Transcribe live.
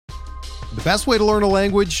The best way to learn a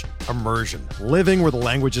language? Immersion. Living where the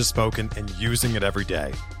language is spoken and using it every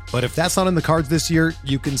day. But if that's not in the cards this year,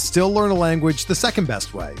 you can still learn a language the second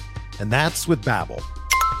best way, and that's with Babbel.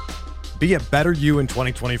 Be a better you in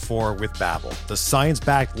 2024 with Babbel, the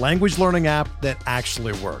science-backed language learning app that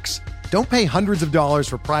actually works. Don't pay hundreds of dollars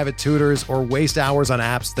for private tutors or waste hours on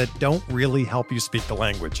apps that don't really help you speak the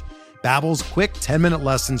language. Babbel's quick 10-minute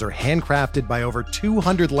lessons are handcrafted by over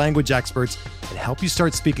 200 language experts and help you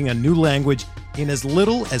start speaking a new language in as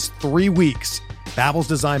little as 3 weeks. Babbel's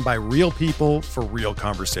designed by real people for real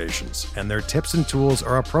conversations, and their tips and tools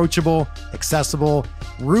are approachable, accessible,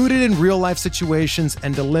 rooted in real-life situations,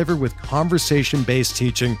 and delivered with conversation-based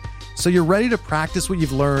teaching, so you're ready to practice what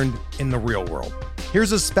you've learned in the real world.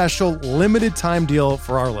 Here's a special limited-time deal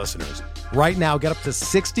for our listeners. Right now, get up to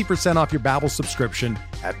 60% off your Babbel subscription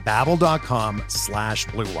at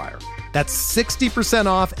babbel.com/Blue Wire. That's 60%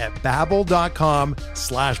 off at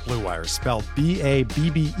babbel.com/Blue Wire, spelled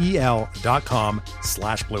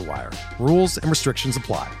BABBEL.com/Blue Wire. Rules and restrictions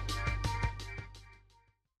apply.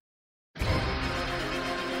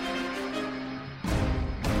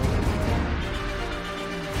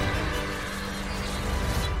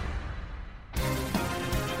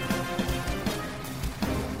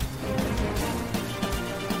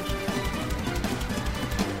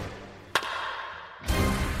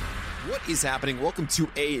 Is happening. Welcome to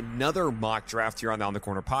another mock draft here on the On the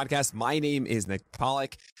Corner podcast. My name is Nick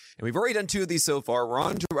Pollack, and we've already done 2 of these so far. We're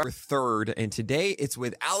on to our 3rd, and today it's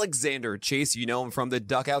with Alexander Chase. You know him from the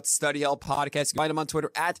Duckout Study Hall podcast. You can find him on Twitter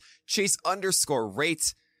at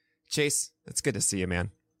Chase_rate. Chase, it's good to see you,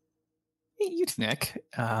 man. Hey, you too, Nick.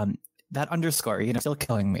 That underscore, still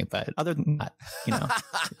killing me, but other than that,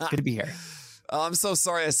 it's good to be here. I'm so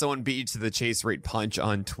sorry that someone beat you to the Chase Rate punch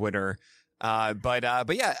on Twitter. But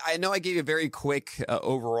yeah, I know I gave you a very quick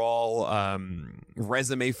overall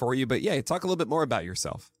resume for you, but yeah, talk a little bit more about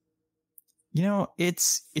yourself.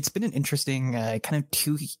 It's been an interesting kind of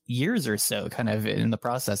 2 years or so kind of in the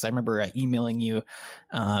process. I remember emailing you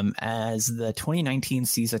as the 2019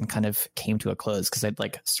 season kind of came to a close because I'd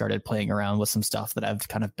started playing around with some stuff that I've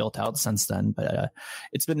kind of built out since then. But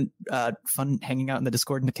it's been fun hanging out in the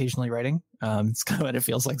Discord and occasionally writing. It's kind of what it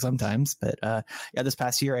feels like sometimes. But yeah, this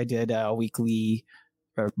past year I did weekly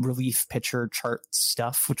relief pitcher chart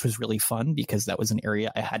stuff, which was really fun because that was an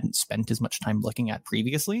area I hadn't spent as much time looking at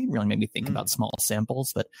previously. It really made me think about small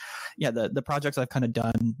samples. But yeah, the projects I've kind of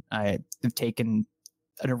done, I've taken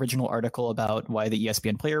an original article about why the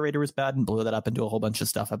ESPN player rater was bad and blew that up into a whole bunch of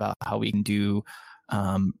stuff about how we can do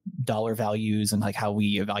dollar values and how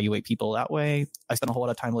we evaluate people that way. I spent a whole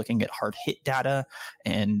lot of time looking at hard hit data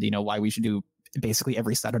and why we should do basically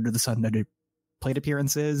every stat under the sun to do plate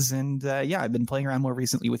appearances. And yeah, I've been playing around more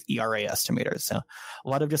recently with ERA estimators. So a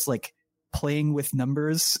lot of just playing with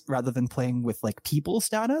numbers rather than playing with people's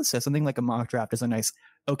data. So something like a mock draft is a nice,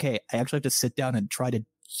 okay, I actually have to sit down and try to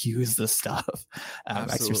use the stuff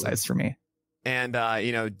exercise for me. And,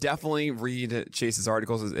 definitely read Chase's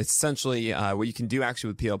articles. It's essentially what you can do actually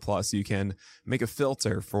with PL Plus. You can make a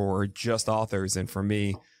filter for just authors. And for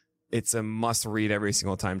me, it's a must read every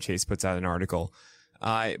single time Chase puts out an article.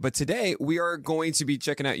 But today we are going to be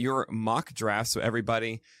checking out your mock draft. So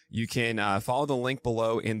everybody, you can follow the link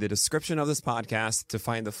below in the description of this podcast to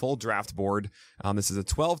find the full draft board. This is a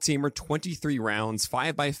 12-teamer, 23 rounds,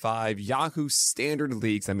 5x5, Yahoo standard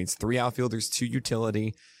leagues. That means 3 outfielders, 2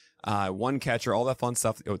 utility, 1 catcher, all that fun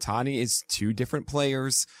stuff. Ohtani is 2 different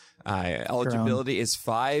players. Eligibility is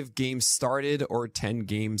 5 games started or 10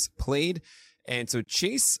 games played. And so,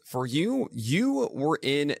 Chase, for you were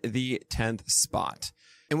in the 10th spot.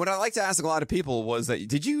 And what I like to ask a lot of people was that,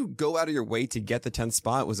 did you go out of your way to get the 10th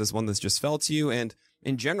spot? Was this one that's just fell to you? And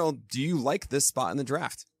in general, do you like this spot in the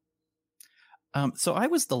draft? So I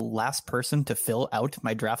was the last person to fill out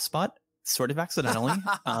my draft spot, sort of accidentally.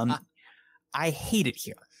 I hate it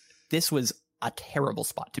here. This was a terrible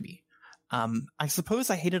spot to be. I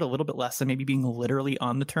suppose I hate it a little bit less than maybe being literally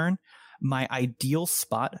on the turn. My ideal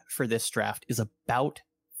spot for this draft is about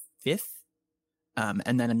 5th.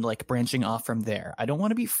 And then branching off from there. I don't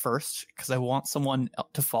want to be first because I want someone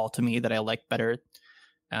to fall to me that I like better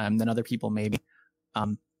than other people maybe.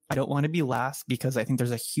 I don't want to be last because I think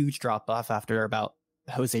there's a huge drop off after about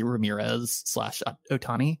Jose Ramirez /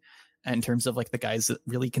 Ohtani in terms of the guys that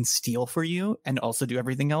really can steal for you and also do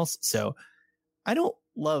everything else. So I don't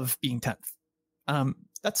love being 10th.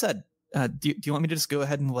 That said, Do you want me to just go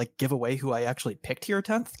ahead and like give away who I actually picked here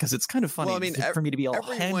 10th? Because it's kind of funny. Well, I mean, for me to be all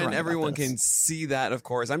everyone can see that, of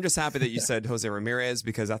course. I'm just happy that you said Jose Ramirez,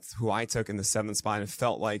 because that's who I took in the 7th spot. And it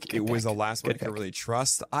felt like it was the last one I could really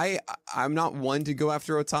trust. I'm not one to go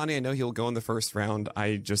after Ohtani. I know he'll go in the first round.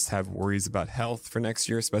 I just have worries about health for next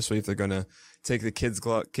year, especially if they're going to take the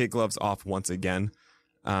kid gloves off once again.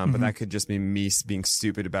 But that could just be me being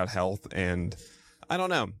stupid about health, and I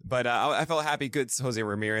don't know. But I felt happy. Good Jose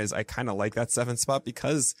Ramirez. I kind of like that 7th spot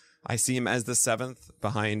because I see him as the 7th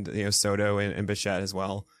behind Soto and Bichette as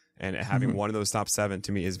well. And having one of those top 7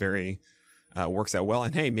 to me is very works out well.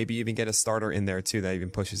 And hey, maybe even get a starter in there too that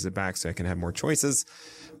even pushes it back so I can have more choices.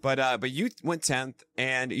 But you went 10th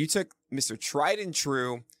and you took Mr. Tried and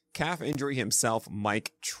True calf injury himself,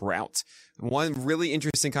 Mike Trout. One really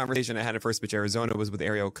interesting conversation I had at First Pitch Arizona was with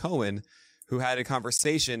Ariel Cohen, who had a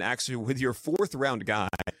conversation actually with your 4th round guy.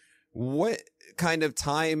 What kind of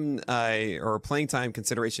time or playing time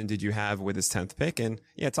consideration did you have with his 10th pick? And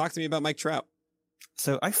talk to me about Mike Trout.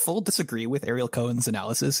 So I full disagree with Ariel Cohen's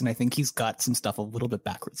analysis, and I think he's got some stuff a little bit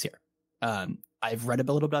backwards here. I've read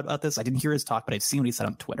a little bit about this. I didn't hear his talk, but I've seen what he said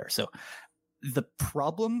on Twitter. So the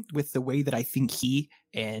problem with the way that I think he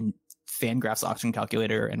and Fangraphs Auction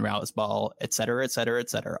Calculator and Rouseball, et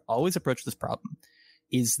cetera, always approach this problem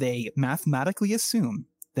is they mathematically assume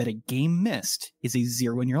that a game missed is a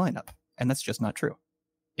 0 in your lineup. And that's just not true.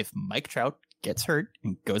 If Mike Trout gets hurt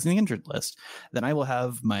and goes in the injured list, then I will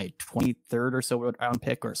have my 23rd or so round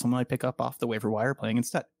pick or someone I pick up off the waiver wire playing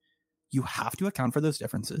instead. You have to account for those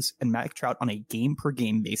differences. And Mike Trout on a game per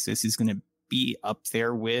game basis is going to be up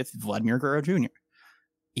there with Vladimir Guerrero Jr.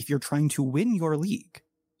 If you're trying to win your league,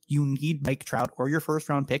 you need Mike Trout or your 1st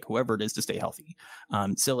round pick, whoever it is, to stay healthy.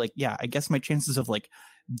 I guess my chances of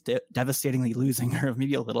devastatingly losing are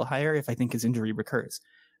maybe a little higher if I think his injury recurs,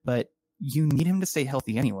 but you need him to stay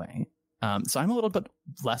healthy anyway. So I'm a little bit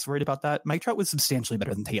less worried about that. Mike Trout was substantially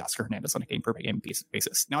better than Teoscar Hernandez on a game per game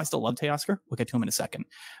basis. Now I still love Teoscar. We'll get to him in a second,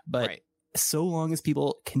 but so long as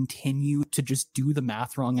people continue to just do the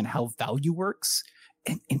math wrong and how value works,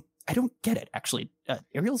 and I don't get it, actually.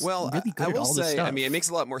 Ariel's really good at all this stuff. I mean, it makes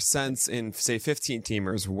a lot more sense in, say,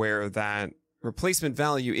 15-teamers where that replacement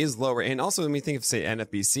value is lower. And also, when we think of, say,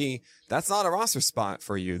 NFBC, that's not a roster spot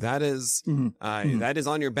for you. That is that is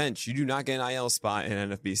on your bench. You do not get an IL spot in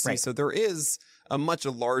NFBC. Right. So there is a much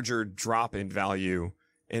larger drop in value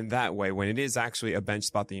in that way when it is actually a bench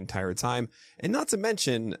spot the entire time. And not to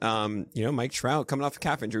mention, Mike Trout coming off a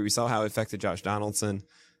calf injury, we saw how it affected Josh Donaldson.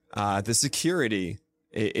 The security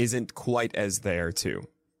isn't quite as there too.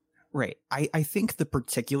 Right. I think the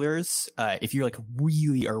particulars, if you're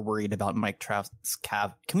really are worried about Mike Trout's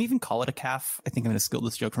calf, can we even call it a calf? I think I'm going to steal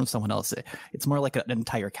this joke from someone else. It's more like an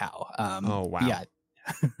entire cow. Oh, wow. Yeah.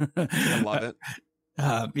 I love it.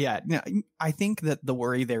 I think that the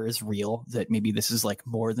worry there is real, that maybe this is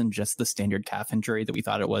more than just the standard calf injury that we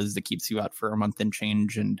thought it was that keeps you out for a month and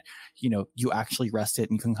change. And, you actually rest it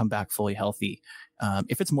and you can come back fully healthy.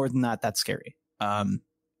 If it's more than that, that's scary.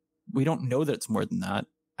 We don't know that it's more than that.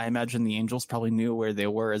 I imagine the Angels probably knew where they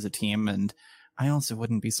were as a team, and I also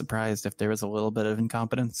wouldn't be surprised if there was a little bit of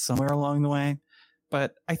incompetence somewhere along the way.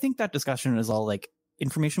 But I think that discussion is all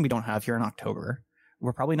information we don't have here in October.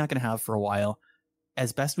 We're probably not going to have for a while.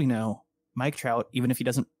 As best we know, Mike Trout, even if he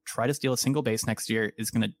doesn't try to steal a single base next year, is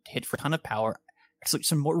going to hit for a ton of power. Actually,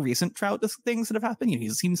 some more recent Trout things that have happened. He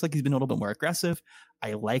seems like he's been a little bit more aggressive.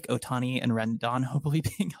 I like Ohtani and Rendon hopefully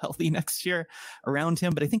being healthy next year around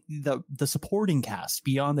him. But I think the supporting cast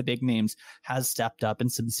beyond the big names has stepped up in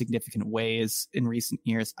some significant ways in recent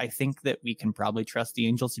years. I think that we can probably trust the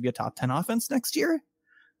Angels to be a top 10 offense next year.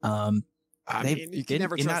 I mean, you can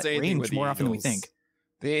never trust anything with the more Angels. often than we think.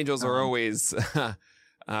 The Angels are always...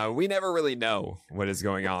 we never really know what is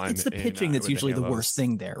going on. It's the pitching that's usually the worst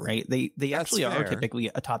thing there, right? They actually are typically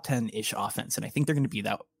a top 10-ish offense, and I think they're going to be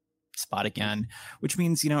that spot again, which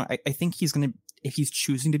means, I think he's going to, if he's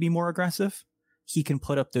choosing to be more aggressive, he can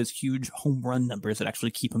put up those huge home run numbers that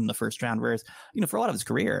actually keep him in the first round. Whereas, for a lot of his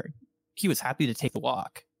career, he was happy to take the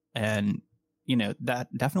walk, and that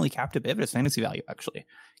definitely capped a bit of his fantasy value, actually.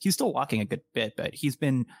 He's still walking a good bit, but he's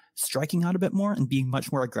been striking out a bit more and being much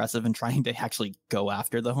more aggressive and trying to actually go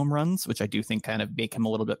after the home runs, which I do think kind of make him a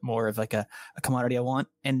little bit more of a commodity I want.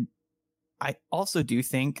 And I also do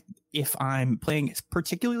think if I'm playing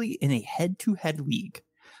particularly in a head-to-head league,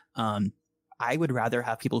 I would rather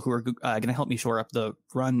have people who are going to help me shore up the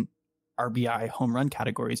run RBI home run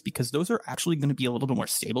categories, because those are actually going to be a little bit more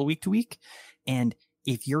stable week to week. And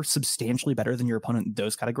if you're substantially better than your opponent in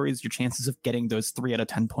those categories, your chances of getting those 3 out of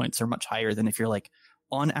 10 points are much higher than if you're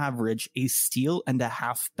on average, a steal and a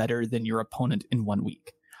half better than your opponent in 1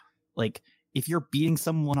 week. Like, if you're beating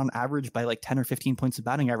someone on average by like 10 or 15 points of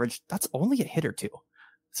batting average, that's only a hit or two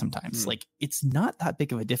sometimes. Like, it's not that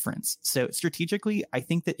big of a difference. So strategically, I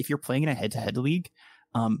think that if you're playing in a head-to-head league,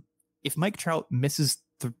 if Mike Trout misses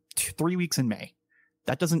 3 weeks in May,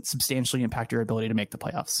 that doesn't substantially impact your ability to make the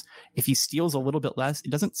playoffs. If he steals a little bit less, it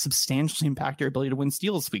doesn't substantially impact your ability to win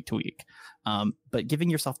steals week to week. But giving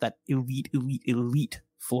yourself that elite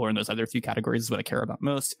floor in those other three categories is what I care about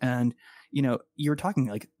most. And, you know, you're talking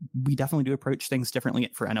like, we definitely do approach things differently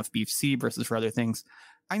for NFBC versus for other things.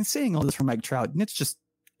 I'm saying all this for Mike Trout, and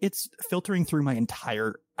it's filtering through my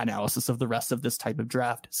entire analysis of the rest of this type of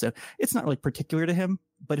draft. So it's not really particular to him,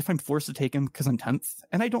 but if I'm forced to take him because I'm 10th,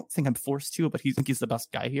 and I don't think I'm forced to, but I think he's the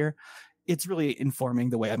best guy here, it's really informing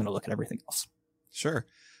the way I'm going to look at everything else. Sure.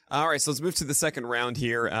 All right, so let's move to the second round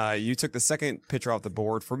here. You took the second pitcher off the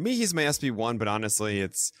board. For me, he's my SB1, but honestly,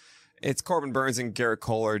 it's Corbin Burnes and Garrett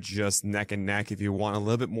Cole are just neck and neck. If you want a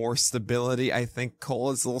little bit more stability, I think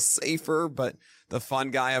Cole is a little safer, but the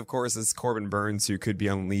fun guy, of course, is Corbin Burnes, who could be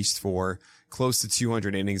unleashed for close to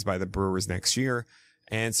 200 innings by the Brewers next year.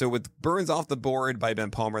 And so with Burnes off the board by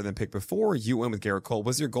Ben Palmer, then picked before, you went with Garrett Cole.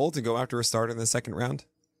 Was your goal to go after a starter in the second round?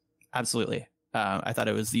 Absolutely. I thought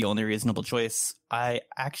it was the only reasonable choice. I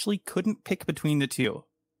actually couldn't pick between the two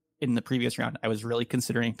in the previous round. I was really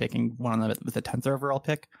considering picking one with the 10th overall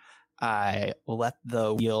pick. I let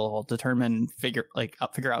the wheel figure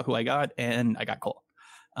out who I got, and I got Cole.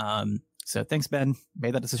 So thanks, Ben.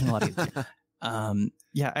 Made that decision a lot easier.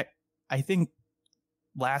 I think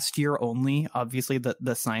last year only, obviously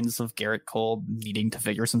the signs of Garrett Cole needing to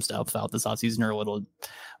figure some stuff out this offseason are a little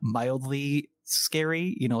mildly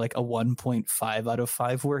scary, you know, like a 1.5 out of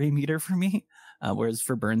 5 worry meter for me. Whereas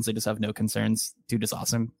for Burnes, I just have no concerns. Dude is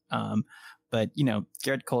awesome. But you know,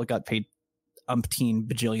 Garrett Cole got paid umpteen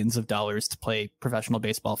bajillions of dollars to play professional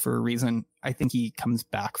baseball for a reason. I think he comes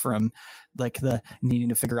back from like the needing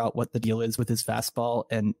to figure out what the deal is with his fastball,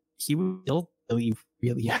 and he was still really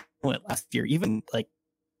excellent last year. Even like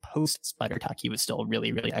post spider attack, he was still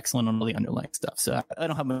really excellent on all the underlying stuff. So I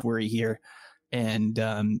don't have much worry here. And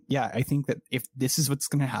I think that if this is what's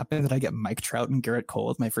going to happen, that I get Mike Trout and Garrett Cole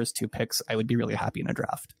with my first two picks, I would be really happy in a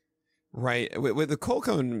draft. Right. With the Cole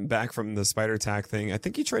coming back from the spider attack thing, I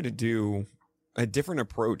think he tried to do a different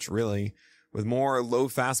approach, really, with more low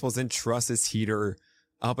fastballs and trust his heater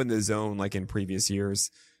up in the zone like in previous years.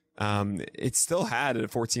 It still had a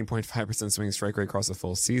 14.5% swing strike rate across the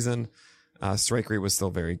full season. Strike rate was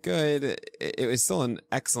still very good. It was still an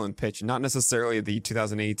excellent pitch, not necessarily the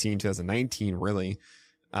 2018, 2019, really.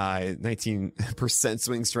 19%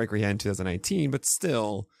 swing strike rate in 2019, but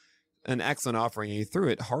still an excellent offering. He threw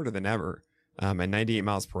it harder than ever at 98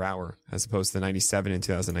 miles per hour as opposed to 97 in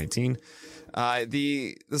 2019.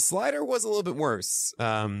 The slider was a little bit worse.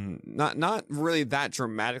 Not really that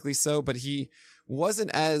dramatically so, but he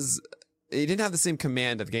didn't have the same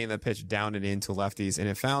command of getting that pitch down and into lefties, and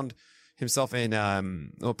it found himself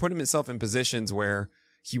put himself in positions where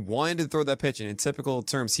he wanted to throw that pitch, and in typical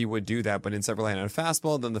terms he would do that, but instead of relying on a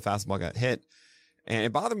fastball, then the fastball got hit. And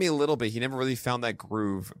it bothered me a little bit. He never really found that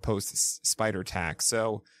groove post spider attack.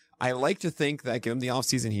 So I like to think that given the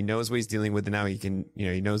offseason, he knows what he's dealing with, and now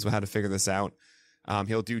he knows how to figure this out.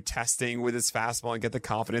 He'll do testing with his fastball and get the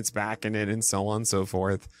confidence back in it and so on and so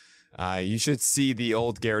forth. You should see the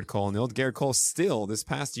old Garrett Cole, and the old Garrett Cole still this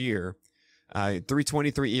past year,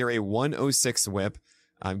 3.23 ERA, 106 whip,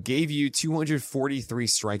 gave you 243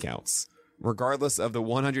 strikeouts, regardless of the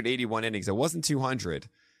 181 innings. It wasn't 200.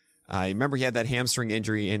 I remember he had that hamstring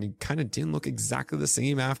injury and he kind of didn't look exactly the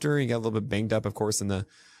same after. He got a little bit banged up, of course, in the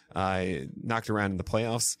knocked around in the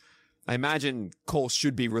playoffs. I imagine Cole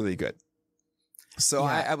should be really good. So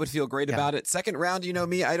yeah. I would feel great about it. Second round, you know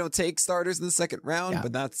me, I don't take starters in the second round,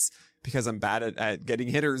 but that's because I'm bad at getting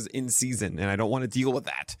hitters in season and I don't want to deal with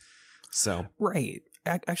that. So right.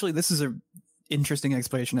 Actually, this is a interesting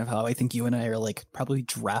explanation of how I think you and I are like probably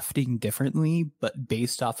drafting differently, but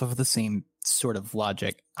based off of the same sort of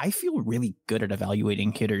logic. I feel really good at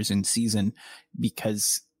evaluating hitters in season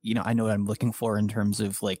because, you know, I know what I'm looking for in terms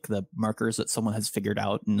of like the markers that someone has figured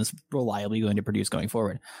out and is reliably going to produce going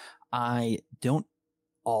forward. I don't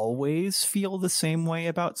always feel the same way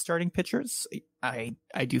about starting pitchers. I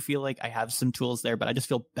do feel like I have some tools there, but I just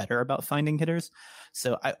feel better about finding hitters.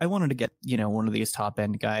 So I wanted to get, you know, one of these top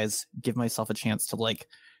end guys, give myself a chance to like,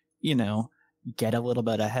 you know, get a little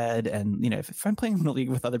bit ahead. And, you know, if I'm playing in a league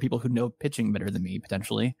with other people who know pitching better than me,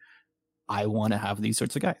 potentially, I want to have these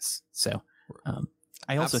sorts of guys. So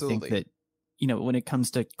I also think that, you know, when it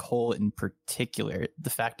comes to Cole in particular,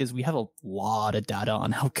 the fact is we have a lot of data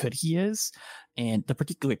on how good he is and the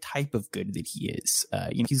particular type of good that he is.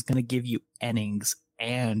 You know, he's going to give you innings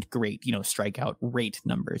and great, strikeout rate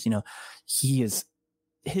numbers. His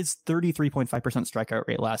 33.5% strikeout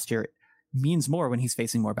rate last year means more when he's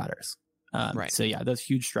facing more batters. Right. So yeah, those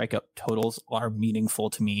huge strikeout totals are meaningful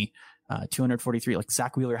to me. 243, like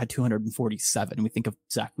Zach Wheeler had 247. We think of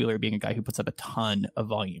Zach Wheeler being a guy who puts up a ton of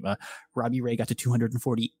volume. Robbie Ray got to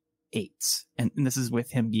 248. And this is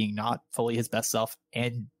with him being not fully his best self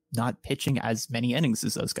and not pitching as many innings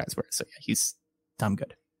as those guys were. So yeah, he's damn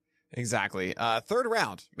good. Exactly. Third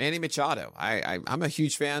round, Manny Machado. I'm a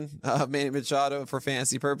huge fan of Manny Machado for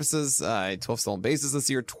fantasy purposes. 12 stolen bases this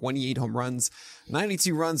year, 28 home runs,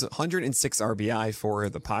 92 runs, 106 RBI for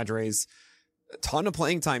the Padres. A ton of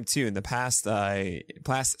playing time too. In the past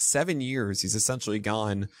 7 years, he's essentially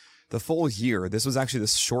gone the full year. This was actually the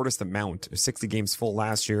shortest amount, 60 games full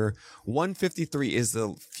last year. 153 is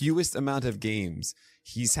the fewest amount of games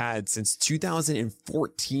he's had since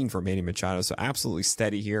 2014 for Manny Machado. So absolutely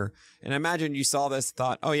steady here. And I imagine you saw this,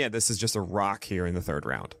 thought, oh yeah, this is just a rock here in the third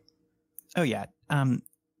round. Oh yeah.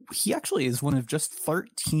 He actually is one of just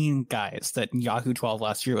 13 guys that in Yahoo 12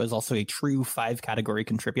 last year was also a true 5 category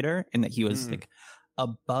contributor, in that he was like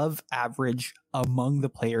above average among the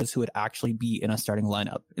players who would actually be in a starting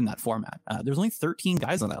lineup in that format. There's only 13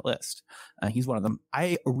 guys on that list. He's one of them.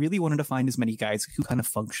 I really wanted to find as many guys who kind of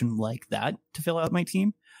function like that to fill out my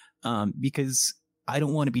team, because I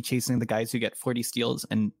don't want to be chasing the guys who get 40 steals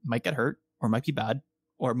and might get hurt or might be bad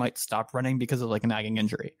or might stop running because of like a nagging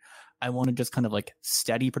injury. I want to just kind of like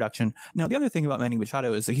steady production. Now, the other thing about Manny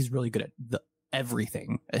Machado is that he's really good at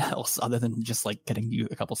everything else other than just like getting you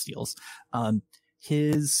a couple steals.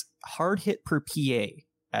 His hard hit per PA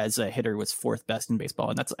as a hitter was 4th best in baseball.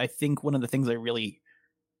 And that's, I think, one of the things I really,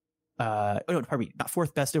 not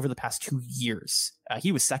 4th best over the past 2 years.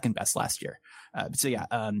 He was 2nd best last year.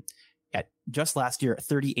 Just last year,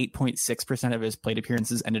 38.6% of his plate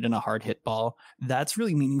appearances ended in a hard hit ball. That's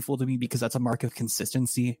really meaningful to me because that's a mark of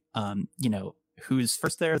consistency. Who's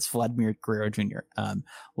first there? It's Vladimir Guerrero Jr.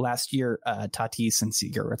 Last year, Tatis and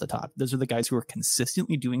Seager were at the top. Those are the guys who are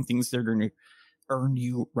consistently doing things that are going to earn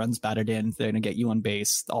you runs batted in. They're going to get you on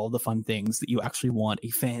base, all the fun things that you actually want a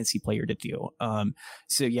fantasy player to do.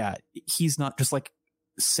 So yeah, he's not just like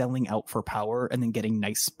selling out for power and then getting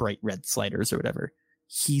nice bright red sliders or whatever.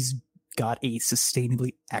 He's got a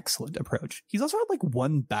sustainably excellent approach. He's also had like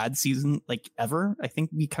one bad season like ever. I think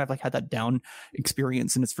we kind of like had that down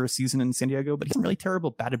experience in his first season in San Diego, but he hasn't really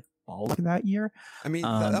terrible batted ball like that year. I mean,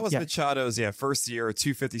 that was Machado's first year.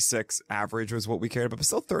 256 average was what we cared about, but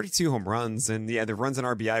still 32 home runs. And the runs in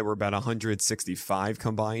RBI were about 165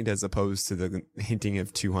 combined as opposed to the hinting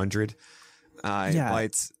of 200.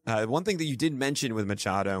 But one thing that you did mention with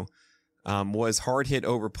Machado was hard hit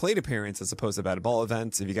over plate appearance as opposed to batted ball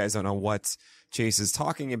events. If you guys don't know what Chase is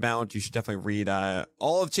talking about, you should definitely read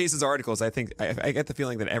all of Chase's articles. I think I get the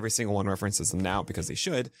feeling that every single one references them now because they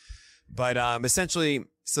should. But essentially,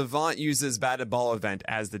 Savant uses batted ball event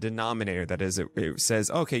as the denominator. That is, it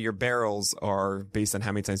says, okay, your barrels are based on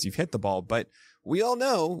how many times you've hit the ball. But we all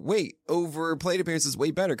know, over plate appearance is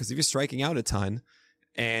way better because if you're striking out a ton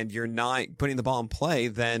and you're not putting the ball in play,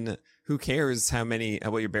 then who cares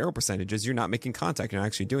what your barrel percentage is? You're not making contact. You're not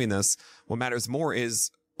actually doing this. What matters more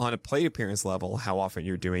is on a plate appearance level, how often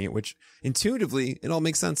you're doing it, which intuitively, it all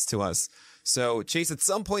makes sense to us. So Chase, at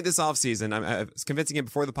some point this offseason, I was convincing him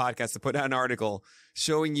before the podcast to put out an article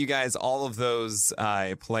showing you guys all of those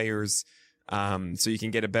players so you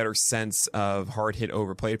can get a better sense of hard hit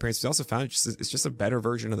over plate appearance. We also found it's just a better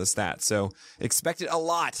version of the stat. So expected a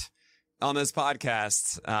lot on this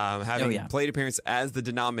podcast, having plate appearance as the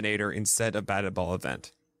denominator instead of batted ball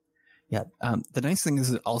event. Yeah. The nice thing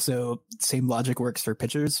is also same logic works for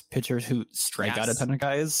pitchers. Pitchers who strike out a ton of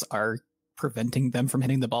guys are preventing them from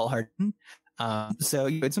hitting the ball hard. So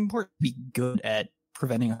it's important to be good at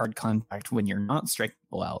preventing hard contact when you're not striking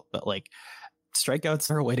people out, but like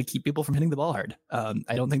strikeouts are a way to keep people from hitting the ball hard.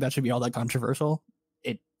 I don't think that should be all that controversial.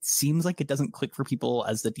 It seems like it doesn't click for people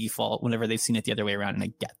as the default whenever they've seen it the other way around. And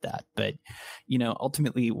I get that, but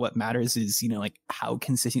ultimately what matters is, like how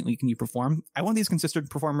consistently can you perform? I want these consistent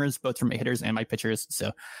performers, both from my hitters and my pitchers.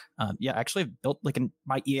 So, actually I've built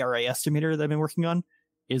my ERA estimator that I've been working on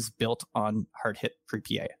is built on hard hit per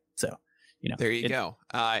PA. So, there you go.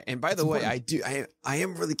 And by the way, I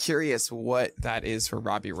am really curious what that is for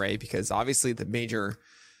Robbie Ray, because obviously the major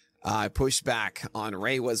pushback on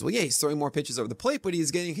Ray was, he's throwing more pitches over the plate, but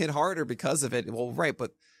he's getting hit harder because of it. Well, right.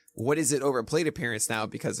 But what is it over plate appearance now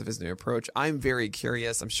because of his new approach? I'm very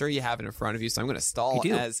curious. I'm sure you have it in front of you. So I'm going to stall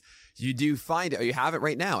as you do find it. Oh, you have it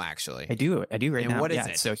right now, actually. I do right now. And what is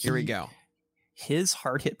it? So here we go. his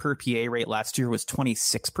hard hit per PA rate last year was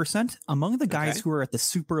 26%. Among the guys who are at the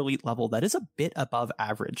super elite level, that is a bit above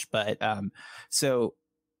average. But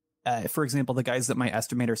for example, the guys that my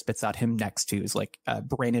estimator spits out him next to is like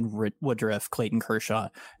Brandon Woodruff, Clayton Kershaw.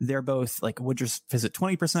 They're both like Woodruff is at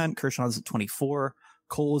 20%, Kershaw's at 24%,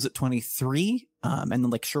 Cole's at 23%, and then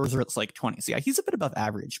like Scherzer it's like 20%. So yeah, he's a bit above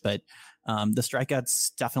average, but the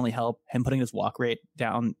strikeouts definitely help. Him putting his walk rate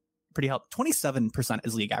down pretty help. 27%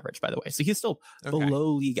 is league average, by the way. So he's still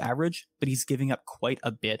below league average, but he's giving up quite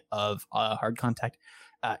a bit of hard contact.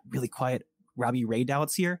 Really quiet Robbie Ray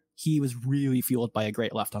doubts here. He was really fueled by a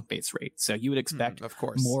great left on base rate. So you would expect of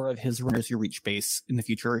course, more of his runners who reach base in the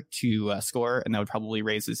future to score, and that would probably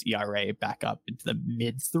raise his ERA back up into the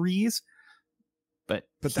mid threes. But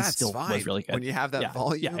that's still fine was really good when you have that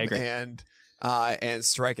volume and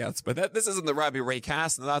strikeouts. But this isn't the Robbie Ray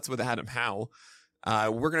cast, and that's with Adam Howe.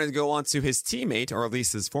 We're going to go on to his teammate, or at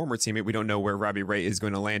least his former teammate. We don't know where Robbie Ray is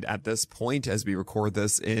going to land at this point as we record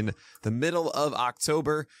this in the middle of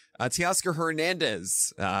October. Teoscar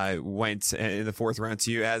Hernandez went in the 4th round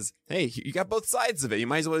to you as, hey, you got both sides of it. You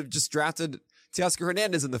might as well have just drafted Teoscar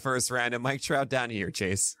Hernandez in the 1st round and Mike Trout down here,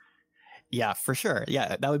 Chase. Yeah, for sure.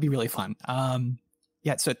 Yeah, that would be really fun.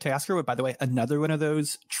 So Teoscar, by the way, another one of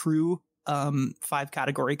those true 5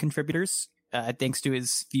 category contributors. Thanks to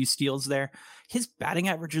his few steals there. His batting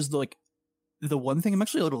average is like the one thing I'm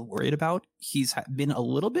actually a little worried about. He's been a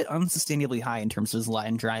little bit unsustainably high in terms of his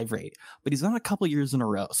line drive rate, but he's done a couple years in a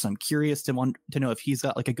row. So I'm curious to know if he's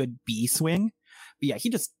got like a good B swing. But yeah, he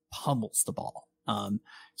just pummels the ball.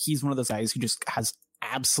 He's one of those guys who just has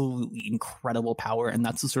absolutely incredible power, and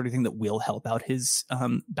that's the sort of thing that will help out his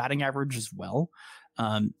batting average as well.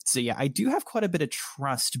 So yeah, I do have quite a bit of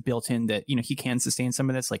trust built in that, he can sustain some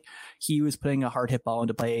of this. Like he was putting a hard hit ball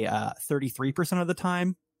into play 33% of the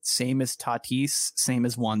time, same as Tatis, same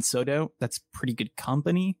as Juan Soto. That's pretty good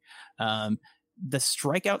company. The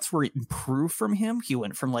strikeouts were improved from him. He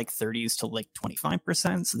went from like 30s to like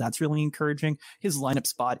 25%. So that's really encouraging. His lineup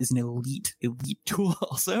spot is an elite tool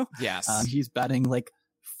also. Yes. He's batting like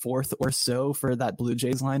 4th or so for that Blue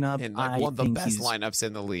Jays lineup. And like one of the best lineups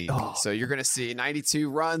in the league. So you're going to see 92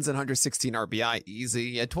 runs and 116 RBI easy.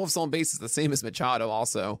 Yeah, 12 stolen bases, the same as Machado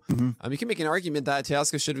also. You can make an argument that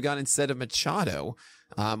Teoscar should have gone instead of Machado.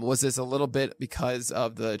 Was this a little bit because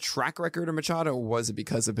of the track record of Machado, or was it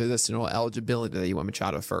because of positional eligibility that you went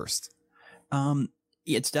Machado first?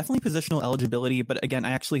 It's definitely positional eligibility, but again,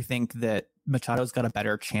 I actually think that Machado's got a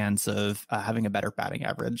better chance of having a better batting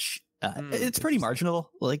average. It's pretty marginal.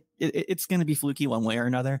 Like it's going to be fluky one way or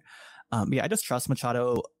another. I just trust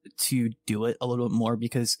Machado to do it a little bit more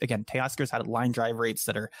because again, Teoscar's had line drive rates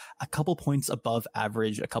that are a couple points above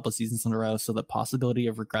average a couple seasons in a row. So the possibility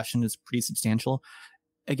of regression is pretty substantial.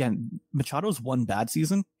 Again, Machado's one bad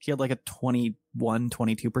season. He had like a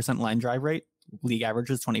 22% line drive rate. League average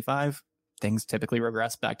is 25. Things typically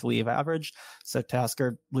regress back to league average. So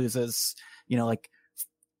Teoscar loses,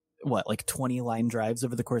 like 20 line drives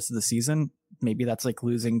over the course of the season. Maybe that's like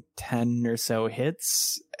losing 10 or so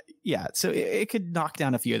hits. Yeah. So it could knock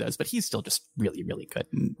down a few of those, but he's still just really, really good.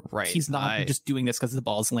 And right. He's not just doing this because the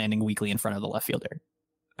ball's landing weakly in front of the left fielder.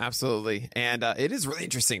 Absolutely. And it is really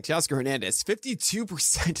interesting. Teoscar Hernandez,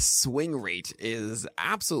 52% swing rate is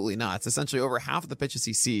absolutely nuts. Essentially over half of the pitches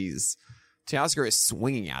he sees, Teoscar is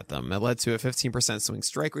swinging at them. It led to a 15% swing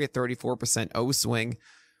strike rate, 34% O swing,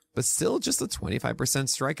 but still just a 25%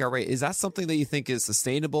 strikeout rate. Is that something that you think is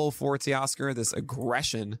sustainable for Teoscar, this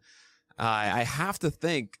aggression? I have to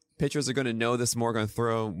think pitchers are going to know this more, going to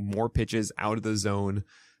throw more pitches out of the zone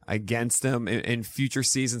against him in future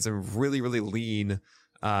seasons and really, really lean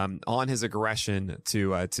on his aggression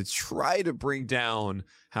to try to bring down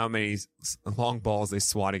how many long balls they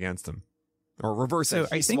swat against him. Or reverse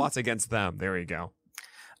it. He swats against them. There you go.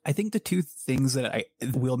 I think the two things that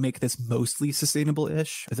will make this mostly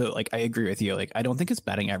sustainable-ish, though, like, I agree with you. Like, I don't think his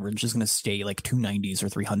batting average is going to stay like 290s or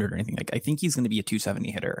 300 or anything. Like, I think he's going to be a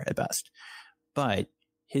 270 hitter at best. But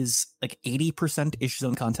his like 80% ish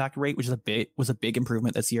zone contact rate, which is was a big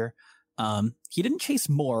improvement this year. He didn't chase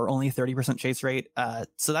more, only a 30% chase rate.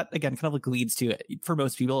 So that again kind of like leads to, for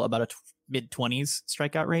most people, about a mid-20s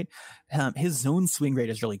strikeout rate. His zone swing rate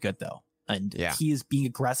is really good though. And he is being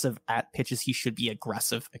aggressive at pitches he should be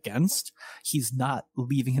aggressive against. He's not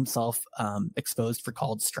leaving himself exposed for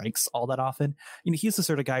called strikes all that often. He's the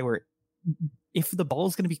sort of guy where if the ball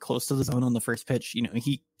is going to be close to the zone on the first pitch,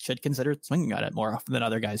 he should consider swinging at it more often than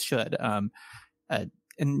other guys should.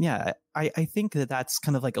 And yeah, I think that that's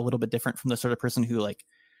kind of like a little bit different from the sort of person who like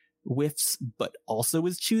whiffs, but also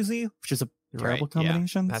is choosy, which is a terrible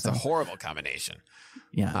combination. That's a horrible combination.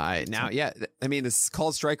 Yeah. I mean, this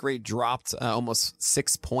called strike rate dropped almost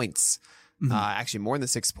 6 points. Actually, more than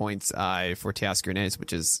 6 points for Teoscar Hernandez,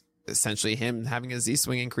 which is essentially him having a Z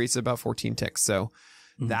swing increase of about 14 ticks. So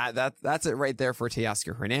that's it right there for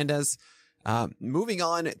Teoscar Hernandez. Moving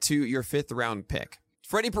on to your 5th round pick.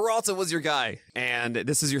 Freddie Peralta was your guy, and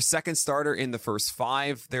this is your second starter in the first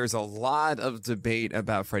 5. There's a lot of debate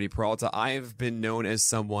about Freddie Peralta. I've been known as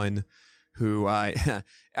someone who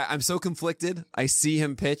I'm so conflicted. I see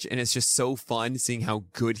him pitch, and it's just so fun seeing how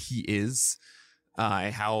good he is,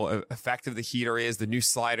 how effective the heater is. The new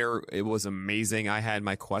slider, it was amazing. I had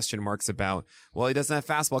my question marks about, well, he doesn't have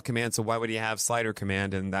fastball command, so why would he have slider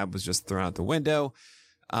command? And that was just thrown out the window.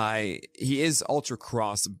 He is ultra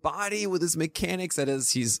cross body with his mechanics. That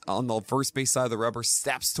is, he's on the first base side of the rubber,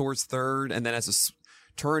 steps towards third, and then has to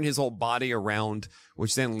turn his whole body around,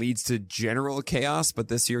 which then leads to general chaos. But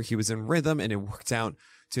this year he was in rhythm, and it worked out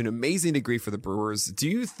to an amazing degree for the Brewers. Do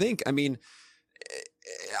you think, I mean,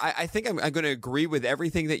 I think I'm going to agree with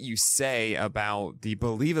everything that you say about the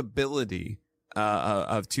believability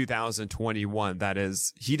of 2021. That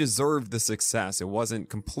is, he deserved the success. It wasn't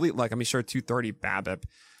complete. Like, I mean, sure, 230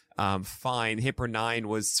 BABIP, fine. Hit per 9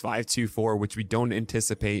 was 524, which we don't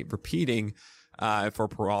anticipate repeating for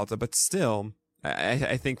Peralta. But still,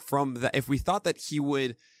 I think from that, if we thought that he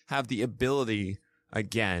would have the ability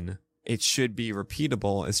again, it should be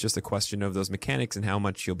repeatable. It's just a question of those mechanics and how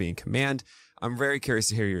much he'll be in command. I'm very curious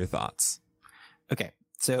to hear your thoughts. Okay.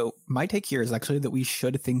 So my take here is actually that we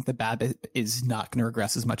should think the BABIP is not going to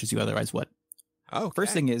regress as much as you otherwise would. Oh, okay.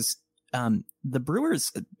 First thing is, the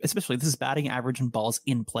Brewers, especially, this is batting average and balls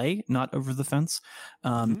in play, not over the fence.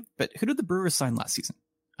 But who did the Brewers sign last season?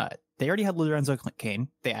 They already had Lorenzo Cain.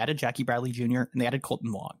 They added Jackie Bradley Jr. and they added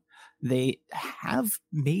Colton Wong. They have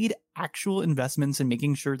made actual investments in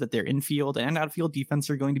making sure that their infield and outfield defense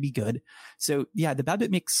are going to be good. So yeah, the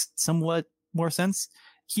BABIP makes somewhat more sense.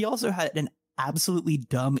 He also had an absolutely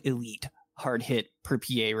dumb elite hard hit per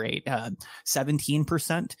PA rate.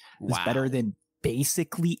 17% is better than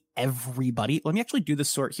basically everybody. Let me actually do the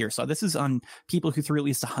sort here. So this is on people who threw at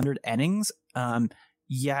least 100 innings.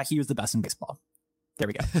 Yeah, he was the best in baseball. There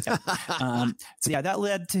we go. Yeah. So yeah, that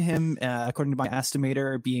led to him, according to my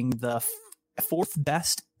estimator, being the 4th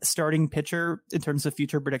best starting pitcher in terms of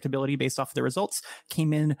future predictability based off of the results.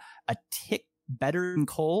 Came in a tick better than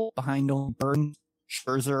Cole, behind only Burns,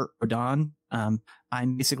 Scherzer, Rodon.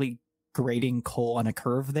 I'm basically grading Cole on a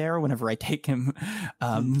curve there whenever I take him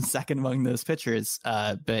second among those pitchers.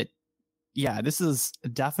 But yeah, this is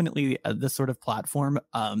definitely the sort of platform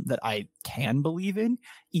that I can believe in,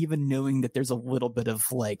 even knowing that there's a little bit of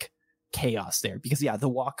like chaos there. Because yeah, the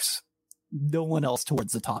walks, no one else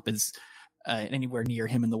towards the top is anywhere near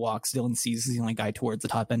him in the walks. Dylan Cease is the only guy towards the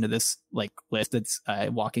top end of this like list that's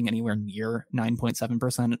walking anywhere near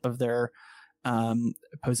 9.7% of their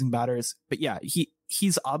opposing batters. But yeah,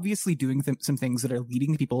 he's obviously doing some things that are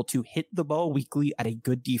leading people to hit the ball weakly at a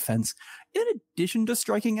good defense, in addition to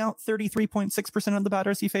striking out 33.6% of the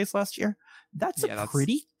batters he faced last year. That's a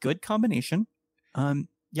pretty good combination.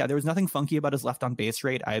 Yeah, there was nothing funky about his left on base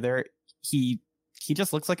rate either. He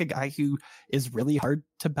just looks like a guy who is really hard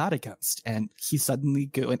to bat against. And he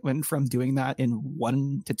suddenly went from doing that in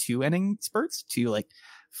 1 to 2 inning spurts to like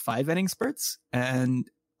 5 inning spurts. And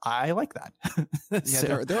I like that.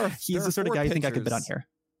 So he's the sort of guy you think I could bet on here.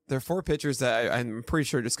 There are 4 pitchers that I'm pretty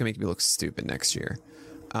sure are just going to make me look stupid next year.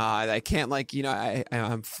 I can't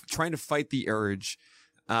I'm trying to fight the urge.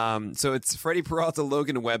 So it's Freddie Peralta,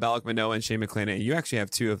 Logan Webb, Alek Manoah, and Shane McClanahan. You actually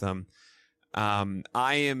have 2 of them.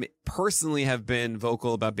 I am personally have been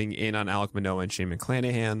vocal about being in on Alek Manoah and Shane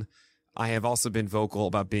McClanahan. I have also been vocal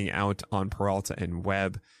about being out on Peralta and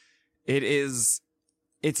Webb.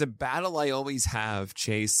 It's a battle I always have,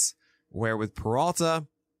 Chase, where with Peralta,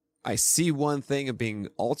 I see one thing of being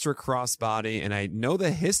ultra crossbody, and I know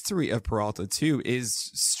the history of Peralta too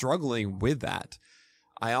is struggling with that.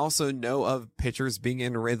 I also know of pitchers being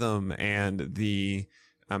in rhythm and the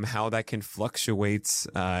how that can fluctuate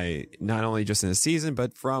not only just in a season,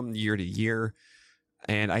 but from year to year.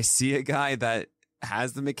 And I see a guy that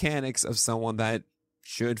has the mechanics of someone that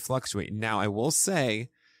should fluctuate. Now, I will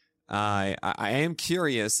say, I am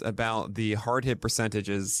curious about the hard hit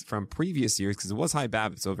percentages from previous years because it was high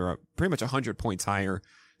BABIP. It's over pretty much 100 points higher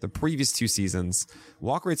the previous 2 seasons.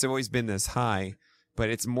 Walk rates have always been this high, but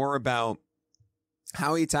it's more about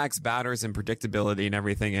how he attacks batters and predictability and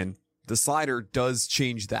everything. And the slider does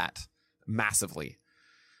change that massively.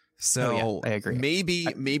 So I agree.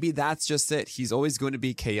 Maybe that's just it. He's always going to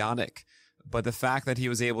be chaotic, but the fact that he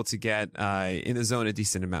was able to get in the zone a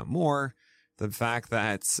decent amount more, the fact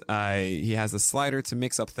that he has a slider to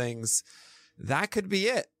mix up things, that could be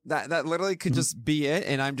it. That literally could just be it.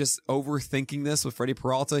 And I'm just overthinking this with Freddie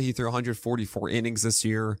Peralta. He threw 144 innings this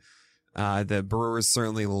year. The Brewers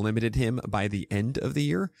certainly limited him by the end of the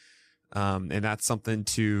year. And that's something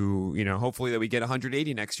to, hopefully that we get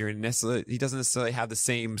 180 next year. And he doesn't necessarily have the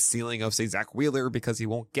same ceiling of, say, Zach Wheeler, because he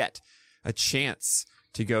won't get a chance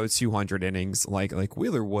to go 200 innings like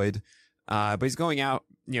Wheeler would. But he's going out,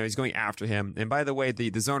 he's going after him. And by the way,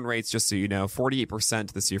 the zone rates, just so you know,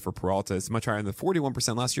 48% this year for Peralta. It's much higher than the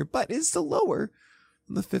 41% last year, but it's still lower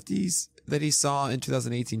than the 50s that he saw in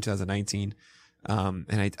 2018, 2019. And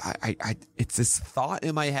I it's this thought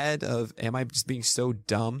in my head of, am I just being so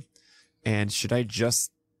dumb? And should I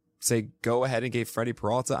just say, go ahead and give Freddie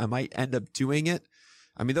Peralta? I might end up doing it.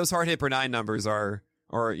 I mean, those hard hit per nine numbers hard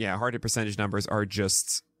hit percentage numbers are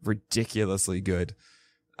just ridiculously good.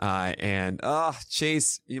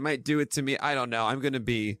 Chase, you might do it to me. I don't know. I'm going to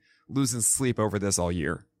be losing sleep over this all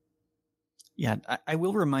year. Yeah, I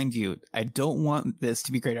will remind you, I don't want this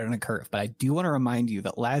to be graded on a curve, but I do want to remind you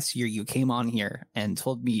that last year you came on here and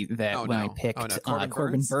told me that I picked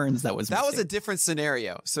Corbin Burns, that was a different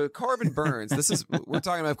scenario. So Corbin Burns, we're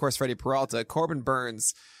talking about, of course, Freddie Peralta. Corbin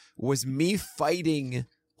Burns was me fighting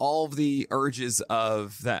all of the urges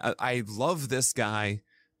of that. I love this guy,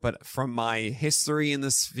 but from my history in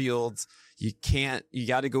this field, you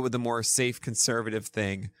got to go with the more safe, conservative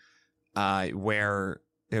thing, where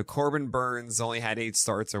Corbin Burns only had 8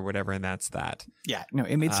 starts or whatever, and that's that. Yeah, no,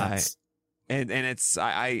 it made sense. And it's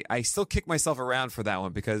I still kick myself around for that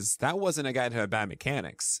one, because that wasn't a guy who had bad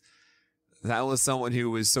mechanics. That was someone who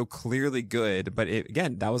was so clearly good, but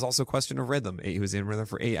again, that was also a question of rhythm. He was in rhythm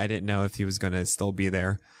for 8. I didn't know if he was going to still be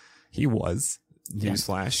there. He was.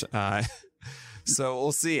 Newsflash. Yeah. So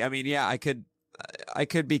we'll see. I mean, yeah, I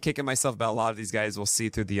could be kicking myself about a lot of these guys. We'll see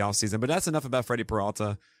through the offseason, but that's enough about Freddie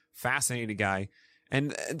Peralta. Fascinating guy.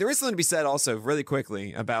 And there is something to be said also really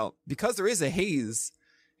quickly about, because there is a haze,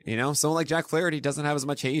 someone like Jack Flaherty doesn't have as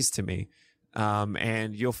much haze to me.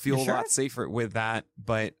 And you'll feel a lot safer with that,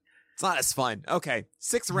 but it's not as fun. Okay.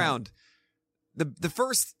 6th round. The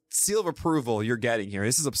first seal of approval you're getting here.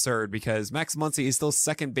 This is absurd, because Max Muncy is still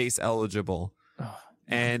second base eligible.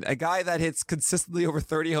 And a guy that hits consistently over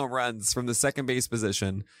 30 home runs from the second base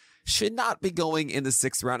position should not be going in the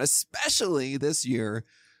 6th round, especially this year,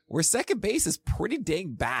 where second base is pretty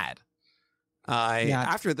dang bad.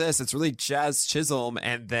 After this, it's really Jazz Chisholm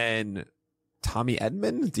and then Tommy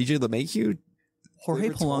Edman, DJ LeMahieu, Jorge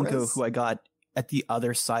Polanco, who I got at the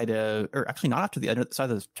other side of, or actually not after the other side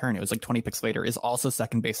of the turn, it was like 20 picks later, is also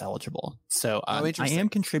second base eligible. So I am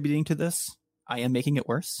contributing to this. I am making it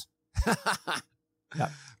worse. Yeah.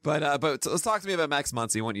 But let's talk to me about Max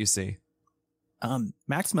Muncy. What do you see?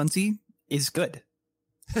 Max Muncy is good.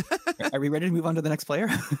 Are we ready to move on to the next player?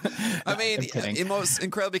 I mean, most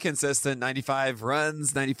incredibly consistent, 95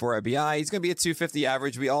 runs, 94 RBI. He's going to be a 250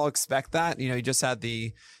 average. We all expect that. He just had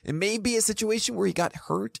it may be a situation where he got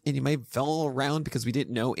hurt and he may have fell around because we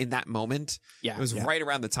didn't know in that moment. Yeah. It was right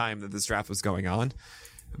around the time that this draft was going on.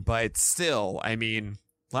 But still, I mean,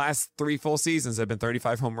 last 3 full seasons have been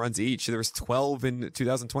 35 home runs each. There was 12 in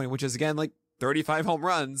 2020, which is again, like 35 home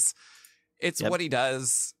runs. It's what he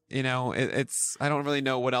does. It's I don't really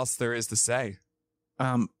know what else there is to say.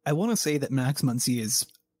 I want to say that Max Muncy is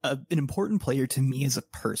an important player to me as a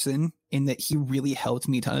person, in that he really helped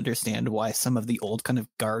me to understand why some of the old kind of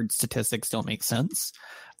guard statistics don't make sense.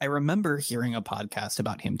 I remember hearing a podcast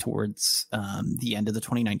about him towards the end of the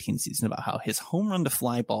 2019 season about how his home run to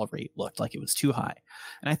fly ball rate looked like it was too high.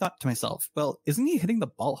 And I thought to myself, well, isn't he hitting the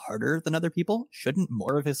ball harder than other people? Shouldn't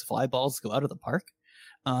more of his fly balls go out of the park?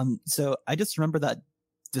 So I just remember that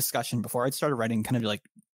discussion before I started writing, kind of like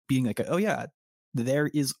being like, oh yeah, there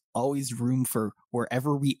is always room for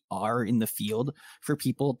wherever we are in the field for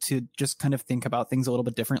people to just kind of think about things a little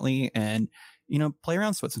bit differently and, play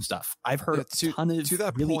around with some stuff. I've heard a ton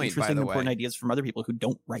of really interesting, important ideas from other people who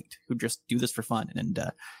don't write, who just do this for fun. And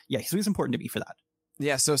so he's important to me for that.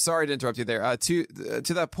 Yeah. So sorry to interrupt you there. To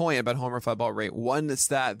that point about homer fly ball rate, one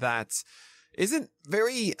stat that isn't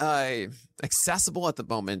very accessible at the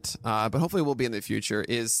moment, but hopefully will be in the future,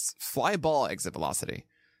 is fly ball exit velocity.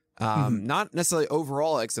 Not necessarily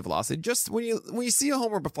overall exit velocity, just when you see a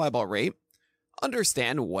homer fly ball rate,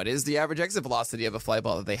 understand what is the average exit velocity of a fly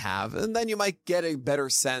ball that they have, and then you might get a better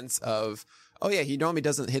sense of, oh yeah, he normally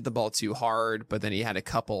doesn't hit the ball too hard, but then he had a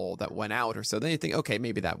couple that went out or so. Then you think, okay,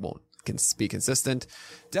 maybe that won't be consistent.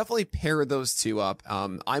 Definitely pair those two up.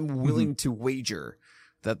 I'm willing to wager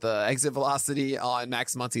that the exit velocity on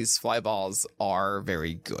Max Muncy's fly balls are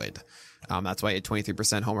very good. That's why he had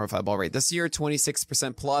 23% home run fly ball rate this year,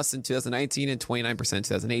 26% plus in 2019, and 29% in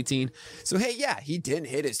 2018. So, hey, yeah, he didn't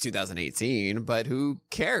hit his 2018, but who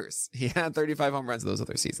cares? He had 35 home runs in those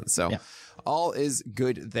other seasons. So, all is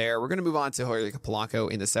good there. We're going to move on to Jorge Polanco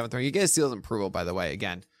in the 7th round. You get a seal of approval, by the way.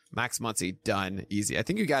 Again, Max Muncy, done, easy. I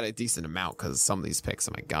think you got a decent amount because some of these picks,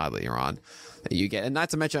 oh my God, later on that you get. And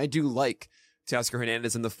not to mention, I do like Teoscar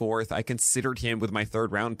Hernandez in the 4th. I considered him with my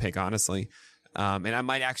 3rd round pick, honestly. And I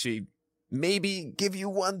might actually maybe give you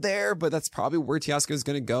one there, but that's probably where Teoscar is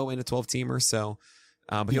going to go in a 12-teamer. So,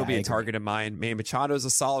 but he'll be a target of mine. Manny Machado is a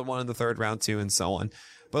solid one in the 3rd round too, and so on.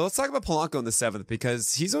 But let's talk about Polanco in the 7th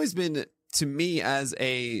because he's always been, to me, as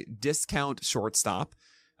a discount shortstop,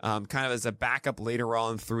 kind of as a backup later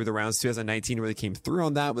on through the rounds. 2019 really came through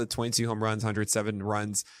on that with 22 home runs, 107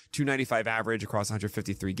 runs, 295 average across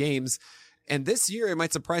 153 games. And this year, it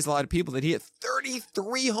might surprise a lot of people that he hit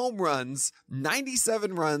 33 home runs,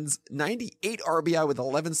 97 runs, 98 RBI with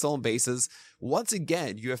 11 stolen bases. Once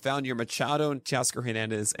again, you have found your Machado and Teoscar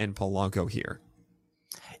Hernandez and Polanco here.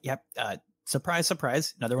 Yep. Surprise,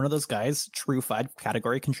 surprise. Another one of those guys, true 5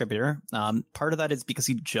 category contributor. Part of that is because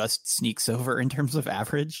he just sneaks over in terms of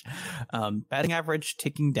average. Batting average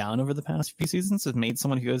ticking down over the past few seasons has made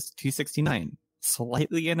someone who goes 269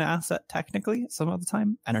 slightly an asset technically some of the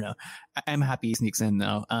time. I don't know. I'm happy he sneaks in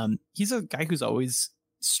though. He's a guy who's always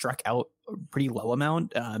struck out a pretty low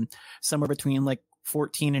amount, somewhere between like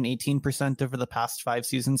 14 and 18% over the past 5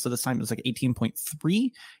 seasons. So this time it was like 18.3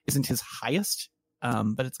 isn't his highest.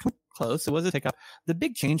 But it's close. It was a tick up. The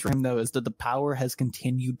big change for him though is that the power has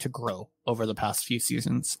continued to grow over the past few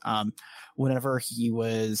seasons. Whenever he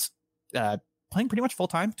was, playing pretty much full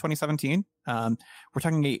time, 2017. We're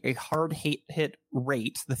talking a hard hit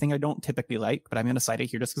rate, the thing I don't typically like, but I'm going to cite it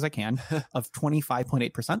here just because I can, of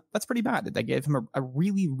 25.8%. That's pretty bad. They gave him a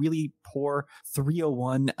really, really poor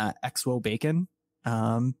 301 XWO Bacon.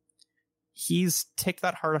 He's ticked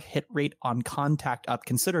that hard hit rate on contact up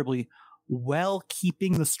considerably while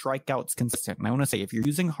keeping the strikeouts consistent. And I want to say, if you're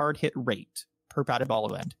using hard hit rate per batted ball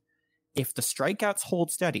event, if the strikeouts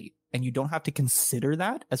hold steady and you don't have to consider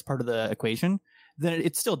that as part of the equation, then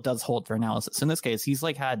it still does hold for analysis. In this case, he's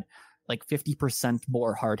had 50%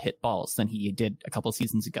 more hard hit balls than he did a couple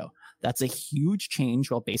seasons ago. That's a huge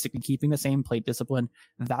change while basically keeping the same plate discipline.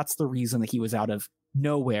 That's the reason that he was out of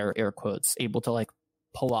nowhere, air quotes, able to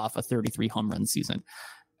pull off a 33 home run season.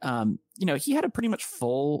 He had a pretty much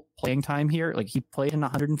full playing time here. He played in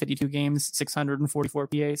 152 games, 644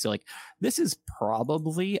 PA. So this is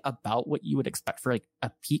probably about what you would expect for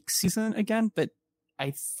a peak season again. But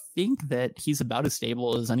I think that he's about as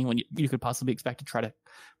stable as anyone you could possibly expect to try to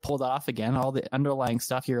pull that off again. All the underlying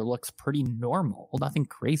stuff here looks pretty normal, nothing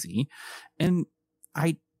crazy. And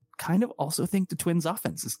I kind of also think the Twins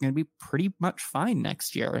offense is going to be pretty much fine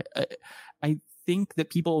next year. I think that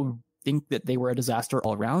people think that they were a disaster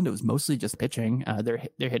all around. It was mostly just pitching. Their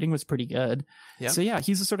hitting was pretty good. Yeah. So yeah,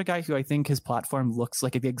 he's the sort of guy who I think his platform looks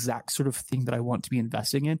like the exact sort of thing that I want to be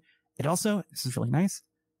investing in. It also, this is really nice,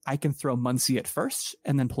 I can throw Muncy at first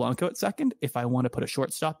and then Polanco at second if I want to put a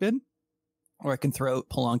shortstop in, or I can throw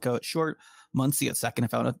Polanco at short, Muncy at second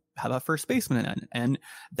if I want to have a first baseman in. And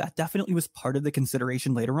that definitely was part of the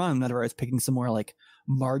consideration later on. Whenever I was picking some more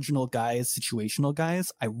marginal guys, situational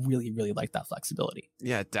guys, I really, really like that flexibility.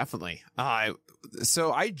 Yeah, definitely.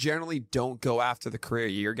 So I generally don't go after the career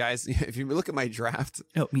year guys. If you look at my draft,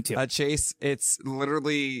 me too. Chase, it's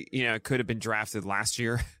literally, it could have been drafted last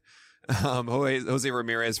year. Jose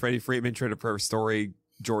Ramirez, Freddie Freeman, Trevor Story,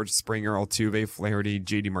 George Springer, Altuve, Flaherty,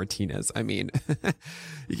 JD Martinez. I mean,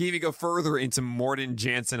 you can even go further into Morton,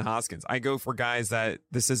 Jansen, Hoskins. I go for guys that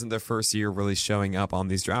this isn't their first year really showing up on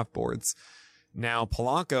these draft boards. Now,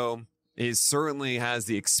 Polanco certainly has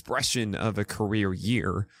the expression of a career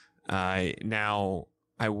year. Now,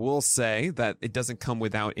 I will say that it doesn't come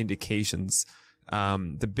without indications.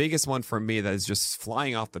 The biggest one for me that is just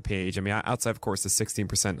flying off the page, I mean, outside, of course, the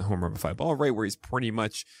 16% home run fly ball rate, where he's pretty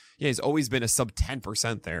much, he's always been a sub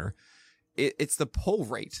 10% there. It's the pull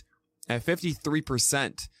rate at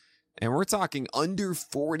 53%. And we're talking under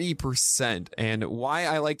 40%. And why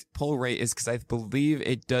I liked pull rate is because I believe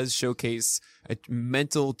it does showcase a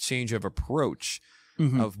mental change of approach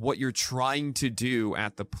of what you're trying to do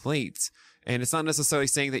at the plate. And it's not necessarily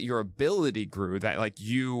saying that your ability grew, that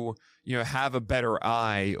you have a better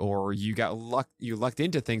eye or you lucked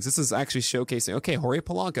into things. This is actually showcasing, okay, Jorge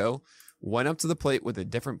Polanco went up to the plate with a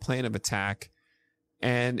different plan of attack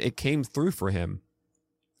and it came through for him.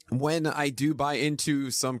 When I do buy into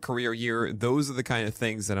some career year, those are the kind of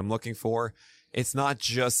things that I'm looking for. It's not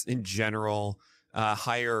just in general,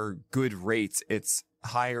 higher good rates. It's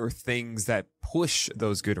higher things that push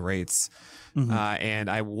those good rates. And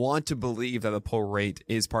I want to believe that the pull rate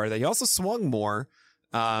is part of that. He also swung more,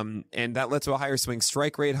 and that led to a higher swing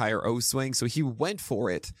strike rate, higher O swing. So he went for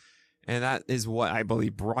it. And that is what I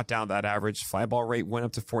believe brought down that average. Fly ball rate went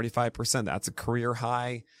up to 45%. That's a career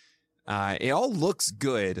high. It all looks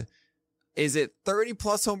good. Is it 30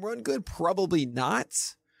 plus home run good? Probably not.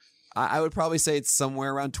 I would probably say it's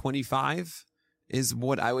somewhere around 25 is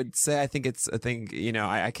what I would say. I think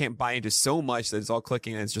I can't buy into so much that it's all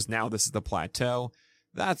clicking and it's just now this is the plateau.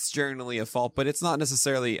 That's generally a fault, but it's not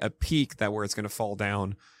necessarily a peak that where it's going to fall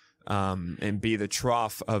down and be the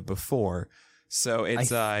trough of before. So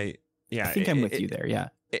it's I think I'm with you there. Yeah.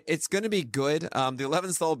 It's going to be good. The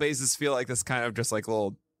 11 stolen bases feel like this kind of just like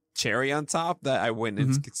little cherry on top that I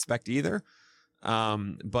wouldn't expect either.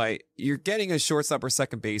 But you're getting a shortstop or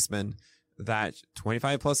second baseman that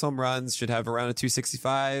 25 plus home runs should have around a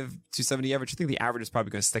 265, 270 average. I think the average is probably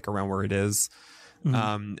going to stick around where it is.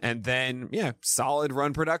 And then, solid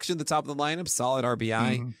run production, the top of the lineup, solid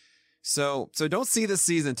RBI. So don't see this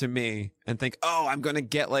season to me and think, oh, I'm going to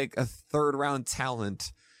get like a third round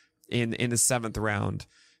talent in the 7th round.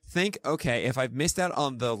 Think, okay, if I've missed out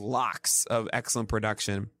on the locks of excellent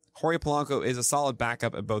production, Jorge Polanco is a solid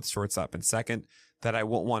backup at both shortstop and second that I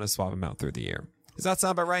won't want to swap him out through the year. Does that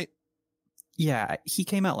sound about right? Yeah, he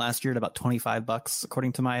came out last year at about $25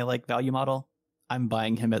 according to my value model. I'm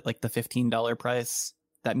buying him at the $15 price.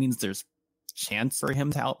 That means there's chance for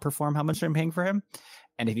him to outperform how much I'm paying for him.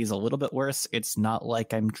 And if he's a little bit worse, it's not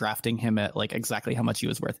like I'm drafting him at exactly how much he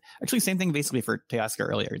was worth. Actually, same thing basically for Teoscar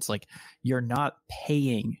earlier. It's you're not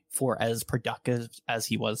paying for as productive as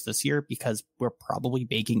he was this year because we're probably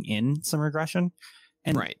baking in some regression.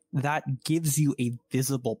 And that gives you a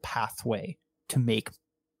visible pathway to make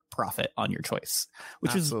profit on your choice,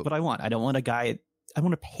 which is what I want. I don't want I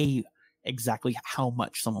want to pay exactly how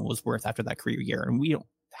much someone was worth after that career year. And we don't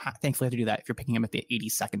thankfully have to do that if you're picking him at the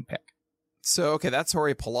 82nd pick. So, okay, that's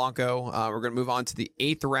Jorge Polanco. We're going to move on to the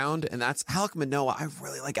 8th round, and that's Alek Manoah. I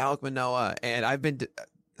really like Alek Manoah, and I've been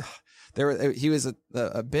he was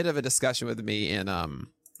a bit of a discussion with me in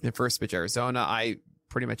First Pitch Arizona. I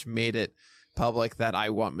pretty much made it public that I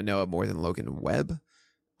want Manoah more than Logan Webb.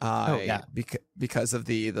 Because of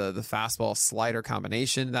the fastball slider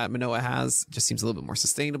combination that Manoah has, just seems a little bit more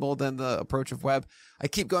sustainable than the approach of Webb. I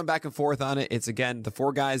keep going back and forth on it. It's again the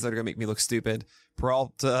 4 guys that are going to make me look stupid: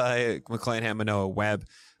 Peralta, McClanahan, Manoah, Webb.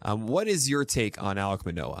 What is your take on Alek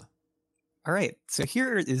Manoah? All right, so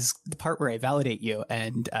here is the part where I validate you,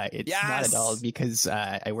 and it's not at all because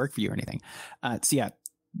I work for you or anything.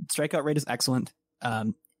 Strikeout rate is excellent.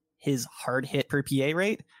 His hard hit per PA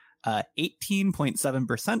rate.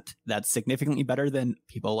 18.7%. That's significantly better than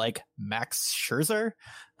people like Max Scherzer.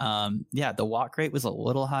 The walk rate was a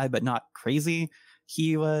little high, but not crazy.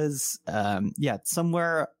 He was,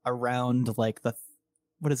 somewhere around the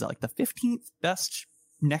 15th best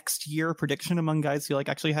next year prediction among guys who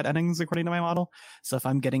actually had innings according to my model. So if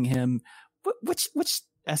I'm getting him, which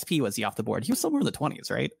SP was he off the board? He was somewhere in the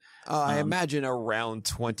 20s, right? I imagine around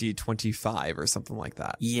 2025 or something like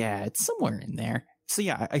that. Yeah, it's somewhere in there. So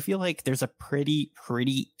yeah, I feel like there's a pretty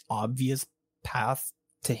obvious path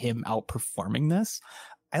to him outperforming this.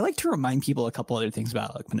 I like to remind people a couple other things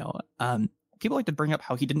about Alek Manoah. People like to bring up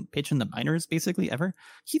how he didn't pitch in the minors basically ever.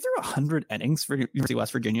 He threw 100 innings for University of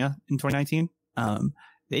West Virginia in 2019.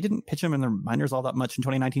 They didn't pitch him in their minors all that much in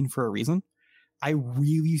 2019 for a reason. I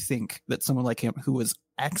really think that someone like him, who was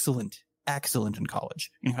excellent in college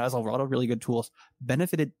and has a lot of really good tools,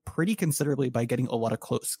 benefited pretty considerably by getting a lot of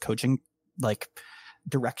close coaching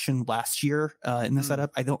direction last year in the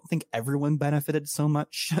setup. I don't think everyone benefited so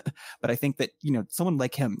much, but I think that, someone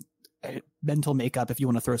like him, mental makeup, if you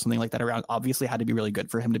want to throw something like that around, obviously had to be really good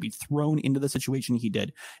for him to be thrown into the situation he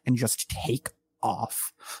did and just take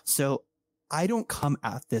off. So I don't come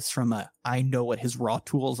at this from I know what his raw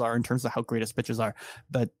tools are in terms of how great his pitches are,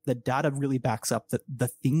 but the data really backs up that the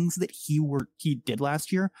things that he did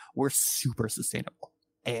last year were super sustainable.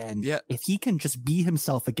 And if he can just be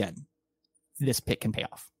himself again, this pick can pay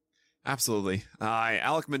off. Absolutely.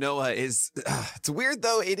 Alek Manoah is, it's weird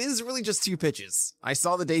though. It is really just 2 pitches. I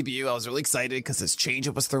saw the debut. I was really excited because his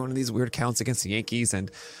changeup was thrown in these weird counts against the Yankees.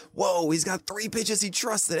 And whoa, he's got 3 pitches he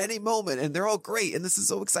trusts at any moment. And they're all great. And this is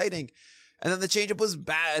so exciting. And then the changeup was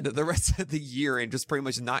bad the rest of the year and just pretty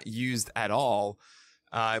much not used at all.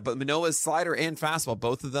 But Manoah's slider and fastball,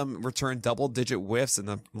 both of them returned double-digit whiffs in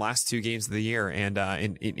the last 2 games of the year, and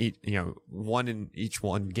one in each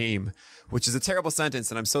one game, which is a terrible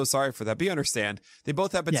sentence, and I'm so sorry for that. But you understand, they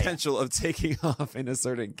both have potential of taking off in a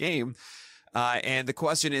certain game. And the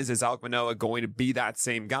question is Alek Manoah going to be that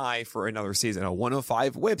same guy for another season? A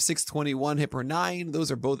 105 whip, 621 hit per 9.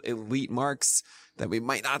 Those are both elite marks that we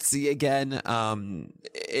might not see again.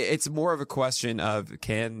 It's more of a question of,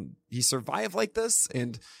 can he survive like this?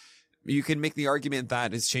 And you can make the argument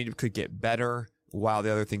that his changeup could get better while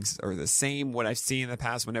the other things are the same. What I've seen in the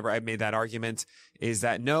past, whenever I've made that argument, is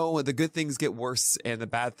that no, the good things get worse and the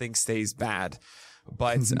bad thing stays bad.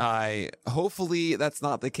 But hopefully that's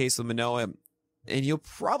not the case with Manoah. And you'll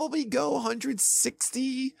probably go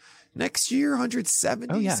 160 next year,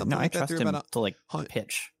 170. Oh yeah, something no, like I that. trust him to like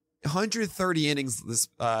pitch 130 innings this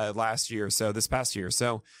past year.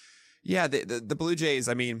 So yeah, the Blue Jays,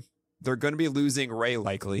 I mean, they're going to be losing Ray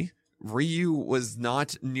likely. Ryu was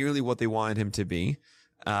not nearly what they wanted him to be.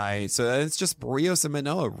 So it's just Barrios and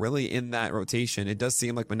Manoah really in that rotation. It does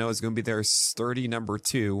seem like Manoah is going to be their sturdy number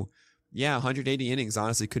 2. Yeah, 180 innings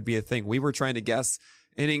honestly could be a thing. We were trying to guess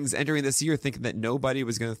innings entering this year thinking that nobody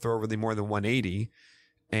was going to throw really more than 180.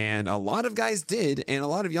 And a lot of guys did. And a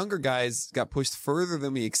lot of younger guys got pushed further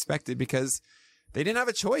than we expected because they didn't have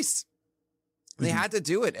a choice. They had to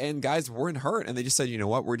do it. And guys weren't hurt. And they just said, you know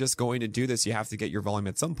what? We're just going to do this. You have to get your volume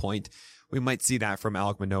at some point. We might see that from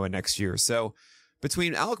Alek Manoah next year. So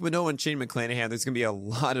between Alek Manoah and Shane McClanahan, there's going to be a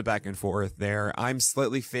lot of back and forth there. I'm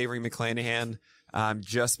slightly favoring McClanahan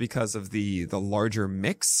just because of the larger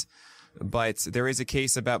mix. But there is a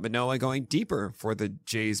case about Manoah going deeper for the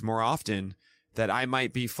Jays more often that I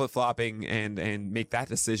might be flip-flopping and make that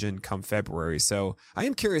decision come February. So I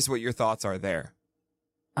am curious what your thoughts are there.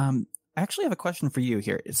 I actually have a question for you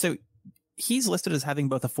here. So he's listed as having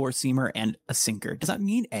both a 4-seamer and a sinker. Does that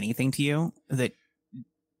mean anything to you that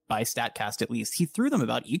by StatCast, at least, he threw them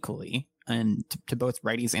about equally and to both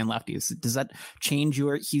righties and lefties? Does that change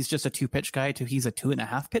he's just a 2-pitch guy to he's a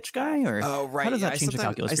 2.5 pitch guy? Or right. How does that change the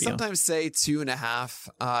calculus for you? I sometimes say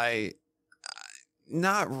 2.5.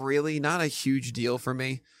 Not really, not a huge deal for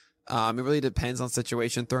me. It really depends on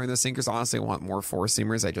situation. Throwing the sinkers, honestly, I want more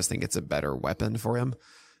 4-seamers. I just think it's a better weapon for him.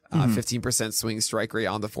 15% swing strike rate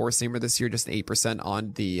on the 4-seamer this year, just 8%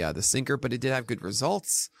 on the sinker, but it did have good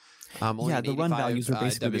results. The run values are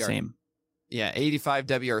basically the same. Yeah, 85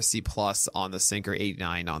 WRC plus on the sinker,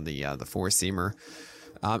 89 on the 4-seamer.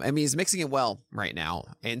 I mean, he's mixing it well right now.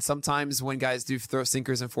 And sometimes when guys do throw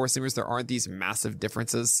sinkers and 4-seamers, there aren't these massive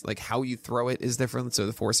differences. Like how you throw it is different. So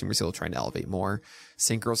the 4-seamers, he'll try to elevate more.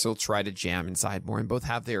 Sinkers, he'll try to jam inside more, and both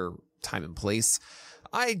have their time and place.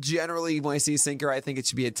 I generally, when I see sinker, I think it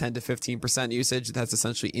should be a 10 to 15% usage. That's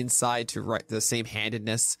essentially inside to the same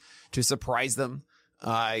handedness to surprise them.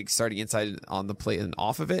 Starting inside on the plate and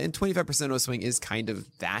off of it. And 25% O swing is kind of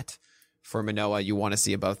that. For Manoah, you want to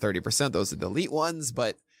see above 30%. Those are the elite ones,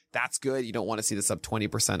 but that's good. You don't want to see this up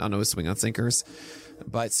 20% on O swing on sinkers.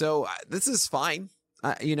 But so this is fine.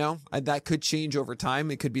 That could change over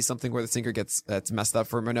time. It could be something where the sinker that's messed up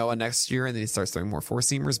for Manoah next year and then he starts throwing more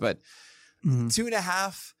 4-seamers. But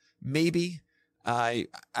 2.5, maybe. I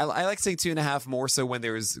like saying 2.5 more so when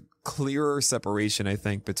there's clearer separation, I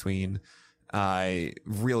think, between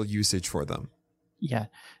real usage for them. Yeah.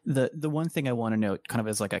 The one thing I want to note kind of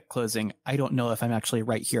as like a closing, I don't know if I'm actually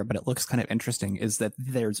right here, but it looks kind of interesting, is that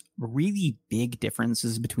there's really big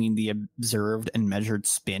differences between the observed and measured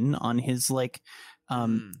spin on his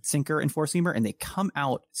sinker and 4-seamer, and they come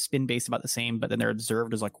out spin based about the same, but then they're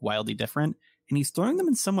observed as like wildly different. And he's throwing them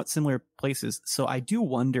in somewhat similar places. So I do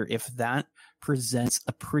wonder if that presents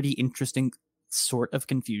a pretty interesting sort of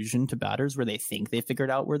confusion to batters where they think they figured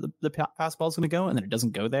out where the fastball is going to go and then it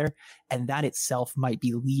doesn't go there. And that itself might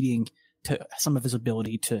be leading to some of his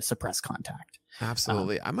ability to suppress contact.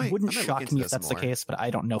 Absolutely. Wouldn't shock me if that's the case, but I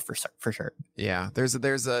don't know for sure. Yeah.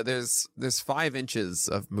 There's 5 inches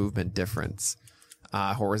of movement difference,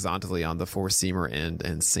 horizontally on the 4-seamer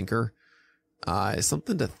and sinker. Is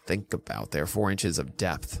something to think about there. 4 inches of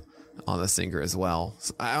depth on the sinker as well.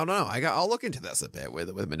 So, I don't know. I'll look into this a bit with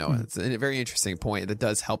Manoah. It's a very interesting point that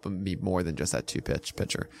does help him be more than just that 2-pitch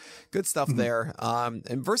pitcher. Good stuff there.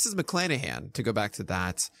 And versus McClanahan, to go back to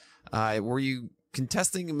that, were you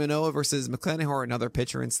contesting Manoah versus McClanahan or another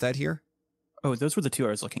pitcher instead here? Oh, those were the 2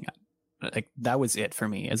 I was looking at. Like that was it for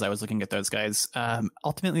me as I was looking at those guys.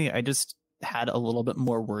 Ultimately, I just had a little bit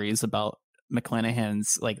more worries about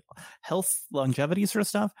McClanahan's like health, longevity sort of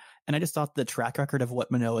stuff. And I just thought the track record of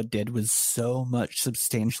what Manoah did was so much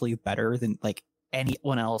substantially better than like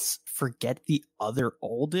anyone else. Forget the other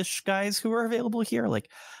oldish guys who are available here. Like,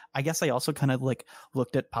 I guess I also kind of like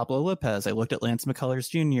looked at Pablo Lopez. I looked at Lance McCullers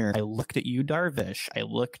Jr. I looked at Yu Darvish. I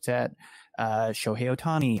looked at Shohei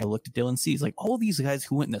Ohtani. I looked at Dylan Cease. Like all these guys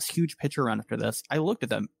who went in this huge pitcher run after this. I looked at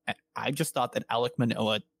them and I just thought that Alek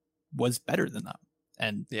Manoah was better than them.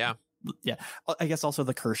 And yeah. Yeah, I guess also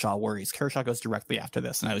the Kershaw worries. Kershaw goes directly after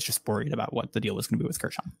this, and I was just worried about what the deal was going to be with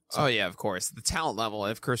Kershaw. So. Oh yeah, of course. The talent level.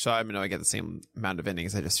 If Kershaw, I mean, I get the same amount of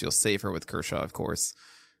innings. I just feel safer with Kershaw, of course.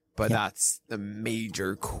 But that's the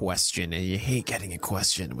major question, and you hate getting a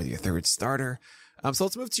question with your third starter. So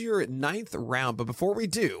let's move to your 9th round. But before we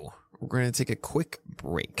do, we're going to take a quick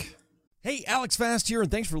break. Hey, Alex Fast here,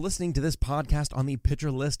 and thanks for listening to this podcast on the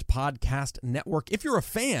Pitcher List Podcast Network. If you're a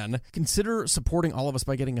fan, consider supporting all of us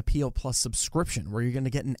by getting a PL Plus subscription, where you're going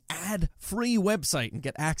to get an ad-free website and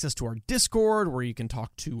get access to our Discord, where you can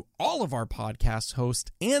talk to all of our podcast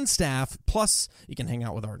hosts and staff. Plus, you can hang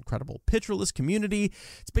out with our incredible Pitcher List community.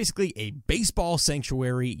 It's basically a baseball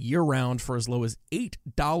sanctuary year-round for as low as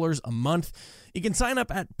 $8 a month. You can sign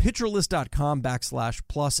up at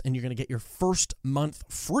pitcherlist.com/plus, and you're going to get your first month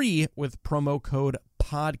free with promo code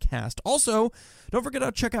podcast. Also, don't forget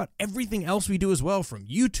to check out everything else we do as well, from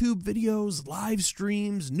YouTube videos, live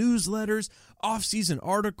streams, newsletters, off-season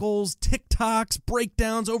articles, TikToks,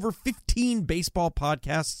 breakdowns, over 15 baseball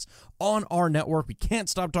podcasts on our network. We can't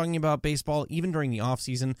stop talking about baseball even during the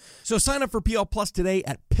off-season. So sign up for PL Plus today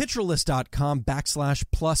at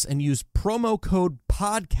pitcherlist.com/plus and use promo code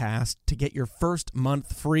podcast to get your first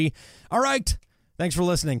month free. All right. Thanks for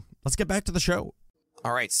listening. Let's get back to the show.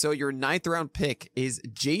 All right, so your 9th round pick is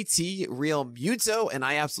JT Realmuto, and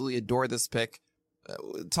I absolutely adore this pick.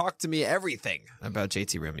 Talk to me everything about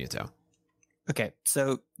JT Realmuto. Okay,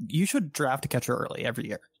 so you should draft a catcher early every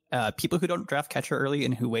year. People who don't draft catcher early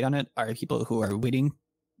and who wait on it are people who are waiting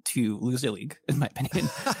to lose their league, in my opinion.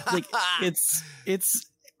 Like, it's.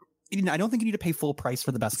 I don't think you need to pay full price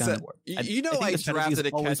for the best guy on the board. I drafted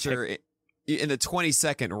a catcher in the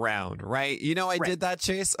 22nd round, right? I did that,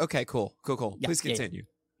 Chase. Okay, cool. Yeah, please continue.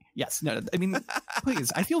 Yes. No, I mean,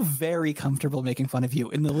 please. I feel very comfortable making fun of you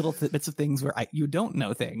in the little bits of things where you don't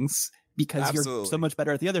know things, because you're so much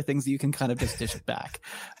better at the other things that you can kind of just dish it back.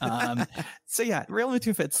 So yeah,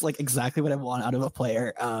 Realmuto fits like exactly what I want out of a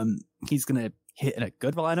player. He's going to hit in a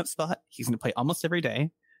good lineup spot. He's going to play almost every day.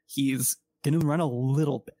 He's going to run a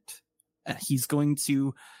little bit. He's going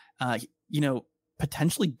to,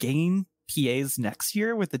 potentially gain PAs next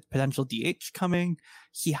year with the potential DH coming.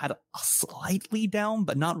 He had a slightly down,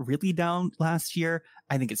 but not really down last year.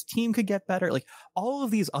 I think his team could get better. Like, all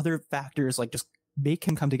of these other factors, like, just make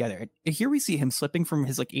him come together. And here we see him slipping from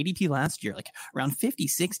his like ADP last year, like around 50,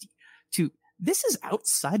 60 to this is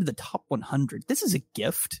outside of the top 100. This is a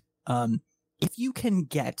gift. If you can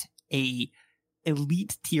get a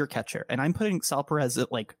elite tier catcher, and I'm putting Sal Perez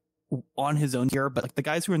at like on his own tier, but like the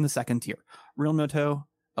guys who are in the second tier, Realmuto,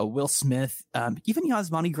 Will Smith, even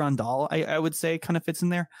Yasmani Grandal, I would say kind of fits in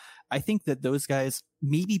there. I think that those guys,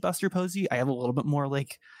 maybe Buster Posey, I have a little bit more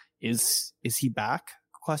like, is he back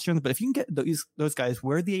question. But if you can get those guys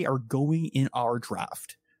where they are going in our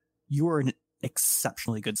draft, you are in an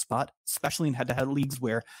exceptionally good spot, especially in head-to-head leagues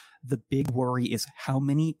where the big worry is how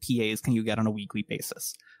many PAs can you get on a weekly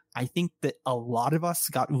basis. I think that a lot of us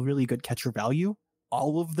got really good catcher value.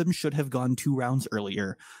 All of them should have gone 2 rounds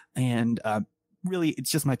earlier. And really,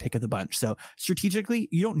 it's just my pick of the bunch. So strategically,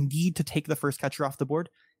 you don't need to take the first catcher off the board.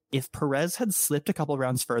 If Perez had slipped a couple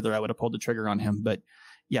rounds further, I would have pulled the trigger on him. But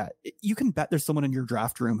yeah, you can bet there's someone in your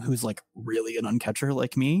draft room who's like really an uncatcher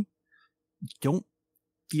like me. Don't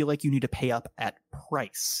feel like you need to pay up at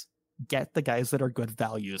price. Get the guys that are good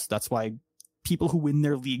values. That's why people who win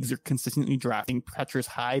their leagues are consistently drafting catchers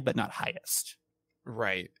high, but not highest.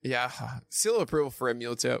 Right. Yeah. Seal of approval for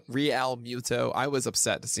Realmuto. I was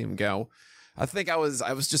upset to see him go. I think I was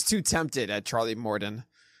just too tempted at Charlie Morton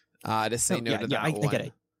to say no to that one. I get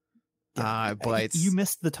it. Yeah. But you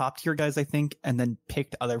missed the top tier guys, I think, and then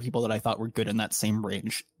picked other people that I thought were good in that same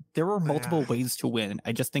range. There were multiple ways to win.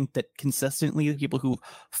 I just think that consistently the people who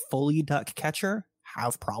fully duck catcher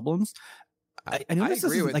have problems. I know this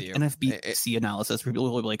isn't like NFBC analysis where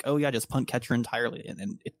people will be like, oh yeah, just punt catcher entirely,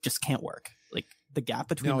 and it just can't work. Like the gap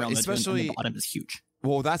between round and the bottom is huge.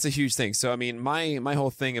 Well, that's a huge thing. So, I mean, my whole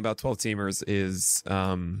thing about 12 teamers is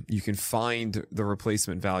you can find the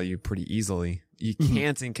replacement value pretty easily. You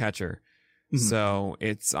can't in catcher. Mm-hmm. So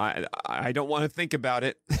it's I don't want to think about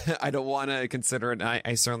it. I don't want to consider it.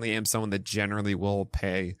 I certainly am someone that generally will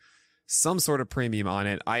pay some sort of premium on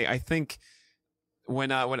it. I think when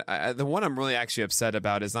the one I'm really actually upset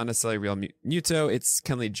about is not necessarily Realmuto. It's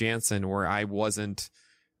Kenley Jansen, where I wasn't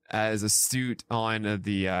as astute on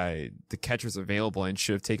the catchers available and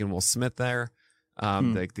should have taken Will Smith there,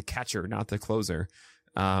 the catcher, not the closer,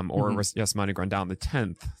 or Yasmani Grandal in the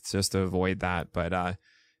 10th, just to avoid that. But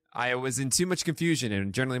I was in too much confusion,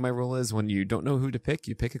 and generally my rule is when you don't know who to pick,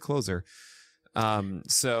 you pick a closer.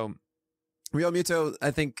 So Realmuto,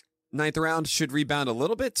 I think ninth round should rebound a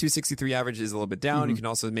little bit. 263 average is a little bit down. You can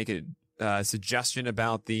also make a suggestion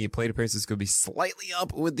about the plate appearances could be slightly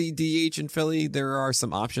up with the DH in Philly. There are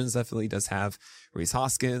some options that Philly does have. Rhys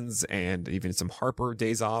Hoskins and even some Harper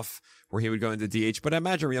days off where he would go into DH. But I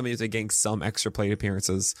imagine Real Muto getting some extra plate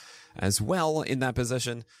appearances as well in that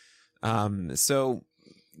position. So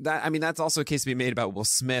that, I mean, that's also a case to be made about Will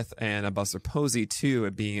Smith and Buster Posey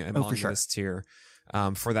too, being among this tier.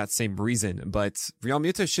 For that same reason. But Real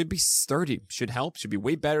Muto should be sturdy, should help, should be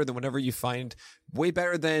way better than whatever you find, way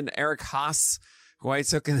better than Eric Haas, who I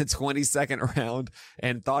took in the 22nd round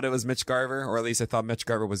and thought it was Mitch Garver, or at least I thought Mitch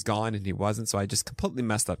Garver was gone and he wasn't. So I just completely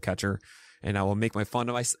messed up catcher, and I will make fun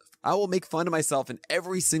of myself in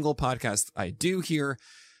every single podcast I do here.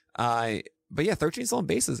 But yeah, 13 stolen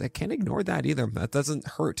bases. I can't ignore that either. That doesn't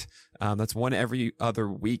hurt. That's one every other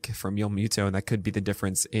week from Real Muto, and that could be the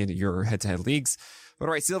difference in your head-to-head leagues. But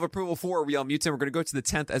all right, seal of approval for Real Muto. We're going to go to the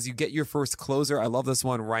 10th as you get your first closer. I love this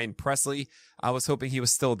one, Ryan Pressly. I was hoping he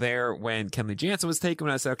was still there when Kenley Jansen was taken.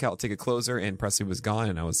 When I said, okay, I'll take a closer, and Pressly was gone,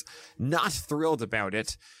 and I was not thrilled about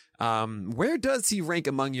it. Where does he rank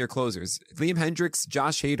among your closers? Liam Hendriks,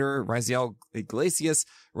 Josh Hader, Raisel Iglesias,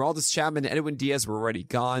 Aroldis Chapman, and Edwin Diaz were already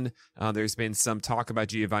gone. There's been some talk about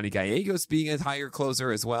Giovanni Gallegos being a higher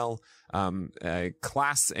closer as well.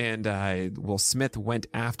 Klass and Will Smith went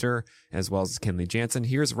after, as well as Kenley Jansen.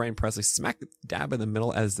 Here's Ryan Pressly, smack dab in the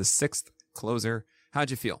middle as the 6th closer.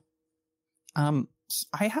 How'd you feel? I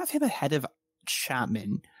have him ahead of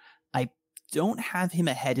Chapman. I don't have him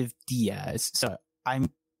ahead of Diaz, so I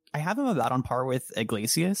have him about on par with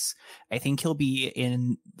Iglesias. I think he'll be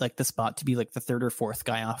in like the spot to be like the 3rd or 4th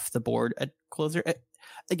guy off the board at closer.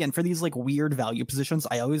 Again, for these like weird value positions,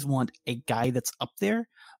 I always want a guy that's up there,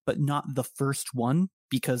 but not the first one,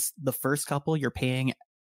 because the first couple you're paying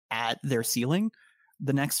at their ceiling.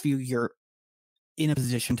 The next few you're in a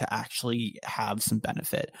position to actually have some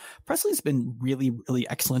benefit. Pressly's been really, really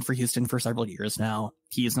excellent for Houston for several years now.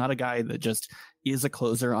 He is not a guy that just is a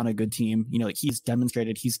closer on a good team. You know, he's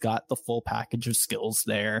demonstrated he's got the full package of skills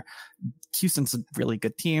there. Houston's a really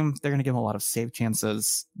good team. They're going to give him a lot of save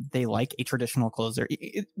chances. They like a traditional closer.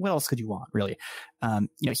 What else could you want, really? You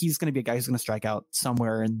know, he's going to be a guy who's going to strike out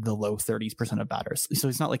somewhere in the low 30% of batters. So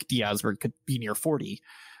he's not like Diaz where it could be near 40,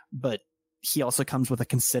 but he also comes with a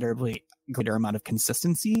considerably greater amount of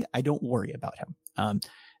consistency. I don't worry about him.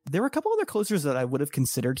 There were a couple other closers that I would have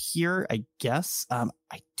considered here, I guess. I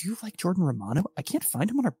do like Jordan Romano. I can't find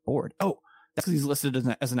him on our board. Oh, that's because he's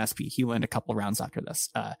listed as an SP. He went a couple rounds after this.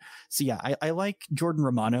 So yeah, I like Jordan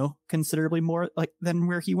Romano considerably more than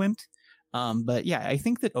where he went. But yeah, I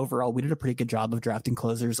think that overall we did a pretty good job of drafting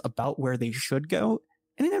closers about where they should go,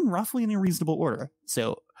 and then roughly in a reasonable order.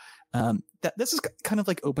 So that this is kind of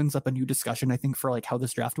like opens up a new discussion, I think, for like how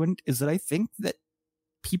this draft went, is that I think that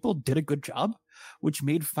people did a good job, which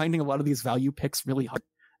made finding a lot of these value picks really hard.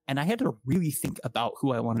 And I had to really think about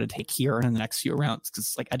who I wanted to take here in the next few rounds,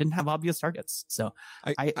 because like I didn't have obvious targets. So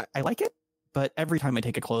I like it, but every time I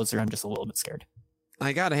take a closer, I'm just a little bit scared.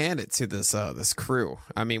 I gotta hand it to this crew.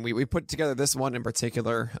 I mean, we put together this one in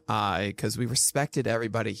particular because we respected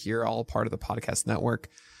everybody here, all part of the podcast network.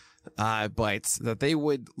 But that they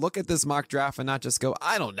would look at this mock draft and not just go,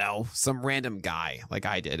 I don't know, some random guy like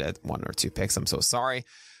I did at 1 or 2 picks. I'm so sorry.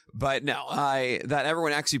 But no, that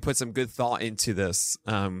everyone actually put some good thought into this,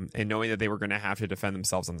 and knowing that they were going to have to defend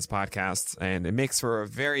themselves on this podcast. And it makes for a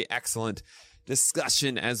very excellent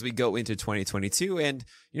discussion as we go into 2022. And,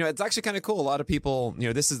 you know, it's actually kind of cool. A lot of people, you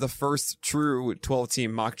know, this is the first true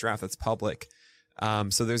 12-team mock draft that's public.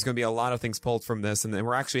 So there's going to be a lot of things pulled from this. And then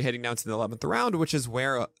we're actually heading down to the 11th round, which is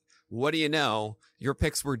where, what do you know, your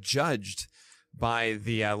picks were judged by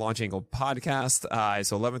the Launch Angle podcast.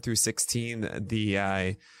 So 11 through 16,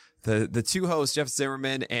 the two hosts, Jeff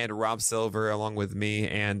Zimmerman and Rob Silver, along with me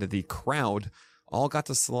and the crowd, all got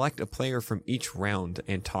to select a player from each round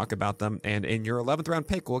and talk about them. And in your 11th round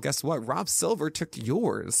pick, well, guess what? Rob Silver took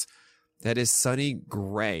yours. That is Sonny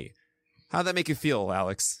Gray. How'd that make you feel,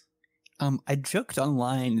 Alex? I joked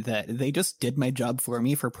online that they just did my job for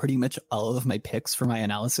me for pretty much all of my picks for my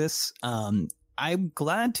analysis. I'm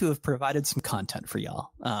glad to have provided some content for y'all.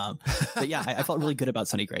 But yeah, I felt really good about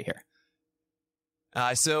Sonny Gray here.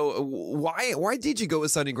 So why did you go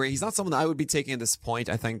with Sonny Gray? He's not someone that I would be taking at this point.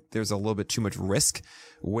 I think there's a little bit too much risk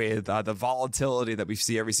with the volatility that we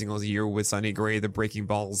see every single year with Sonny Gray. The breaking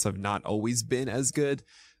balls have not always been as good.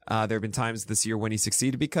 There have been times this year when he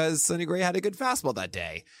succeeded because Sonny Gray had a good fastball that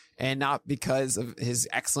day, and not because of his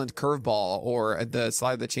excellent curveball or the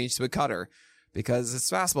slider that changed to a cutter, because his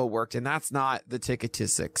fastball worked, and that's not the ticket to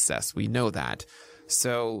success. We know that.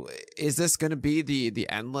 So is this going to be the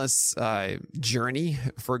endless journey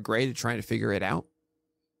for Gray to trying to figure it out?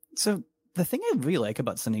 So the thing I really like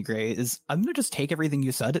about Sonny Gray is I'm going to just take everything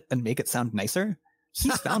you said and make it sound nicer.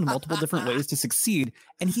 He's found multiple different ways to succeed,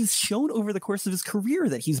 and he's shown over the course of his career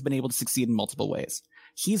that he's been able to succeed in multiple ways.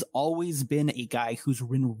 He's always been a guy who's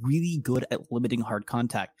been really good at limiting hard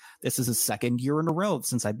contact. This is his second year in a row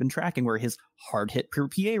since I've been tracking where his hard hit per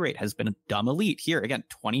PA rate has been a dumb elite. Here, again,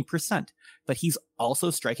 20%. But he's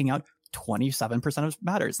also striking out 27% of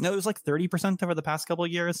batters. Now, it was like 30% over the past couple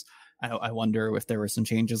of years. I wonder if there were some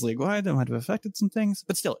changes league-wide that might have affected some things.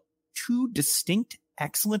 But still, two distinct,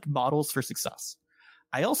 excellent models for success.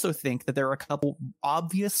 I also think that there are a couple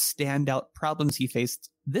obvious standout problems he faced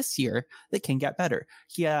this year that can get better.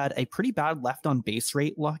 He had a pretty bad left on base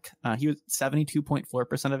rate luck. He was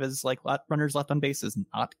 72.4% of his runners left on base is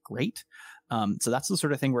not great. So that's the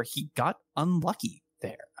sort of thing where he got unlucky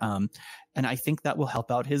there. And I think that will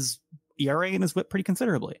help out his ERA and his WHIP pretty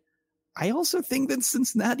considerably. I also think that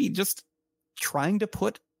Cincinnati just trying to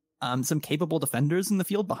put some capable defenders in the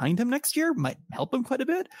field behind him next year might help him quite a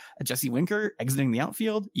bit. Jesse Winker exiting the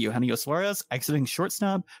outfield, Eugenio Suarez exiting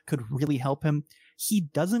shortstop could really help him. He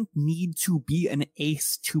doesn't need to be an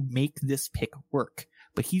ace to make this pick work,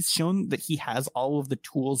 but he's shown that he has all of the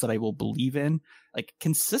tools that I will believe in, like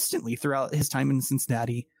consistently throughout his time in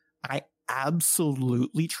Cincinnati. I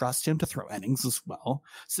absolutely trust him to throw innings as well.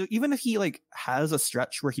 So even if he has a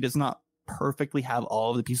stretch where he does not perfectly have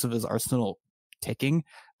all of the pieces of his arsenal ticking,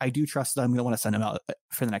 I do trust that I'm going to want to send him out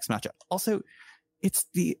for the next matchup. Also, it's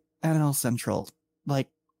the NL Central.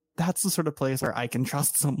 That's the sort of place where I can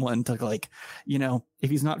trust someone to if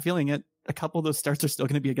he's not feeling it, a couple of those starts are still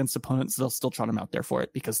going to be against opponents. They'll still trot him out there for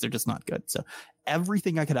it because they're just not good. So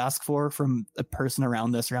everything I could ask for from a person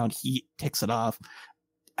around this round, he ticks it off.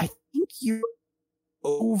 I think you're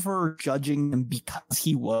over judging him because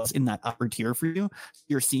he was in that upper tier for you.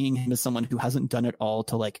 You're seeing him as someone who hasn't done it all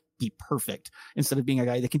to be perfect instead of being a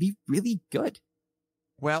guy that can be really good.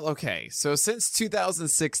 Well, okay. So since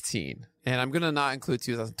 2016, and I'm going to not include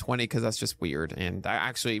 2020 because that's just weird. And I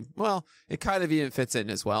actually, it kind of even fits in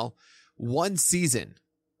as well. One season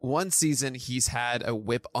he's had a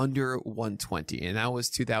WHIP under 120, and that was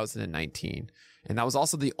 2019. And that was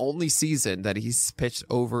also the only season that he's pitched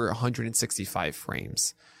over 165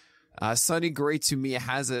 frames. Sonny Gray, to me,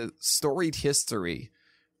 has a storied history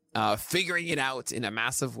figuring it out in a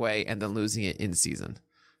massive way and then losing it in season.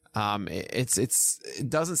 It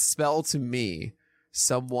doesn't spell to me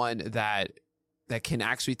someone that can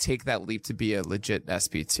actually take that leap to be a legit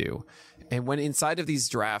SP2. And when inside of these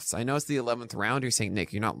drafts, I know it's the 11th round, you're saying,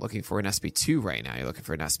 Nick, you're not looking for an SP2 right now. You're looking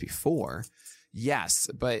for an SP4. Yes,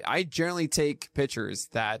 but I generally take pitchers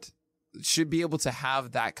that should be able to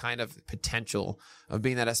have that kind of potential of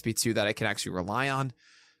being that SP2 that I can actually rely on.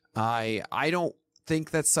 I don't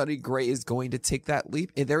think that Sonny Gray is going to take that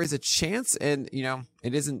leap. There is a chance, and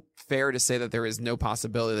it isn't fair to say that there is no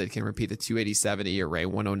possibility that he can repeat the 287 ERA,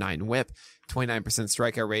 109 WHIP, 29%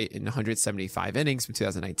 strikeout rate in 175 innings from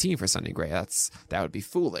 2019 for Sonny Gray. That would be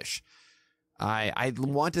foolish. I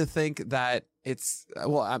want to think that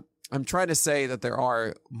I'm trying to say that there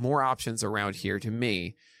are more options around here to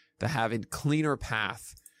me that have a cleaner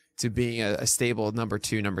path to being a stable number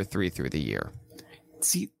 2, number 3 through the year.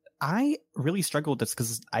 See, I really struggle with this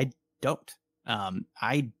because I don't.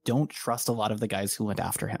 I don't trust a lot of the guys who went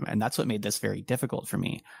after him, and that's what made this very difficult for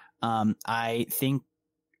me. I think,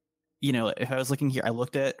 if I was looking here, I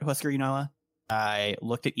looked at Huascar Ynoa, I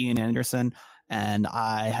looked at Ian Anderson, and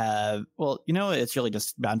I have, it's really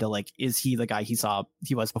just down to is he the guy he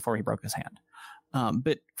was before he broke his hand?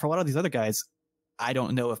 But for a lot of these other guys, I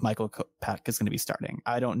don't know if Michael Kopech is going to be starting.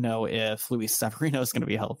 I don't know if Luis Severino is going to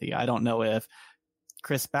be healthy. I don't know if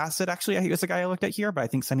Chris Bassett, actually, he was the guy I looked at here, but I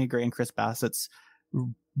think Sonny Gray and Chris Bassett's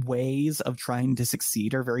ways of trying to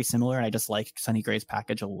succeed are very similar, and I just like Sonny Gray's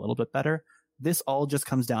package a little bit better. This all just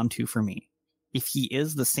comes down to, for me, if he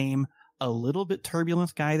is the same, a little bit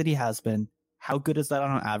turbulent guy that he has been, how good is that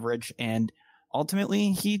on average? And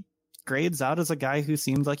ultimately, he grades out as a guy who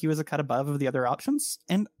seems like he was a cut above of the other options.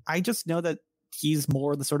 And I just know that he's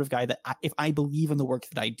more the sort of guy that if I believe in the work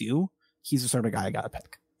that I do, he's the sort of guy I got to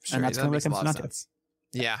pick. Sure, and that's kind of what it comes down to.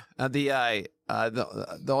 Yeah. The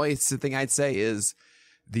only thing I'd say is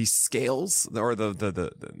the scales or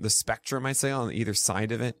the spectrum, I'd say, on either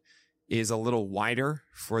side of it is a little wider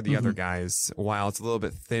for the other guys, while it's a little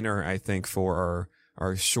bit thinner, I think, for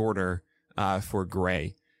our shorter for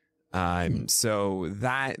Gray. So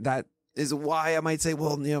that is why I might say,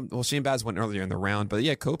 Shane Baz went earlier in the round, but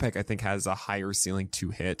yeah, Kopech I think has a higher ceiling to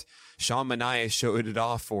hit. Sean Manaea showed it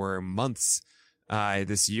off for months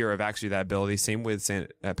this year of actually that ability. Same with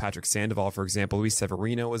Patrick Sandoval, for example. Luis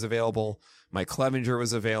Severino was available. Mike Clevenger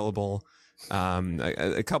was available.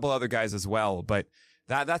 A couple other guys as well. But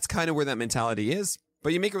that's kind of where that mentality is.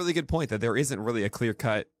 But you make a really good point that there isn't really a clear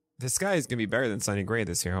cut, this guy is going to be better than Sonny Gray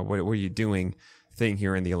this year. What are you doing thing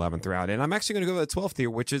here in the 11th round? And I'm actually going to go to the 12th here,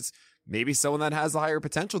 which is maybe someone that has a higher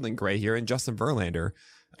potential than Gray here in Justin Verlander.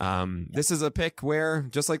 This is a pick where,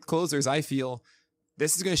 just like closers, I feel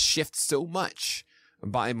this is going to shift so much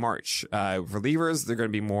by March. Relievers, they're going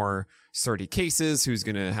to be more sturdy cases. Who's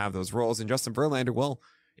going to have those roles? And Justin Verlander, well,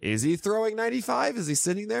 is he throwing 95? Is he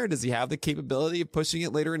sitting there? Does he have the capability of pushing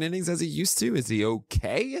it later in innings as he used to? Is he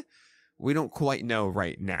okay? We don't quite know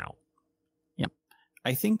right now. Yep.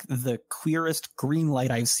 I think the clearest green light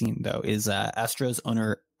I've seen, though, is Astros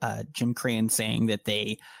owner Jim Crane saying that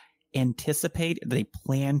they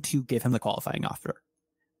plan to give him the qualifying offer,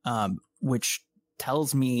 which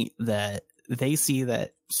tells me that they see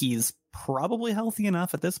that he's probably healthy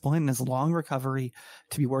enough at this point in his long recovery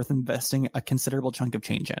to be worth investing a considerable chunk of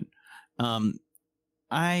change in.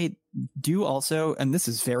 I do also, and this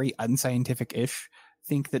is very unscientific-ish,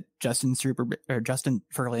 think that Justin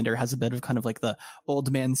Verlander has a bit of kind of like the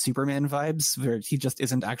old man Superman vibes, where he just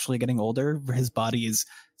isn't actually getting older, where his body is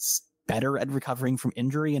better at recovering from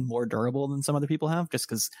injury and more durable than some other people have, just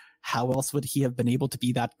because how else would he have been able to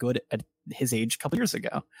be that good at his age a couple years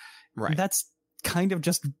ago? Right. That's kind of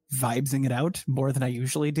just vibesing it out more than I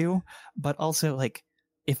usually do. But also, like,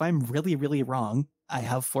 if I'm really, really wrong, I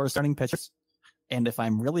have 4 starting pitchers. And if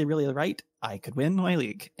I'm really, really right, I could win my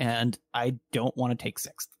league. And I don't want to take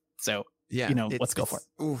 6th. So, yeah, let's go for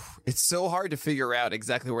it. Oof, it's so hard to figure out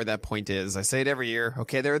exactly where that point is. I say it every year.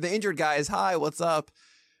 Okay, there are the injured guys. Hi, what's up?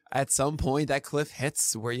 At some point, that cliff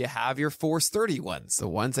hits where you have your 4 sturdy ones, the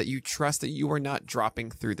ones that you trust that you are not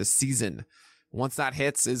dropping through the season. Once that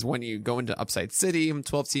hits is when you go into Upside City,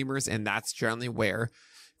 12-teamers, and that's generally where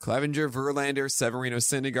Clevenger, Verlander, Severino,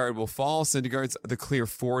 Syndergaard will fall. Syndergaard's the clear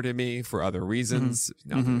 4 to me for other reasons.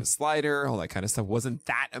 A slider, all that kind of stuff. Wasn't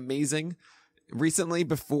that amazing recently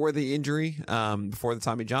before the injury, before the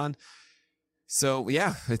Tommy John. So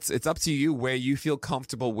yeah, it's up to you where you feel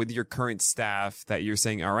comfortable with your current staff that you're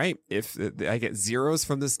saying, all right, if I get zeros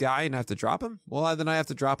from this guy and I have to drop him, well, then I have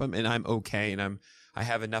to drop him and I'm okay. And I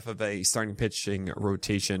have enough of a starting pitching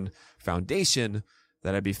rotation foundation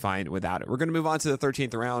that I'd be fine without it. We're going to move on to the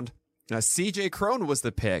 13th round. Now, CJ Cron was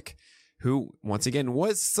the pick who once again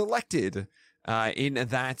was selected in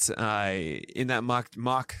that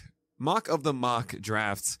mock of the mock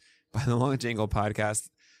drafts by the Long Jangle podcast.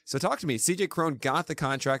 So talk to me. CJ Cron got the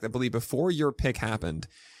contract, I believe, before your pick happened,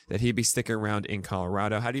 that he'd be sticking around in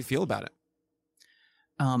Colorado. How do you feel about it?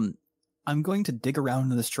 I'm going to dig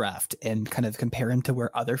around in this draft and kind of compare him to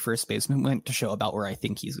where other first basemen went to show about where I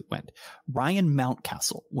think he went. Ryan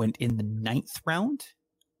Mountcastle went in the 9th round.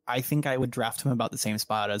 I think I would draft him about the same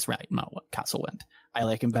spot as Ryan Mountcastle went. I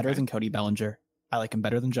like him better than Cody Bellinger. I like him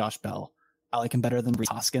better than Josh Bell. I like him better than Rhys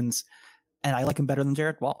Hoskins. And I like him better than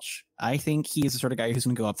Jared Walsh. I think he's the sort of guy who's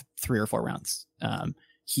going to go up 3 or 4 rounds.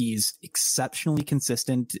 He's exceptionally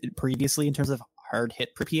consistent previously in terms of hard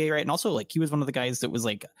hit per PA rate. And also, like, he was one of the guys that was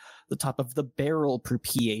like the top of the barrel per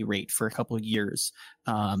PA rate for a couple of years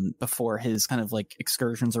before his kind of like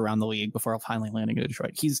excursions around the league before finally landing in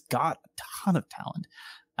Detroit. He's got a ton of talent.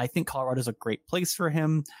 I think Colorado's a great place for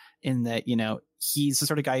him in that, he's the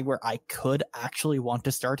sort of guy where I could actually want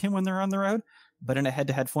to start him when they're on the road. But in a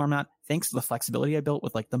head-to-head format, thanks to the flexibility I built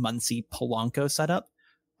with like the Muncy Polanco setup,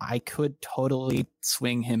 I could totally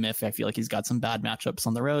swing him if I feel like he's got some bad matchups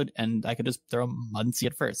on the road, and I could just throw Muncy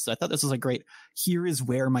at first. So I thought this was a great, here is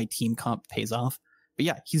where my team comp pays off. But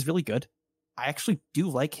yeah, he's really good. I actually do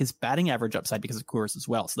like his batting average upside because of Coors as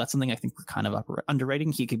well. So that's something I think we're kind of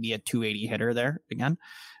underrating. He could be a 280 hitter there again.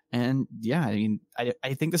 And yeah, I mean,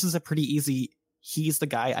 I think this is a pretty easy, he's the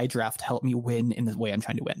guy I draft to help me win in the way I'm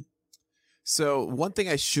trying to win. So one thing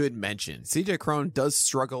I should mention, CJ Cron does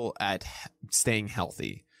struggle at staying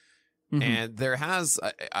healthy. Mm-hmm. And there has,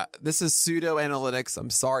 this is pseudo analytics. I'm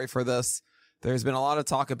sorry for this. There's been a lot of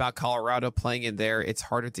talk about Colorado playing in there. It's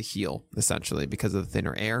harder to heal, essentially, because of the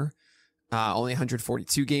thinner air. Only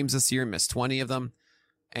 142 games this year, missed 20 of them.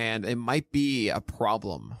 And it might be a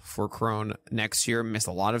problem for Cron next year. Missed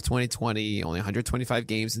a lot of 2020, only 125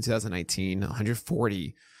 games in 2019,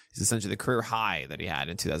 140 is essentially the career high that he had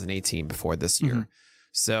in 2018 before this year. Mm-hmm.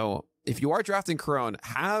 So if you are drafting Cron,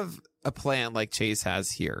 have a plan like Chase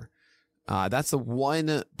has here. That's the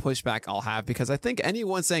one pushback I'll have, because I think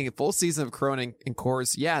anyone saying a full season of Cron in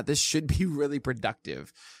Coors, yeah, this should be really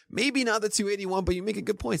productive. Maybe not the 281, but you make a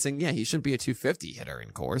good point saying, yeah, he shouldn't be a 250 hitter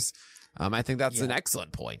in Coors. I think that's an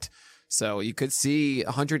excellent point. So you could see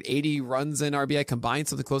 180 runs in RBI combined,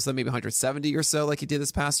 something close to maybe 170 or so, like he did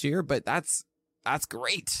this past year. But that's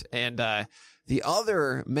great. And the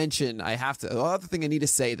other thing I need to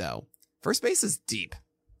say though, first base is deep.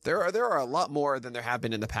 There are a lot more than there have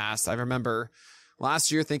been in the past. I remember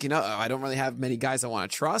last year thinking, I don't really have many guys I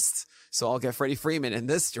want to trust, so I'll get Freddie Freeman in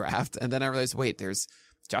this draft. And then I realized, wait, there's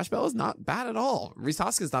Josh Bell is not bad at all. Rhys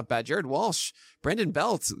Hoskins not bad. Jared Walsh, Brandon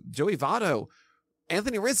Belt, Joey Votto,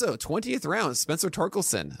 Anthony Rizzo, 20th round, Spencer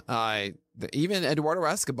Torkelson. Even Eduardo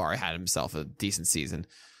Escobar had himself a decent season.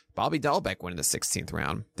 Bobby Dahlbeck went in the 16th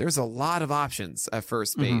round. There's a lot of options at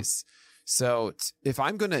first base. So if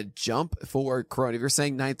I'm going to jump for Cron, if you're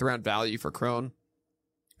saying 9th round value for Cron,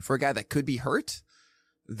 for a guy that could be hurt,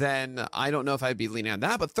 then I don't know if I'd be leaning on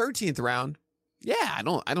that. But 13th round, yeah,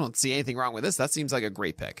 I don't see anything wrong with this. That seems like a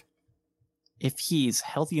great pick. If he's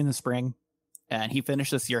healthy in the spring and he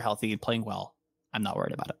finished this year healthy and playing well, I'm not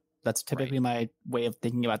worried about it. That's typically my way of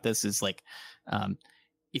thinking about this is like,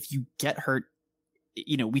 if you get hurt,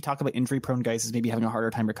 we talk about injury prone guys as maybe having a harder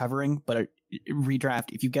time recovering, but a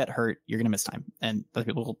redraft, if you get hurt, you're going to miss time. And other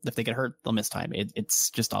people, if they get hurt, they'll miss time. It's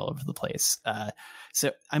just all over the place.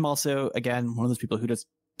 So I'm also, again, one of those people who just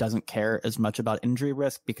doesn't care as much about injury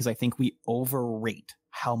risk because I think we overrate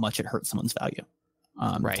how much it hurts someone's value.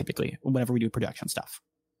 Typically, whenever we do projection stuff.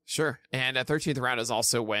 Sure. And at 13th round is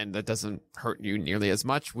also when that doesn't hurt you nearly as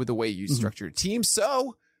much with the way you structure your team.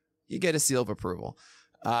 So you get a seal of approval.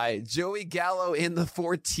 Joey Gallo in the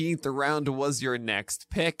 14th round was your next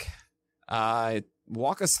pick.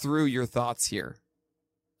 Walk us through your thoughts here.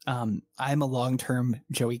 I'm a long-term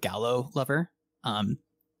Joey Gallo lover.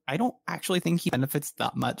 I don't actually think he benefits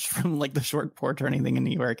that much from like the short porch or anything in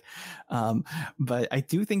New York. But I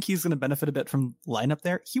do think he's going to benefit a bit from lineup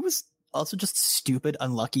there. He was also just stupid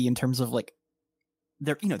unlucky in terms of like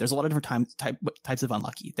there's a lot of different types of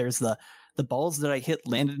unlucky. There's the balls that I hit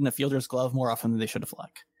landed in a fielder's glove more often than they should have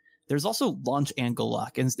luck. There's also launch angle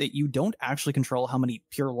luck, and that you don't actually control how many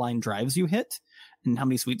pure line drives you hit and how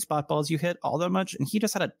many sweet spot balls you hit all that much. And he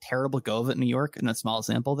just had a terrible go of it in New York in a small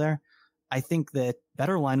sample there. I think that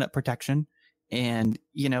better lineup protection and,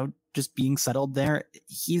 just being settled there,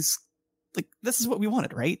 he's like, this is what we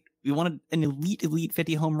wanted, right? We wanted an elite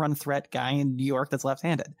 50 home run threat guy in New York that's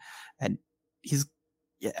left-handed. And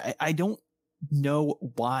I don't know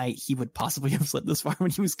why he would possibly have slipped this far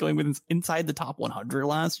when he was going inside the top 100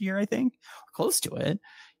 last year, I think, or close to it.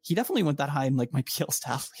 He definitely went that high in like my PL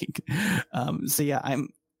staff league. So yeah,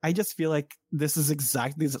 I just feel like this is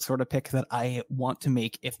exactly the sort of pick that I want to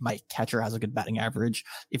make if my catcher has a good batting average,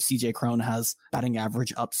 if CJ Cron has batting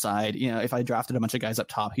average upside, if I drafted a bunch of guys up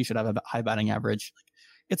top, he should have a high batting average.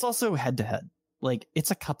 It's also head to head. Like it's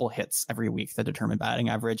a couple hits every week that determine batting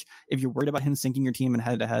average. If you're worried about him sinking your team in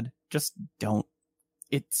head to head, just don't.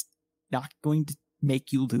 It's not going to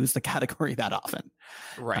make you lose the category that often.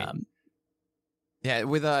 Right.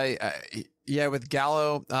 With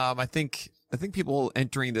Gallo, I think people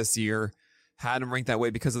entering this year had him ranked that way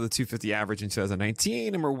because of the 250 average in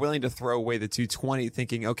 2019 and were willing to throw away the 220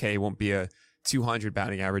 thinking, okay, it won't be a 200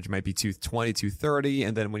 batting average, it might be 220, 230.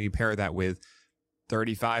 And then when you pair that with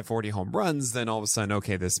 35, 40 home runs, then all of a sudden,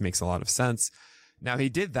 okay, this makes a lot of sense. Now he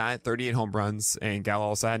did that, 38 home runs, and Gallo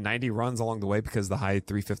also had 90 runs along the way because of the high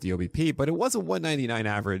 350 OBP, but it was a 199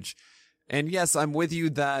 average. And yes, I'm with you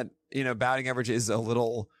that, batting average is a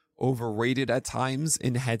little overrated at times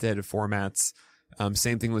in head-to-head formats.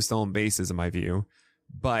 Same thing with stolen bases in my view,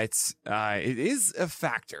 but it is a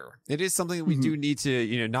factor. It is something that we do need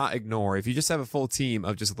to, not ignore. If you just have a full team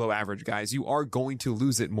of just low average guys, you are going to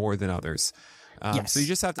lose it more than others. Yes. So you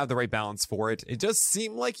just have to have the right balance for it. It does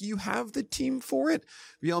seem like you have the team for it.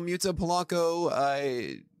 Realmuto,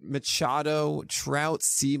 Polanco, Machado, Trout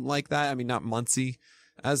seem like that. I mean, not Muncy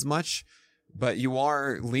as much, but you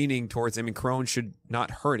are leaning towards, Cron should not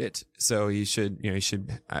hurt it. So he should,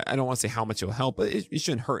 I don't want to say how much it'll help, but it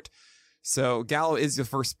shouldn't hurt. So Gallo is the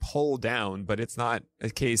first pull down, but it's not a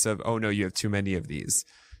case of, oh no, you have too many of these.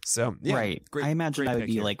 So yeah, right. Great, I imagine I would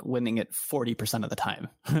be here. like winning it 40% of the time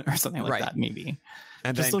or something like that, maybe.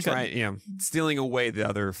 And just then try, stealing away the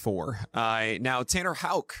other 4. Now Tanner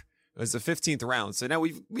Houck was the 15th round. So now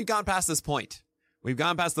we've gone past this point. We've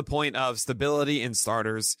gone past the point of stability in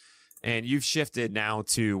starters, and you've shifted now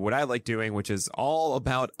to what I like doing, which is all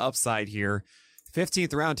about upside here.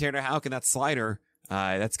 15th round, Tanner Houck, and that slider.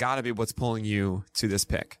 That's got to be what's pulling you to this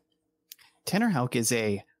pick. Tanner Houck is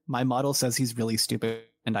my model says he's really stupid,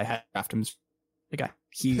 and I had drafted him. The guy,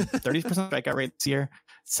 he 30% strikeout rate this year,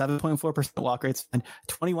 7.4% walk rates, and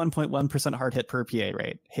 21.1% hard hit per PA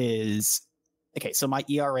rate. His okay, so my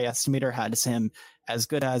ERA estimator has him as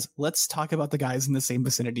good as, let's talk about the guys in the same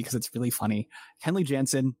vicinity because it's really funny. Kenley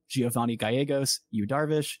Jansen, Giovanni Gallegos, Yu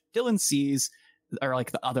Darvish, Dylan Cease are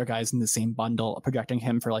like the other guys in the same bundle, projecting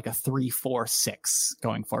him for like a 3.46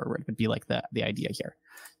 going forward would be like the idea here.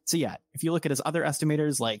 So yeah, if you look at his other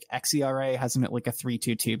estimators, like xERA has him at like a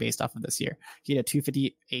 3.22 based off of this year. He had a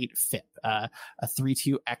 2.58 FIP, a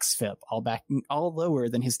 3.2 xFIP, all lower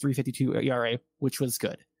than his 3.52 ERA, which was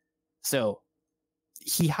good. So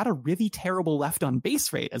he had a really terrible left on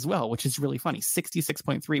base rate as well, which is really funny.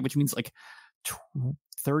 66.3, which means like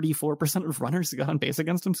 34% of runners who got on base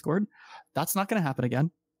against him scored. That's not going to happen again.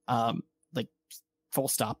 Like full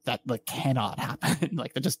stop. That like cannot happen.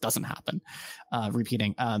 Like that just doesn't happen.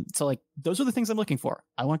 Repeating. So like those are the things I'm looking for.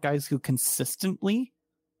 I want guys who consistently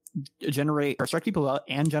generate or strike people out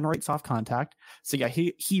and generate soft contact. So yeah,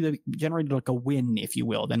 he generated like a win, if you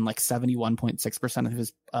will, then like 71.6% of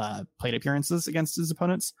his plate appearances against his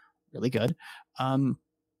opponents. Really good. And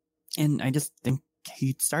I just think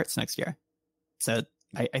he starts next year. So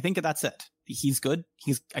I think that's it. He's good.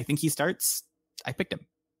 I think he starts. I picked him.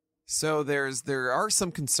 So there are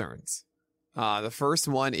some concerns. The first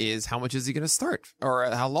one is how much is he going to start,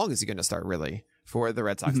 or how long is he going to start really for the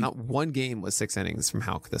Red Sox? Not one game was 6 innings from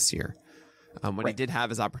Houck this year, when he did have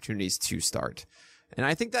his opportunities to start. And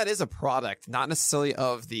I think that is a product, not necessarily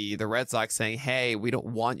of the Red Sox saying, hey, we don't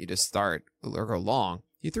want you to start or go long.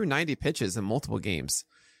 He threw 90 pitches in multiple games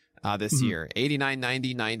this year, 89,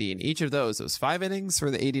 90, 90. And each of those, it was 5 innings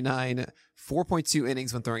for the 89, 4.2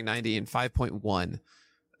 innings when throwing 90, and 5.1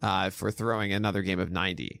 for throwing another game of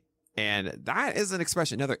 90. And that is an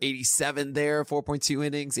expression. Another 87 there, 4.2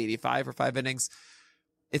 innings, 85 for 5 innings.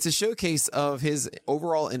 It's a showcase of his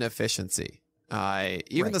overall inefficiency.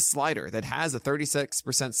 Even the slider that has a 36%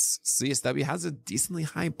 CSW has a decently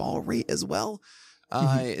high ball rate as well.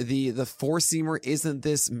 The four-seamer isn't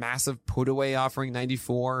this massive put away, offering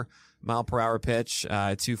 94 mile per hour pitch,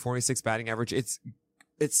 246 batting average. It's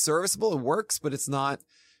serviceable. It works, but it's not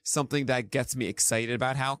something that gets me excited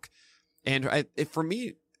about Houck. And for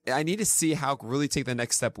me, I need to see Houck really take the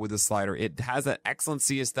next step with the slider. It has an excellent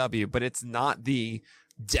CSW, but it's not the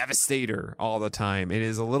devastator all the time. It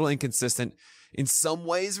is a little inconsistent. In some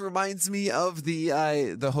ways, reminds me of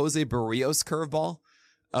the Jose Barrios curveball,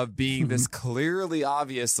 of being this clearly,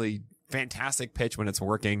 obviously fantastic pitch when it's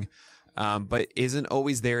working, but isn't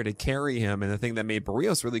always there to carry him. And the thing that made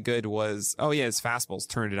Barrios really good was, his fastballs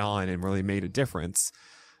turned it on and really made a difference.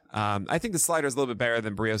 I think the slider is a little bit better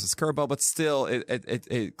than Barrios' curveball, but still, is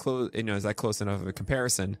that close enough of a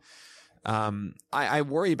comparison? I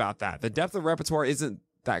worry about that. The depth of repertoire isn't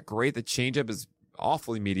that great. The changeup is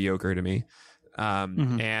awfully mediocre to me.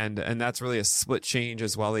 And that's really a split change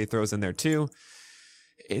as well. He throws in there too.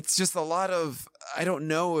 It's just a lot of, I don't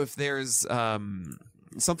know if there's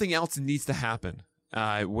something else that needs to happen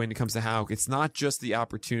when it comes to Houck. It's not just the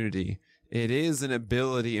opportunity. It is an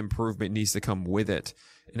ability improvement needs to come with it.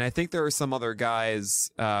 And I think there are some other guys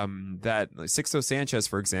that, like Sixto Sanchez,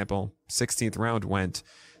 for example, 16th round went.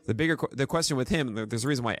 The question with him, there's a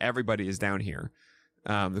reason why everybody is down here.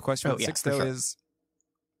 The question with Sixto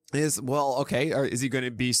is, well, okay, is he going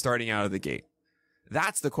to be starting out of the gate?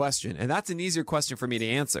 That's the question. And that's an easier question for me to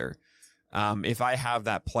answer if I have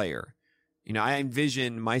that player. I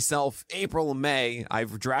envision myself April and May.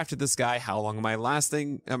 I've drafted this guy. How long am I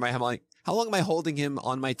lasting? How long am I holding him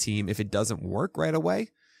on my team if it doesn't work right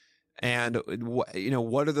away? And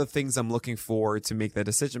what are the things I'm looking for to make that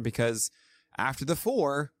decision? Because after the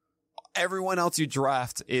 4, everyone else you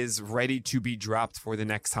draft is ready to be dropped for the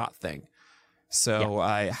next hot thing. So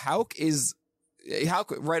Houck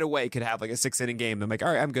right away could have like a 6-inning game. I'm like,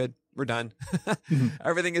 all right, I'm good. We're done.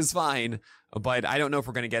 Everything is fine. But I don't know if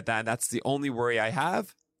we're going to get that. That's the only worry I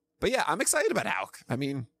have. But yeah, I'm excited about Houck. I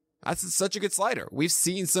mean, that's such a good slider. We've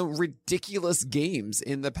seen some ridiculous games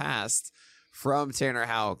in the past from Tanner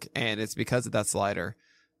Houck, and it's because of that slider.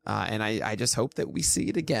 And I just hope that we see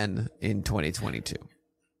it again in 2022.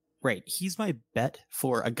 Right. He's my bet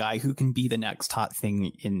for a guy who can be the next hot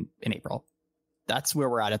thing in April. That's where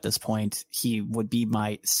we're at this point. He would be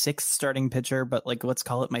my 6th starting pitcher, but like, let's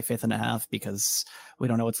call it my 5th and a half because we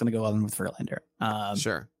don't know what's going to go on with Verlander.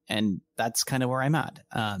 Sure. And that's kind of where I'm at.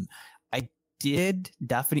 I did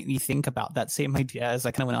definitely think about that same idea as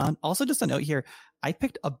I kind of went on. Also, just a note here, I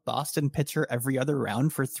picked a Boston pitcher every other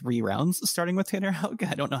round for 3 rounds, starting with Tanner Houck.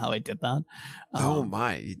 I don't know how I did that. Oh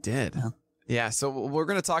my, you did. Yeah. So we're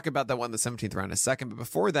going to talk about that one in the 17th round in a second. But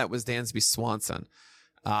before that was Dansby Swanson.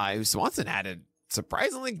 Swanson had a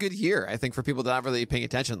surprisingly good year, I think, for people that aren't really paying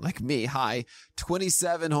attention, like me.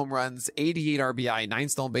 27 home runs, 88 RBI, 9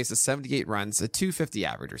 stolen bases, 78 runs, a 250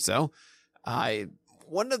 average or so.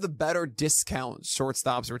 One of the better discount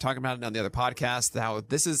shortstops. We were talking about it on the other podcast, how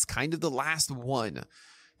this is kind of the last one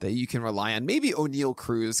that you can rely on. Maybe O'Neal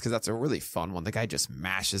Cruz, because that's a really fun one. The guy just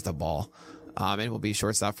mashes the ball, and will be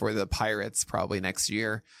shortstop for the Pirates probably next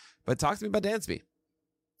year. But talk to me about Dansby.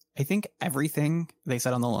 I think everything they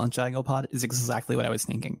said on the Launch Angle pod is exactly what I was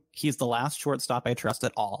thinking. He's the last shortstop I trust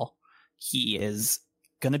at all. He is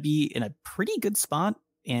going to be in a pretty good spot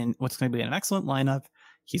in what's going to be an excellent lineup.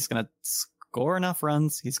 He's going to score enough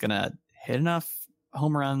runs. He's going to hit enough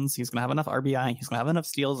home runs. He's going to have enough RBI. He's going to have enough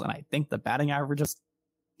steals. And I think the batting average is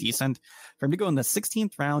decent for him to go in the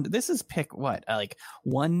 16th round. This is pick what, like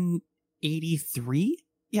 183?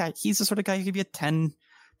 Yeah, he's the sort of guy who could be a $10,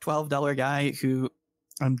 $12 guy who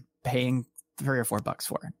I'm paying $3 or $4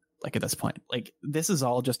 for. Like at this point, like this is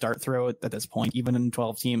all just dart throw at this point, even in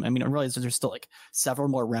 12 team. I mean, I realize there's still like several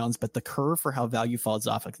more rounds, but the curve for how value falls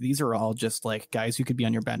off, like these are all just like guys who could be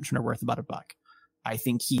on your bench and are worth about $1. I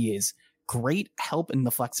think he is great help in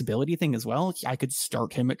the flexibility thing as well. I could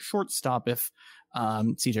start him at shortstop if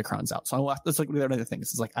CJ Cron's out. So that's like the other thing.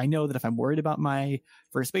 It's like, I know that if I'm worried about my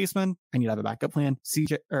first baseman, I need to have a backup plan.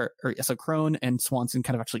 So Cron and Swanson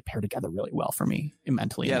kind of actually pair together really well for me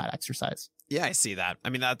mentally in that exercise. Yeah, I see that. I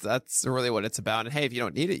mean, that's really what it's about. And hey, if you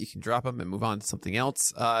don't need it, you can drop them and move on to something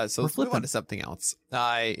else. So let's move on to something else.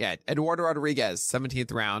 Eduardo Rodriguez,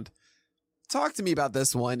 17th round. Talk to me about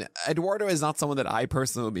this one. Eduardo is not someone that I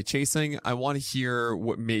personally will be chasing. I want to hear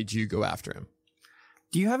what made you go after him.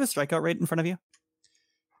 Do you have a strikeout rate in front of you?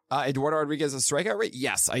 Eduardo Rodriguez, a strikeout rate?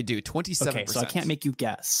 Yes, I do. 27%. Okay, so I can't make you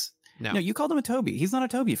guess. No, you called him a Toby. He's not a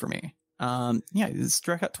Toby for me. He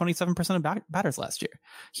struck out 27% of batters last year.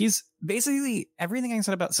 He's basically everything I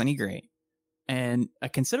said about Sonny Gray, and a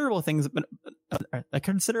considerable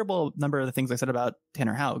number of the things I said about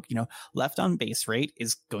Tanner Houck. Left on base rate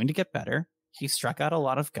is going to get better. He struck out a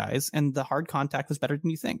lot of guys, and the hard contact was better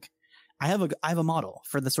than you think. I have a model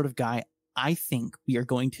for the sort of guy I think we are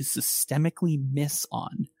going to systemically miss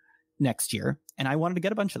on next year, and I wanted to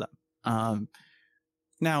get a bunch of them.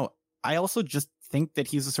 Now, I also just think that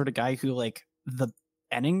he's the sort of guy who, like, the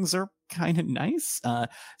innings are kind of nice. So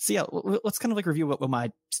yeah, let's kind of like review what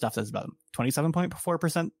my stuff says about him.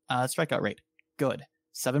 27.4% strikeout rate. Good.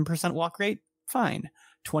 7% walk rate. Fine.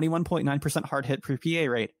 21.9% hard hit per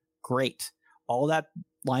PA rate. Great. All that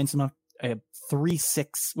lines him up.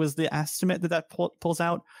 3.6 was the estimate that pulls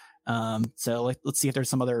out. So let's see if there's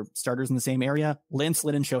some other starters in the same area. Lance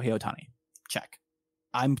Lynn and Shohei Ohtani. Check.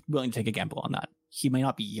 I'm willing to take a gamble on that. He may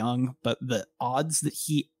not be young, but the odds that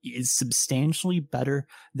he is substantially better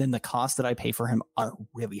than the cost that I pay for him are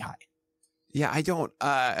really high. Yeah, I don't.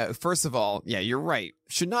 First of all, yeah, you're right.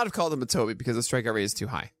 Should not have called him a Toby because the strikeout rate is too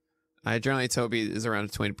high. Generally, Toby is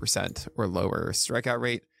around 20% or lower strikeout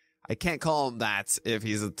rate. I can't call him that if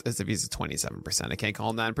he's a 27%. I can't call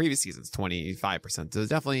him that in previous seasons, 25%. So it's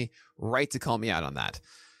definitely right to call me out on that.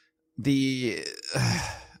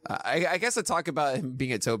 I guess I talk about him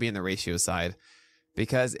being a Toby in the ratio side,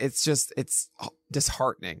 because it's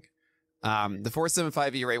disheartening. The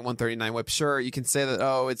 4.75 ERA, 139 whip. Sure, you can say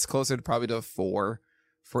that, it's closer to probably to a 4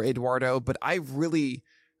 for Eduardo, but I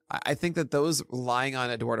think that those relying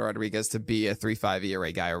on Eduardo Rodriguez to be a 3.5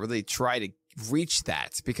 ERA guy or really try to reach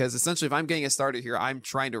that, because essentially if I'm getting a starter here, I'm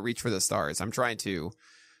trying to reach for the stars. I'm trying to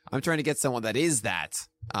get someone that is that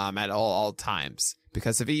at all times,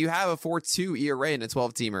 because if you have a 4.2 ERA and a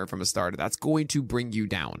 12-teamer from a starter, that's going to bring you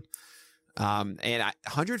down. And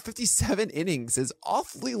 157 innings is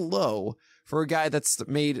awfully low for a guy that's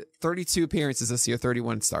made 32 appearances this year,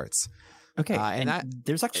 31 starts. Okay, and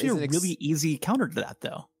there's actually a really easy counter to that,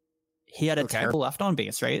 though. He had a terrible left on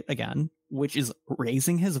base rate again, which is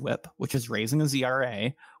raising his whip, which is raising his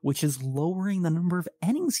ERA, which is lowering the number of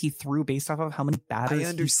innings he threw based off of how many batters. I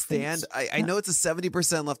understand. I know it's a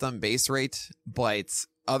 70% left on base rate, but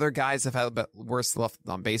other guys have had a bit worse left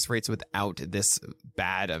on base rates without this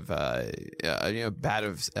bad of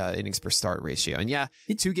innings per start ratio. And yeah,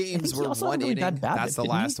 2 games were 1 inning. That's the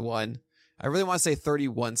last one. I really want to say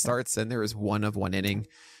 31 starts, and there was 1 of 1 inning.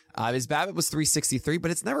 His BABIP was 363,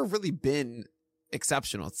 but it's never really been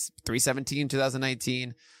exceptional. It's 317 in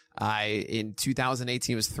 2019. In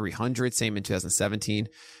 2018 it was 300. Same in 2017.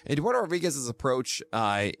 Eduardo Rodriguez's approach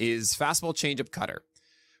is fastball, changeup, cutter.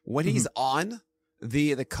 When he's on,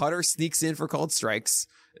 the cutter sneaks in for called strikes.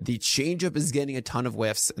 The changeup is getting a ton of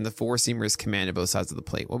whiffs, and the 4-seamer is commanded both sides of the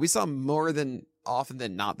plate. What we saw more than often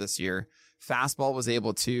than not this year, fastball was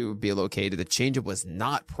able to be located. The changeup was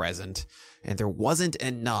not present, and there wasn't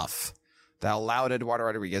enough that allowed Eduardo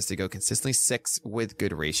Rodriguez to go consistently 6 with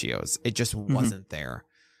good ratios. It just wasn't there.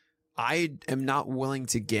 I am not willing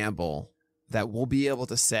to gamble that we'll be able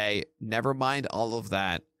to say, never mind all of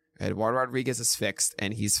that. Eduardo Rodriguez is fixed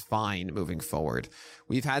and he's fine moving forward.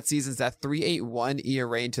 We've had seasons that 3.81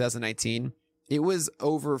 ERA in 2019. It was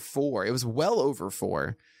over 4. It was well over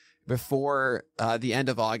 4 before the end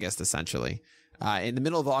of August, essentially. In the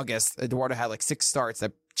middle of August, Eduardo had like 6 starts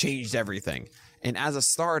that changed everything. And as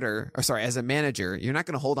a manager, you're not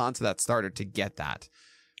going to hold on to that starter to get that.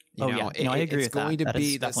 I agree with that. It's going to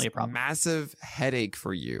be definitely a problem. massive headache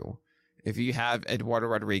for you if you have Eduardo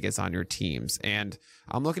Rodriguez on your teams. And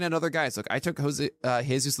I'm looking at other guys. Look, I took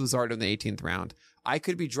Jesus Luzardo in the 18th round. I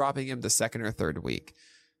could be dropping him the second or third week.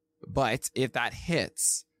 But if that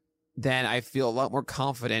hits, then I feel a lot more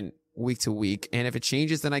confident week to week. And if it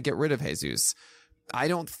changes, then I get rid of Jesus. I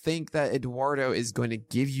don't think that Eduardo is going to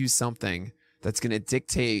give you something that's going to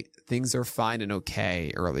dictate things are fine and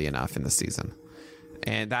okay early enough in the season.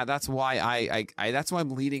 And that's why that's why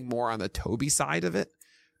I'm leaning more on the Toby side of it.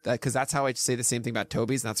 Because that's how I say the same thing about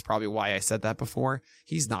Toby's, and that's probably why I said that before.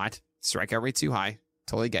 He's not. Strikeout rate too high.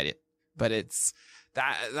 Totally get it. But it's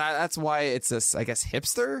that's why it's this, I guess,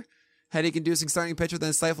 hipster headache-inducing starting pitcher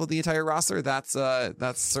that stifled the entire roster. That's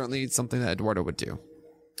certainly something that Eduardo would do.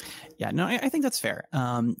 Yeah, no, I think that's fair.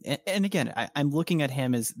 And again, I'm looking at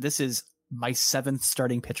him as this is my 7th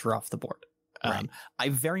starting pitcher off the board. Right. I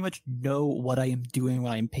very much know what I am doing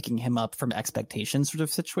when I'm picking him up from expectation sort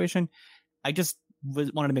of situation. I just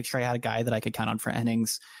wanted to make sure I had a guy that I could count on for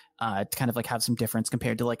innings, to kind of like have some difference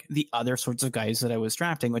compared to like the other sorts of guys that I was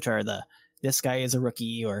drafting, which are this guy is a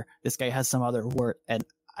rookie or this guy has some other wart and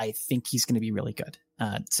I think he's going to be really good.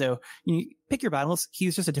 So you pick your battles.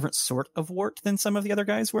 He's just a different sort of wart than some of the other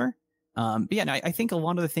guys were. But yeah, no, I think a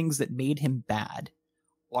lot of the things that made him bad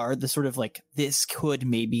are the sort of like, this could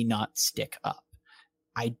maybe not stick up.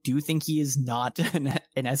 I do think he is not an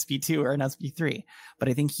SP2 or an SP3, but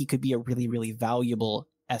I think he could be a really, really valuable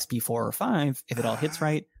SP4 or 5 if it all hits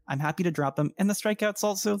right. I'm happy to drop him. And the strikeouts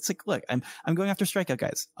also, it's like, look, I'm going after strikeout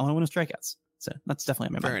guys. I want to win strikeouts. So that's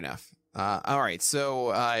definitely my mind. Fair enough. All right.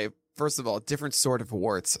 So first of all, different sort of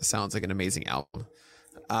warts sounds like an amazing album.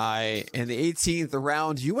 In the 18th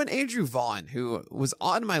round, you went Andrew Vaughn, who was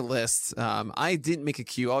on my list. I didn't make a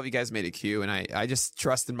queue. All of you guys made a queue, and I just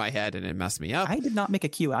trusted my head, and it messed me up. I did not make a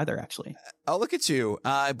queue either, actually. Oh, look at you.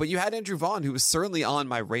 But you had Andrew Vaughn, who was certainly on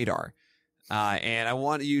my radar. And I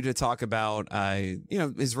want you to talk about,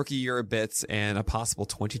 his rookie year a bit and a possible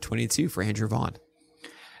 2022 for Andrew Vaughn.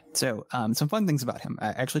 So, some fun things about him. I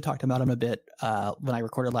actually talked about him a bit when I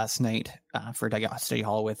recorded last night for Study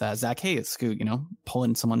Hall with Zach Hayes, who,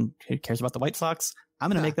 pulling someone who cares about the White Sox. I'm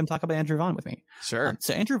going to make them talk about Andrew Vaughn with me. Sure.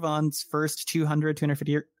 So Andrew Vaughn's first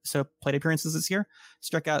 250 or so plate appearances this year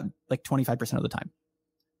struck out like 25% of the time.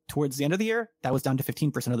 Towards the end of the year, that was down to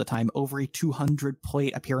 15% of the time over a 200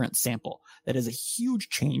 plate appearance sample. That is a huge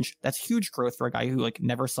change. That's huge growth for a guy who like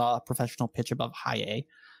never saw a professional pitch above high A.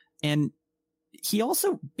 And he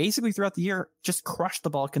also basically throughout the year just crushed the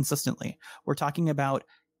ball consistently. We're talking about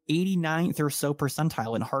 89th or so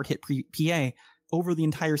percentile in hard hit PA over the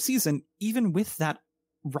entire season, even with that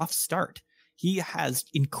rough start. He has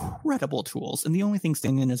incredible tools, and the only thing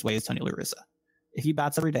standing in his way is Tony La Russa. If he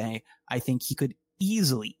bats every day, I think he could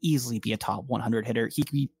easily be a top 100 hitter. He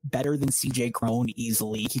could be better than CJ Cron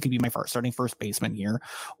easily. He could be my starting first baseman here,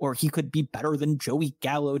 or he could be better than Joey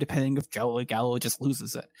Gallo, depending if Joey Gallo just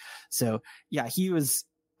loses it. So yeah, he was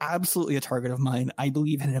absolutely a target of mine. I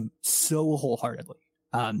believe in him so wholeheartedly.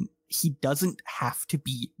 He doesn't have to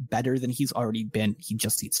be better than he's already been. He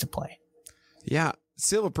just needs to play. Yeah.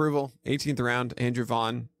 Seal of approval, 18th round, Andrew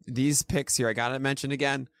Vaughn. These picks here, I got to mention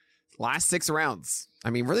again, last 6 rounds.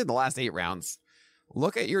 I mean, really the last 8 rounds.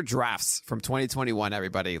 Look at your drafts from 2021,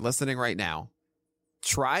 everybody listening right now.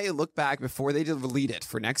 Try and look back before they delete it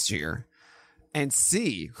for next year and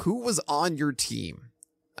see who was on your team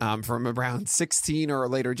from around 16 or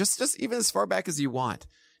later, just even as far back as you want.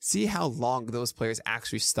 See how long those players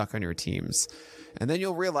actually stuck on your teams. And then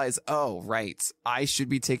you'll realize, oh, right, I should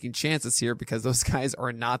be taking chances here because those guys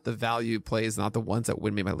are not the value plays, not the ones that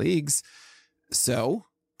win me my leagues. So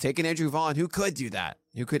take an Andrew Vaughn who could do that,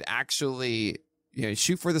 who could actually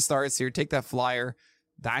shoot for the stars here, take that flyer.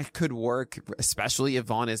 That could work, especially if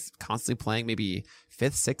Vaughn is constantly playing maybe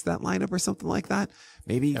 5th, 6th that lineup or something like that.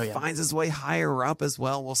 Maybe he finds his way higher up as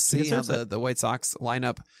well. We'll see how the White Sox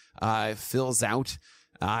lineup fills out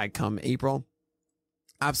come April.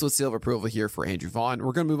 Absolute seal of approval here for Andrew Vaughn.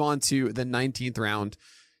 We're going to move on to the 19th round.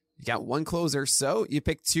 You got 1 closer, so you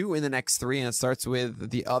pick 2 in the next 3, and it starts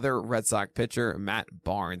with the other Red Sox pitcher, Matt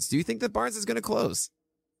Barnes. Do you think that Barnes is going to close?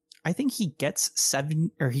 I think he gets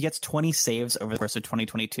 20 saves over the course of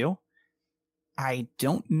 2022. I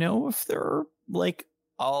don't know if they're like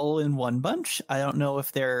all in one bunch. I don't know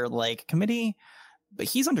if they're like committee, but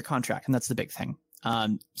he's under contract, and that's the big thing.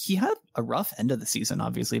 He had a rough end of the season,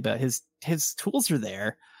 obviously, but his tools are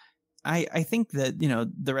there. I think that,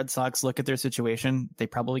 the Red Sox look at their situation. They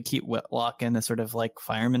probably keep Whitlock in a sort of like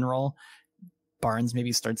fireman role. Barnes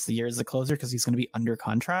maybe starts the year as a closer because he's going to be under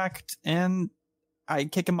contract, and I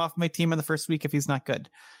kick him off my team in the first week if he's not good.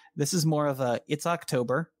 This is more of it's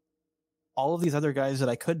October. All of these other guys that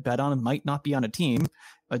I could bet on might not be on a team,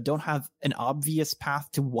 but don't have an obvious path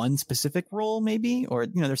to one specific role, maybe, or,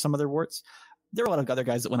 there's some other warts. There are a lot of other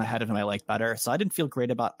guys that when I had him, I liked better. So I didn't feel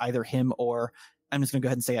great about either him, or I'm just going to go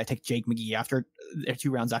ahead and say I take Jake McGee after 2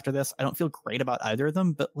 rounds after this. I don't feel great about either of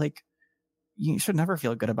them, but like, you should never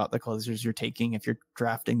feel good about the closers you're taking if you're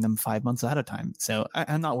drafting them 5 months ahead of time. So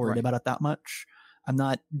I'm not worried about it that much. I'm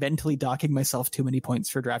not mentally docking myself too many points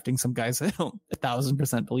for drafting some guys I don't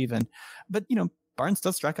 1,000% believe in. But, Barnes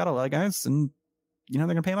does strike out a lot of guys, and, they're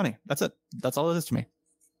going to pay money. That's it. That's all it is to me.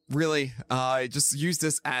 Really, just use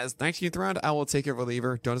this as 19th round. I will take a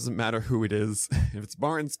reliever. Doesn't matter who it is. If it's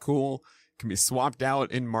Barnes, cool. Can be swapped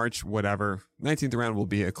out in March, whatever. 19th round will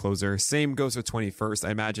be a closer. Same goes for 21st,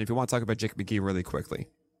 I imagine. If you want to talk about Jake McGee really quickly.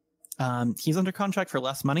 He's under contract for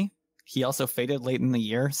less money. He also faded late in the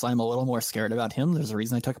year, so I'm a little more scared about him. There's a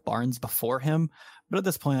reason I took Barnes before him. But at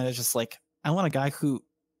this point, I was just like, I want a guy who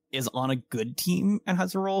is on a good team and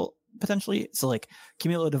has a role potentially. So like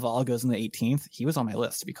Camilo Doval goes in the 18th. He was on my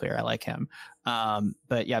list, to be clear. I like him.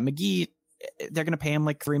 But yeah, McGee, they're going to pay him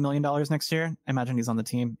like $3 million next year. I imagine he's on the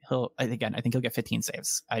team. I think he'll get 15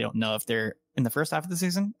 saves. I don't know if they're in the first half of the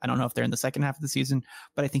season. I don't know if they're in the second half of the season,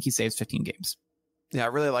 but I think he saves 15 games. Yeah, I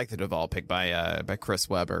really like the Doval pick by Chris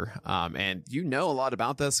Weber. And you know a lot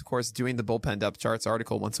about this, of course, doing the bullpen depth charts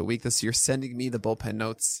article once a week this year, sending me the bullpen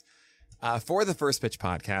notes for the First Pitch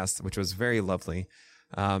podcast, which was very lovely.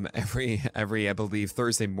 Every I believe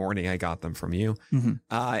Thursday morning I got them from you.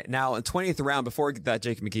 Mm-hmm. Now in 20th round, before that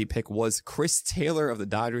Jake McGee pick, was Chris Taylor of the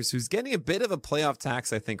Dodgers, who's getting a bit of a playoff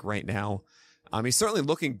tax, I think, right now. He's certainly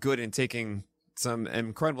looking good and taking some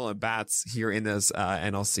incredible at bats here in this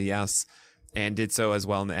NLCS, and did so as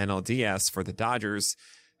well in the NLDS for the Dodgers.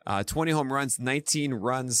 20 home runs, 19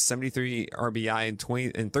 runs, 73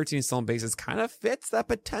 RBI, and 13 stolen bases. Kind of fits that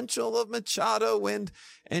potential of Machado and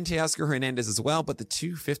Teoscar Hernandez as well, but the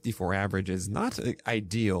 254 average is not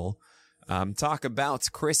ideal. Talk about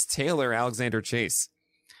Chris Taylor, Alexander Chase.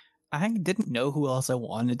 I didn't know who else I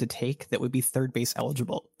wanted to take that would be third base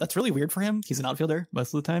eligible. That's really weird for him. He's an outfielder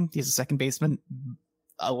most of the time. He's a second baseman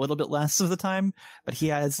a little bit less of the time, but he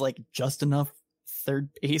has like just enough third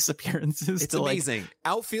base appearances. It's amazing.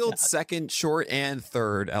 Outfield, second, short, and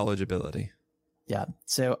third eligibility. Yeah.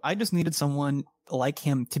 So I just needed someone like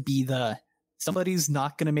him to be somebody's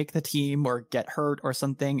not going to make the team or get hurt or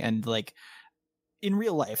something. And like in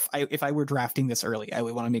real life, if I were drafting this early, I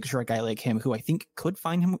would want to make sure a guy like him, who I think could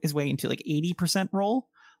find his way into like 80% role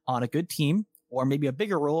on a good team, or maybe a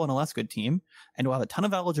bigger role on a less good team, and will have a ton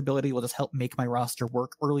of eligibility, will just help make my roster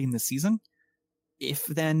work early in the season. If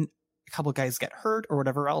then a couple of guys get hurt or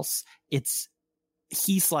whatever else,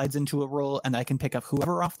 he slides into a role and I can pick up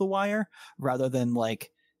whoever off the wire, rather than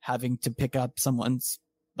like having to pick up someone's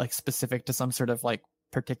like specific to some sort of like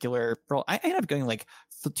particular role. I end up going like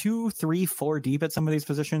 2, 3, 4 deep at some of these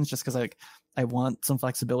positions just because I want some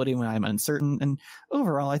flexibility when I'm uncertain. And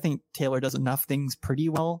overall, I think Taylor does enough things pretty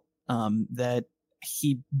well that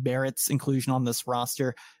he merits inclusion on this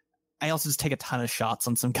roster. I also just take a ton of shots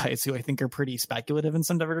on some guys who I think are pretty speculative in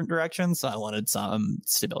some different directions. So I wanted some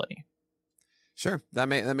stability. Sure. That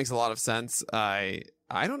makes a lot of sense. I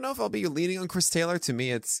don't know if I'll be leaning on Chris Taylor. To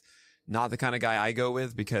me, it's not the kind of guy I go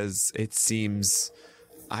with, because it seems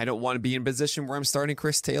I don't want to be in a position where I'm starting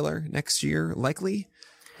Chris Taylor next year, likely.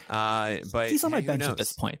 But he's on my bench at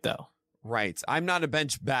this point, though. Right. I'm not a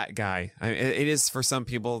bench bat guy. It is for some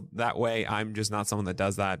people that way. I'm just not someone that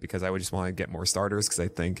does that, because I would just want to get more starters, because I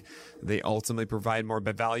think they ultimately provide more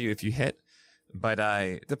value if you hit. But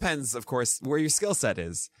depends, of course, where your skill set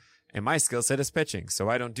is. And my skill set is pitching, so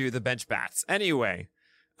I don't do the bench bats. Anyway,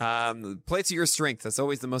 play to your strength. That's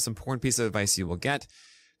always the most important piece of advice you will get.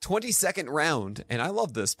 22nd round, and I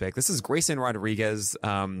love this pick. This is Grayson Rodriguez,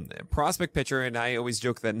 prospect pitcher, and I always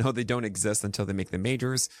joke that no, they don't exist until they make the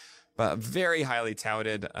majors. But very highly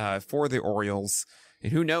touted for the Orioles.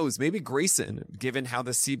 And who knows, maybe Grayson, given how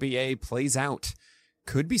the CBA plays out,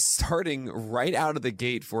 could be starting right out of the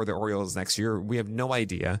gate for the Orioles next year. We have no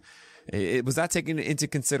idea. Was that taken into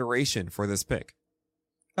consideration for this pick?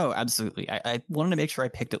 Oh, absolutely. I wanted to make sure I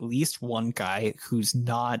picked at least one guy who's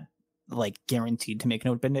not like guaranteed to make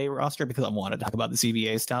an open day roster, because I want to talk about the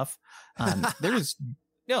CBA stuff.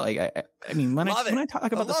 No, like I mean, when I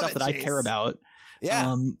talk about the stuff that I Chase. care about,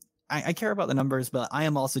 Yeah. I care about the numbers, but I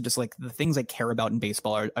am also just like the things I care about in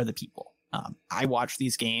baseball are the people. I watch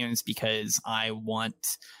these games because I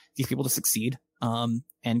want these people to succeed.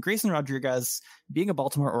 And Grayson Rodriguez, being a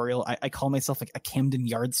Baltimore Oriole, I call myself like a Camden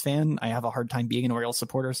Yards fan. I have a hard time being an Orioles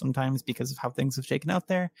supporter sometimes because of how things have shaken out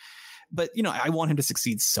there. But, you know, I want him to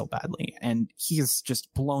succeed so badly. And he has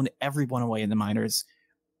just blown everyone away in the minors.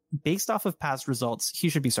 Based off of past results, he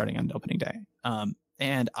should be starting on opening day.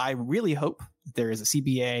 And I really hope there is a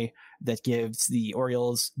CBA that gives the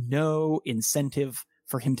Orioles no incentive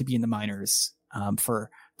for him to be in the minors for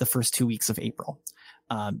the first 2 weeks of April.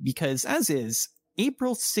 Because as is,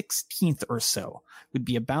 April 16th or so would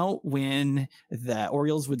be about when the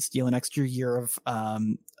Orioles would steal an extra year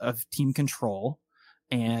of team control.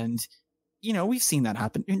 And, you know, we've seen that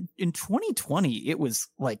happen. In 2020, it was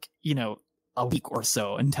like, you know, a week or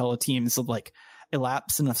so until a team's like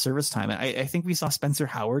elapse enough service time. And I think we saw Spencer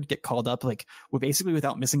Howard get called up like basically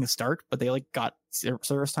without missing a start, but they like got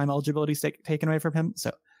service time eligibility taken away from him.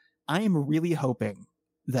 So I am really hoping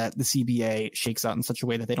that the CBA shakes out in such a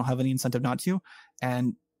way that they don't have any incentive not to.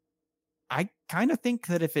 And I kind of think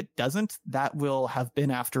that if it doesn't, that will have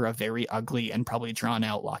been after a very ugly and probably drawn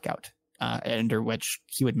out lockout, under which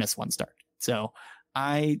he would miss one start. So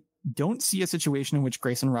I don't see a situation in which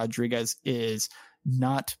Grayson Rodriguez is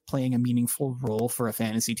not playing a meaningful role for a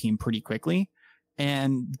fantasy team pretty quickly.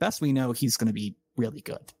 And the best we know, he's going to be really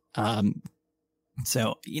good.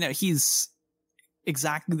 So, you know, he's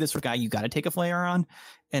exactly this guy you got to take a flyer on.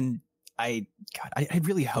 And I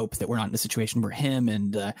really hope that we're not in a situation where him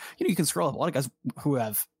and, you know, you can scroll up a lot of guys who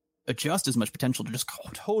have just as much potential to just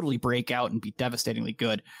totally break out and be devastatingly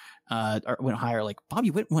good, or went higher. Like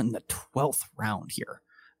Bobby Witt went in the 12th round here.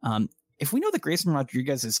 If we know that Grayson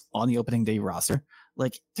Rodriguez is on the opening day roster,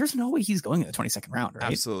 like there's no way he's going in the 22nd round, right?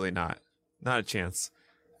 Absolutely not. Not a chance.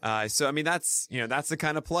 So, I mean, that's the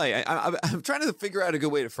kind of play. I'm trying to figure out a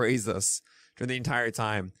good way to phrase this during the entire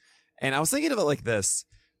time. And I was thinking of it like this.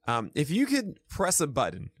 If you could press a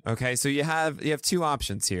button, okay, so you have two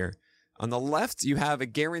options here. On the left, you have a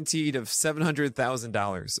guaranteed of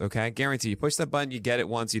 $700,000, okay? Guarantee. You push that button, you get it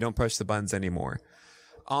once, you don't push the buttons anymore.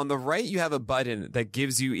 On the right, you have a button that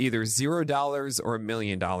gives you either $0 or $1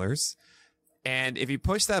 million. And if you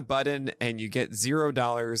push that button and you get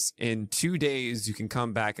 $0 in 2 days, you can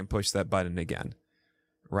come back and push that button again,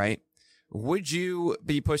 right? Would you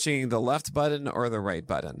be pushing the left button or the right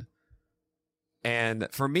button? And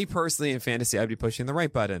for me personally in fantasy, I'd be pushing the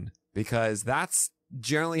right button because that's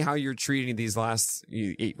generally how you're treating these last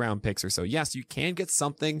 8 round picks or so. Yes, you can get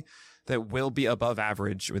something that will be above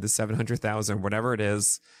average with the 700,000, whatever it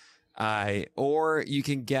is. Or you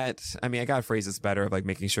can get, I mean, I gotta phrase this better of like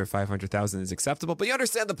making sure 500,000 is acceptable, but you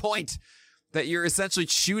understand the point that you're essentially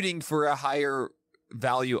shooting for a higher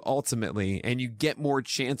value ultimately, and you get more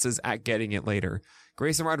chances at getting it later.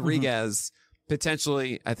 Grayson Rodriguez,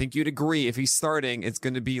 potentially, I think you'd agree, if he's starting, it's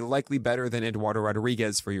going to be likely better than Eduardo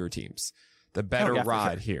Rodriguez for your teams. The better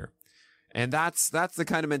rod here. And that's the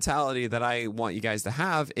kind of mentality that I want you guys to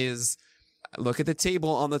have is look at the table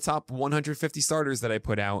on the top 150 starters that I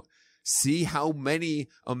put out. See how many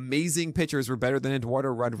amazing pitchers were better than Eduardo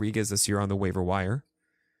Rodriguez this year on the waiver wire.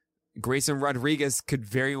 Grayson Rodriguez could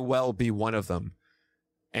very well be one of them.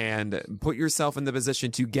 And put yourself in the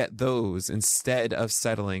position to get those instead of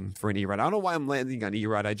settling for an Erod. I don't know why I'm landing on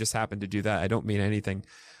Erod. I just happened to do that. I don't mean anything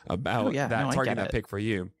about targeting that pick for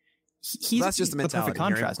you. That's just a mentality.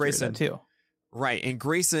 Contrast Grayson too. Right. And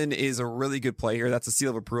Grayson is a really good player. That's a seal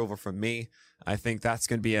of approval from me. I think that's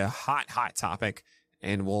going to be a hot topic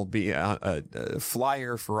and will be a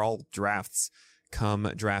flyer for all drafts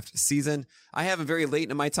come draft season. I have a very late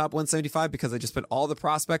in my top 175 because I just put all the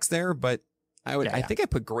prospects there, but I think I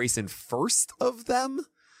put Grayson first of them.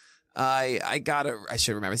 I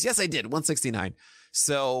should remember this. Yes, I did. 169.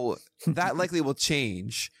 So that likely will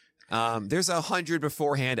change. There's 100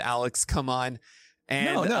 beforehand, Alex. Come on.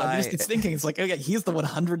 And it's thinking. It's like, okay, he's the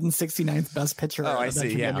 169th best pitcher I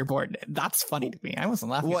see, on your board. That's funny to me. I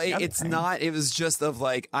wasn't laughing. Well, it's not. It was just of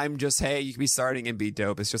like, hey, you can be starting and be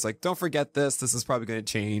dope. It's just like, don't forget this. This is probably going to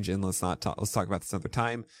change, and let's talk about this another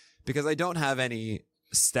time because I don't have any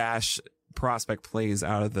stash prospect plays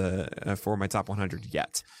out of the for my top 100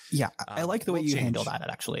 yet. Yeah, I like the way you handle that.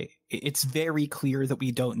 Actually, it's very clear that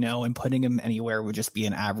we don't know, and putting him anywhere would just be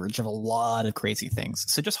an average of a lot of crazy things.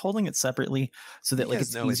 So just holding it separately so that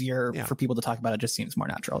it's easier for people to talk about it just seems more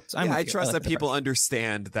natural. So I trust that people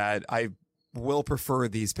understand that I will prefer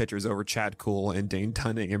these pitchers over Chad Kuhl and Dane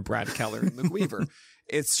Dunning and Brad Keller and Luke Weaver.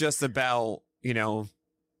 It's just about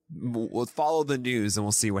we'll follow the news and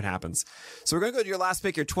we'll see what happens. So we're going to go to your last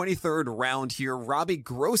pick, your 23rd round here. Robbie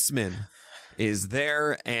Grossman is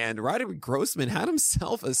there, and Robbie Grossman had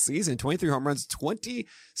himself a season, 23 home runs, 20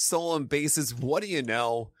 stolen bases. What do you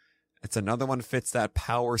know? It's another one fits that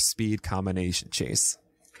power speed combination, Chase.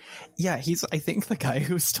 Yeah, he's, I think, the guy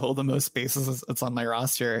who stole the most bases that's on my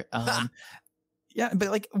roster. Yeah, but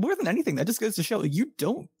like more than anything, that just goes to show you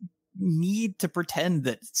don't need to pretend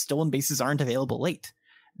that stolen bases aren't available late.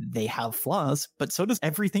 They have flaws, but so does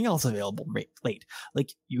everything else available late.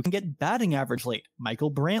 Like, you can get batting average late.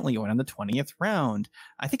 Michael Brantley went in the 20th round.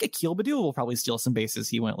 I think Akil Badul will probably steal some bases.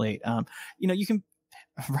 He went late. You can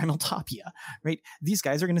Raimel Tapia, right? These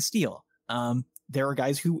guys are going to steal. There are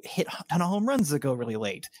guys who hit a ton of home runs that go really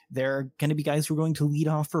late. There are going to be guys who are going to lead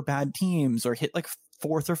off for bad teams or hit like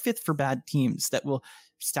fourth or fifth for bad teams that will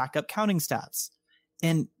stack up counting stats.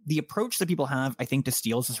 And the approach that people have, I think, to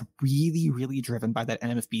steals is really, really driven by that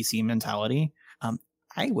NFBC mentality.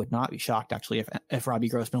 I would not be shocked, actually, if Robbie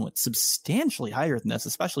Grossman went substantially higher than this,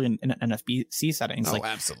 especially in NFBC settings. Oh, like,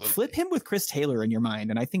 absolutely. Flip him with Chris Taylor in your mind,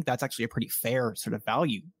 and I think that's actually a pretty fair sort of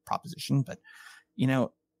value proposition. But,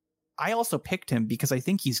 I also picked him because I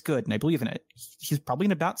think he's good, and I believe in it. He's probably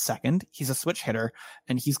in about second. He's a switch hitter,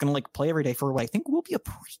 and he's going to play every day for what I think will be a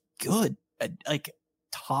pretty good,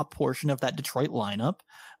 top portion of that Detroit lineup.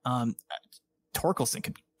 Torkelson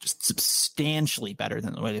could be just substantially better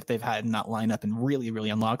than what if they've had in that lineup and really, really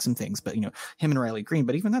unlock some things. But, him and Riley Green,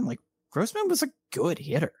 but even then, Grossman was a good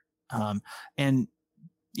hitter. And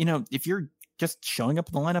if you're just showing up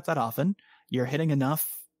in the lineup that often, you're hitting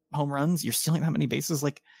enough home runs, you're stealing that many bases,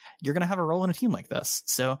 you're going to have a role in a team like this.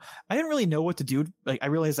 So I didn't really know what to do. I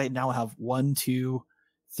realized I now have 1, 2,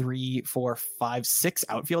 3, 4, 5, 6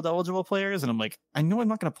 outfield eligible players. And I'm I know I'm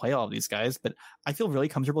not going to play all of these guys, but I feel really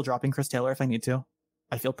comfortable dropping Chris Taylor if I need to.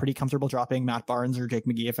 I feel pretty comfortable dropping Matt Barnes or Jake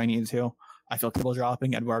McGee if I need to. I feel comfortable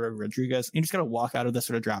dropping Eduardo Rodriguez. You just got to walk out of this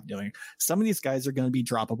sort of draft doing. Some of these guys are going to be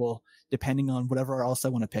droppable depending on whatever else I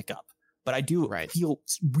want to pick up. But I do feel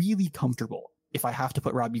really comfortable if I have to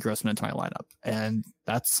put Robbie Grossman into my lineup. And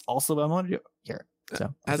that's also what I want to do here.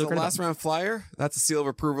 So as a last round flyer, that's a seal of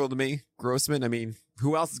approval to me. Grossman, I mean,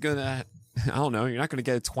 who else is going to, I don't know, you're not going to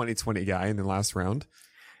get a 2020 guy in the last round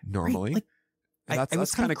normally. Right,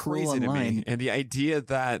 that's kind of crazy to me. And the idea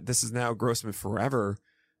that this is now Grossman forever,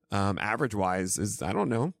 average wise, is, I don't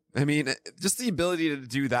know. I mean, just the ability to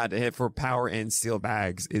do that, to hit for power and steal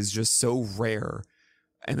bags, is just so rare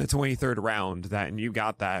in the 23rd round and you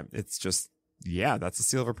got that. It's just, that's a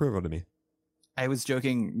seal of approval to me. I was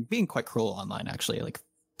joking, being quite cruel online, actually.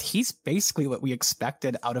 He's basically what we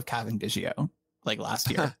expected out of Kevin Biggio,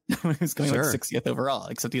 last year. He was going 60th overall,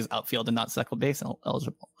 except he's outfield and not second base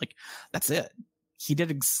eligible. That's it. He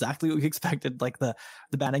did exactly what we expected. The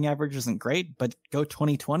batting average isn't great, but go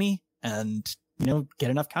 2020 and,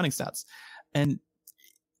 get enough counting stats. And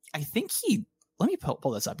I think let me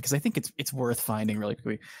pull this up because I think it's worth finding really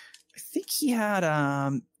quickly. I think he had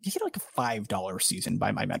a $5 season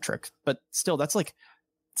by my metric, but still that's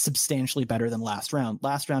substantially better than last round.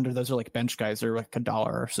 Last rounder, those are bench guys, are $1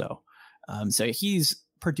 or so. So he's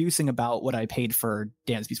producing about what I paid for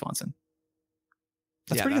Dansby Swanson.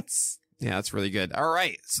 That's pretty good. That's really good. All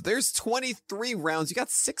right. So there's 23 rounds. You got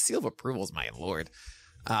 6 seal of approvals, my lord.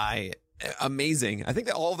 Amazing. I think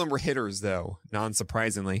that all of them were hitters though,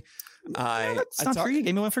 non-surprisingly. That's not true. You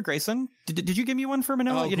gave me one for Grayson. Did you give me one for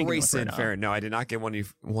Manoah? Oh, Grayson, fair. No, I did not get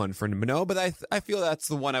one for Manoah, but I feel that's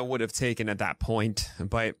the one I would have taken at that point.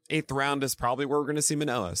 But 8th round is probably where we're going to see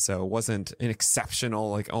Manoah, so it wasn't an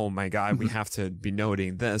exceptional, oh my God, we have to be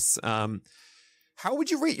noting this. How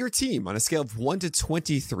would you rate your team on a scale of 1 to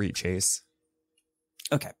 23, Chase?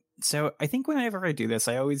 Okay, so I think whenever I do this,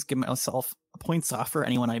 I always give myself points off for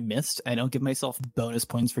anyone I missed. I don't give myself bonus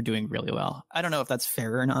points for doing really well. I don't know if that's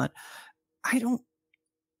fair or not. I don't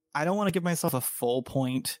want to give myself a full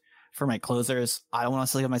point for my closers. I don't want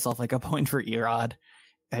to give myself a point for Erod.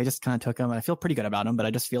 I just kind of took him and I feel pretty good about him, but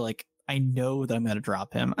I just feel I know that I'm going to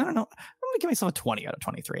drop him. I don't know. I'm going to give myself a 20 out of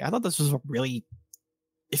 23. I thought this was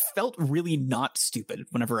it felt really not stupid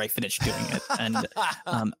whenever I finished doing it. And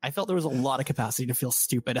I felt there was a lot of capacity to feel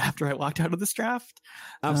stupid after I walked out of this draft.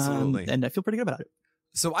 Absolutely. And I feel pretty good about it.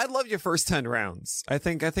 So I love your first 10 rounds. I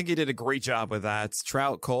think you did a great job with that.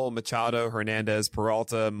 Trout, Cole, Machado, Hernandez,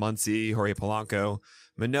 Peralta, Muncy, Jorge Polanco,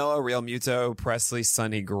 Manoah, Real Muto, Presley,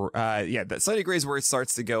 Sonny Gray. That Sonny Gray is where it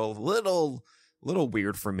starts to go a little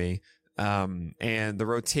weird for me. And the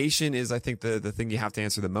rotation is, I think, the thing you have to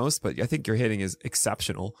answer the most, but I think your hitting is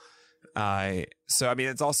exceptional. So, I mean,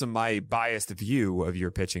 it's also my biased view of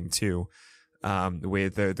your pitching too,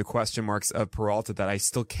 with the question marks of Peralta that I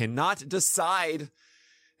still cannot decide.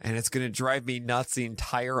 and it's going to drive me nuts the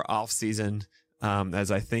entire offseason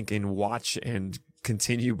as I think and watch and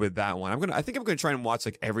continue with that one. I think I'm going to try and watch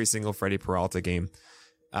like every single Freddie Peralta game.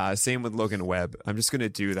 Same with Logan Webb. I'm just going to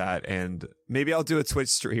do that, and maybe I'll do a Twitch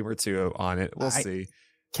stream or two on it. We'll see.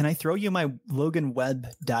 Can I throw you my Logan Webb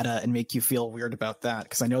data and make you feel weird about that?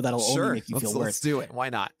 Because I know that'll only make you feel worse. Let's do it. Why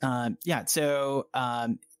not? So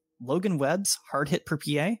Logan Webb's hard hit per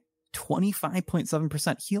PA,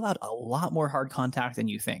 25.7%. He allowed a lot more hard contact than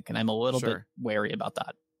you think, and I'm a little bit wary about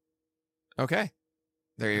that. Okay.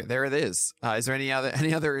 There it is. Is there any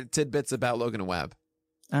other tidbits about Logan Webb?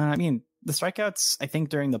 I mean, the strikeouts, I think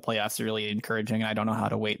during the playoffs are really encouraging. I don't know how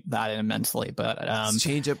to weight that in immensely, but his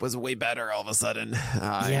changeup was way better all of a sudden.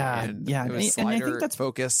 And I think that's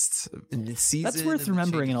focused in the season. That's worth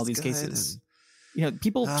remembering in all these cases.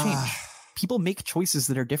 People change. People make choices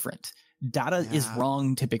that are different. Data is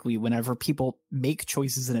wrong typically whenever people make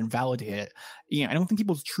choices and invalidate it. I don't think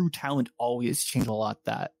people's true talent always change a lot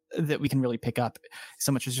that we can really pick up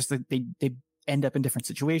so much as just that they end up in different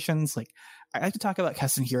situations. Like I like to talk about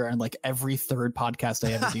Keston here on like every third podcast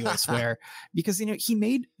I ever do, I swear, because he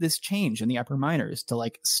made this change in the upper minors to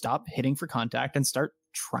like stop hitting for contact and start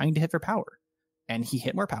trying to hit for power, and he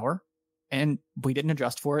hit more power, and we didn't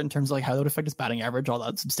adjust for it in terms of like how that would affect his batting average all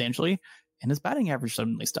that substantially, and his batting average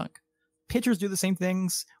suddenly stunk. Pitchers do the same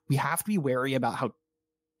things. We have to be wary about how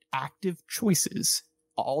active choices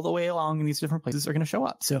all the way along in these different places are going to show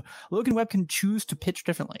up. So Logan Webb can choose to pitch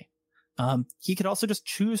differently. He could also just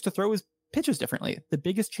choose to throw his pitches differently. The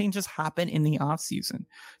biggest changes happen in the off season.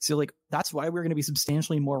 So like, that's why we're going to be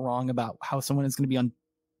substantially more wrong about how someone is going to be on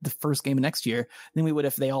the first game of next year than we would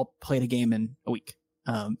if they all played a game in a week.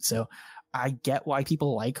 So I get why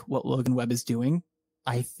people like what Logan Webb is doing.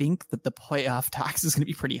 I think that the playoff tax is going to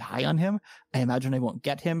be pretty high on him. I imagine I won't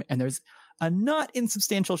get him. And there's a not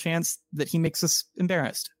insubstantial chance that he makes us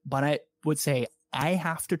embarrassed. But I would say I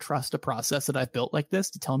have to trust a process that I've built like this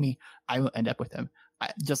to tell me I will end up with him.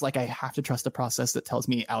 Just like I have to trust a process that tells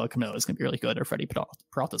me Alek Manoah is going to be really good or Freddie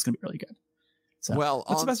Peralta is going to be really good. So well,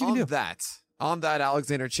 what's the best you can do? On that,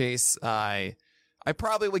 Alexander Chase, I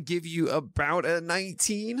probably would give you about a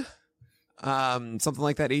 19, something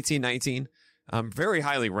like that, 18, 19. Very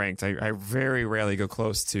highly ranked. I very rarely go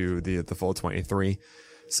close to the full 23.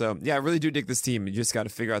 So yeah, I really do dig this team. You just got to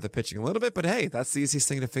figure out the pitching a little bit, but hey, that's the easiest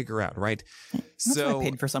thing to figure out, right? That's what I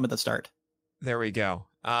paid for some of the start. There we go.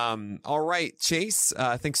 All right, Chase,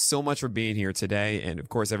 thanks so much for being here today. And of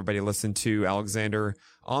course, everybody listen to Alexander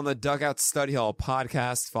on the Dugout Study Hall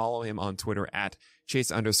podcast. Follow him on Twitter at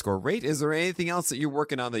Chase_rate. Is there anything else that you're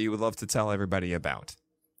working on that you would love to tell everybody about?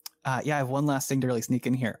 I have one last thing to really sneak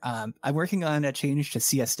in here. I'm working on a change to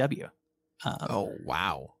CSW. Oh,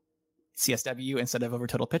 wow. CSW instead of over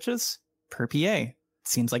total pitches per PA.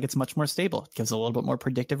 Seems like it's much more stable. It gives a little bit more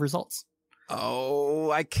predictive results.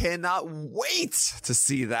 Oh, I cannot wait to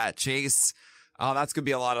see that, Chase. Oh, that's going to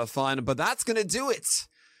be a lot of fun, but that's going to do it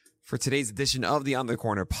for today's edition of the On the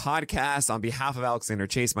Corner podcast. On behalf of Alexander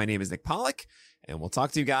Chase, my name is Nick Pollack, and we'll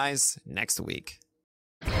talk to you guys next week.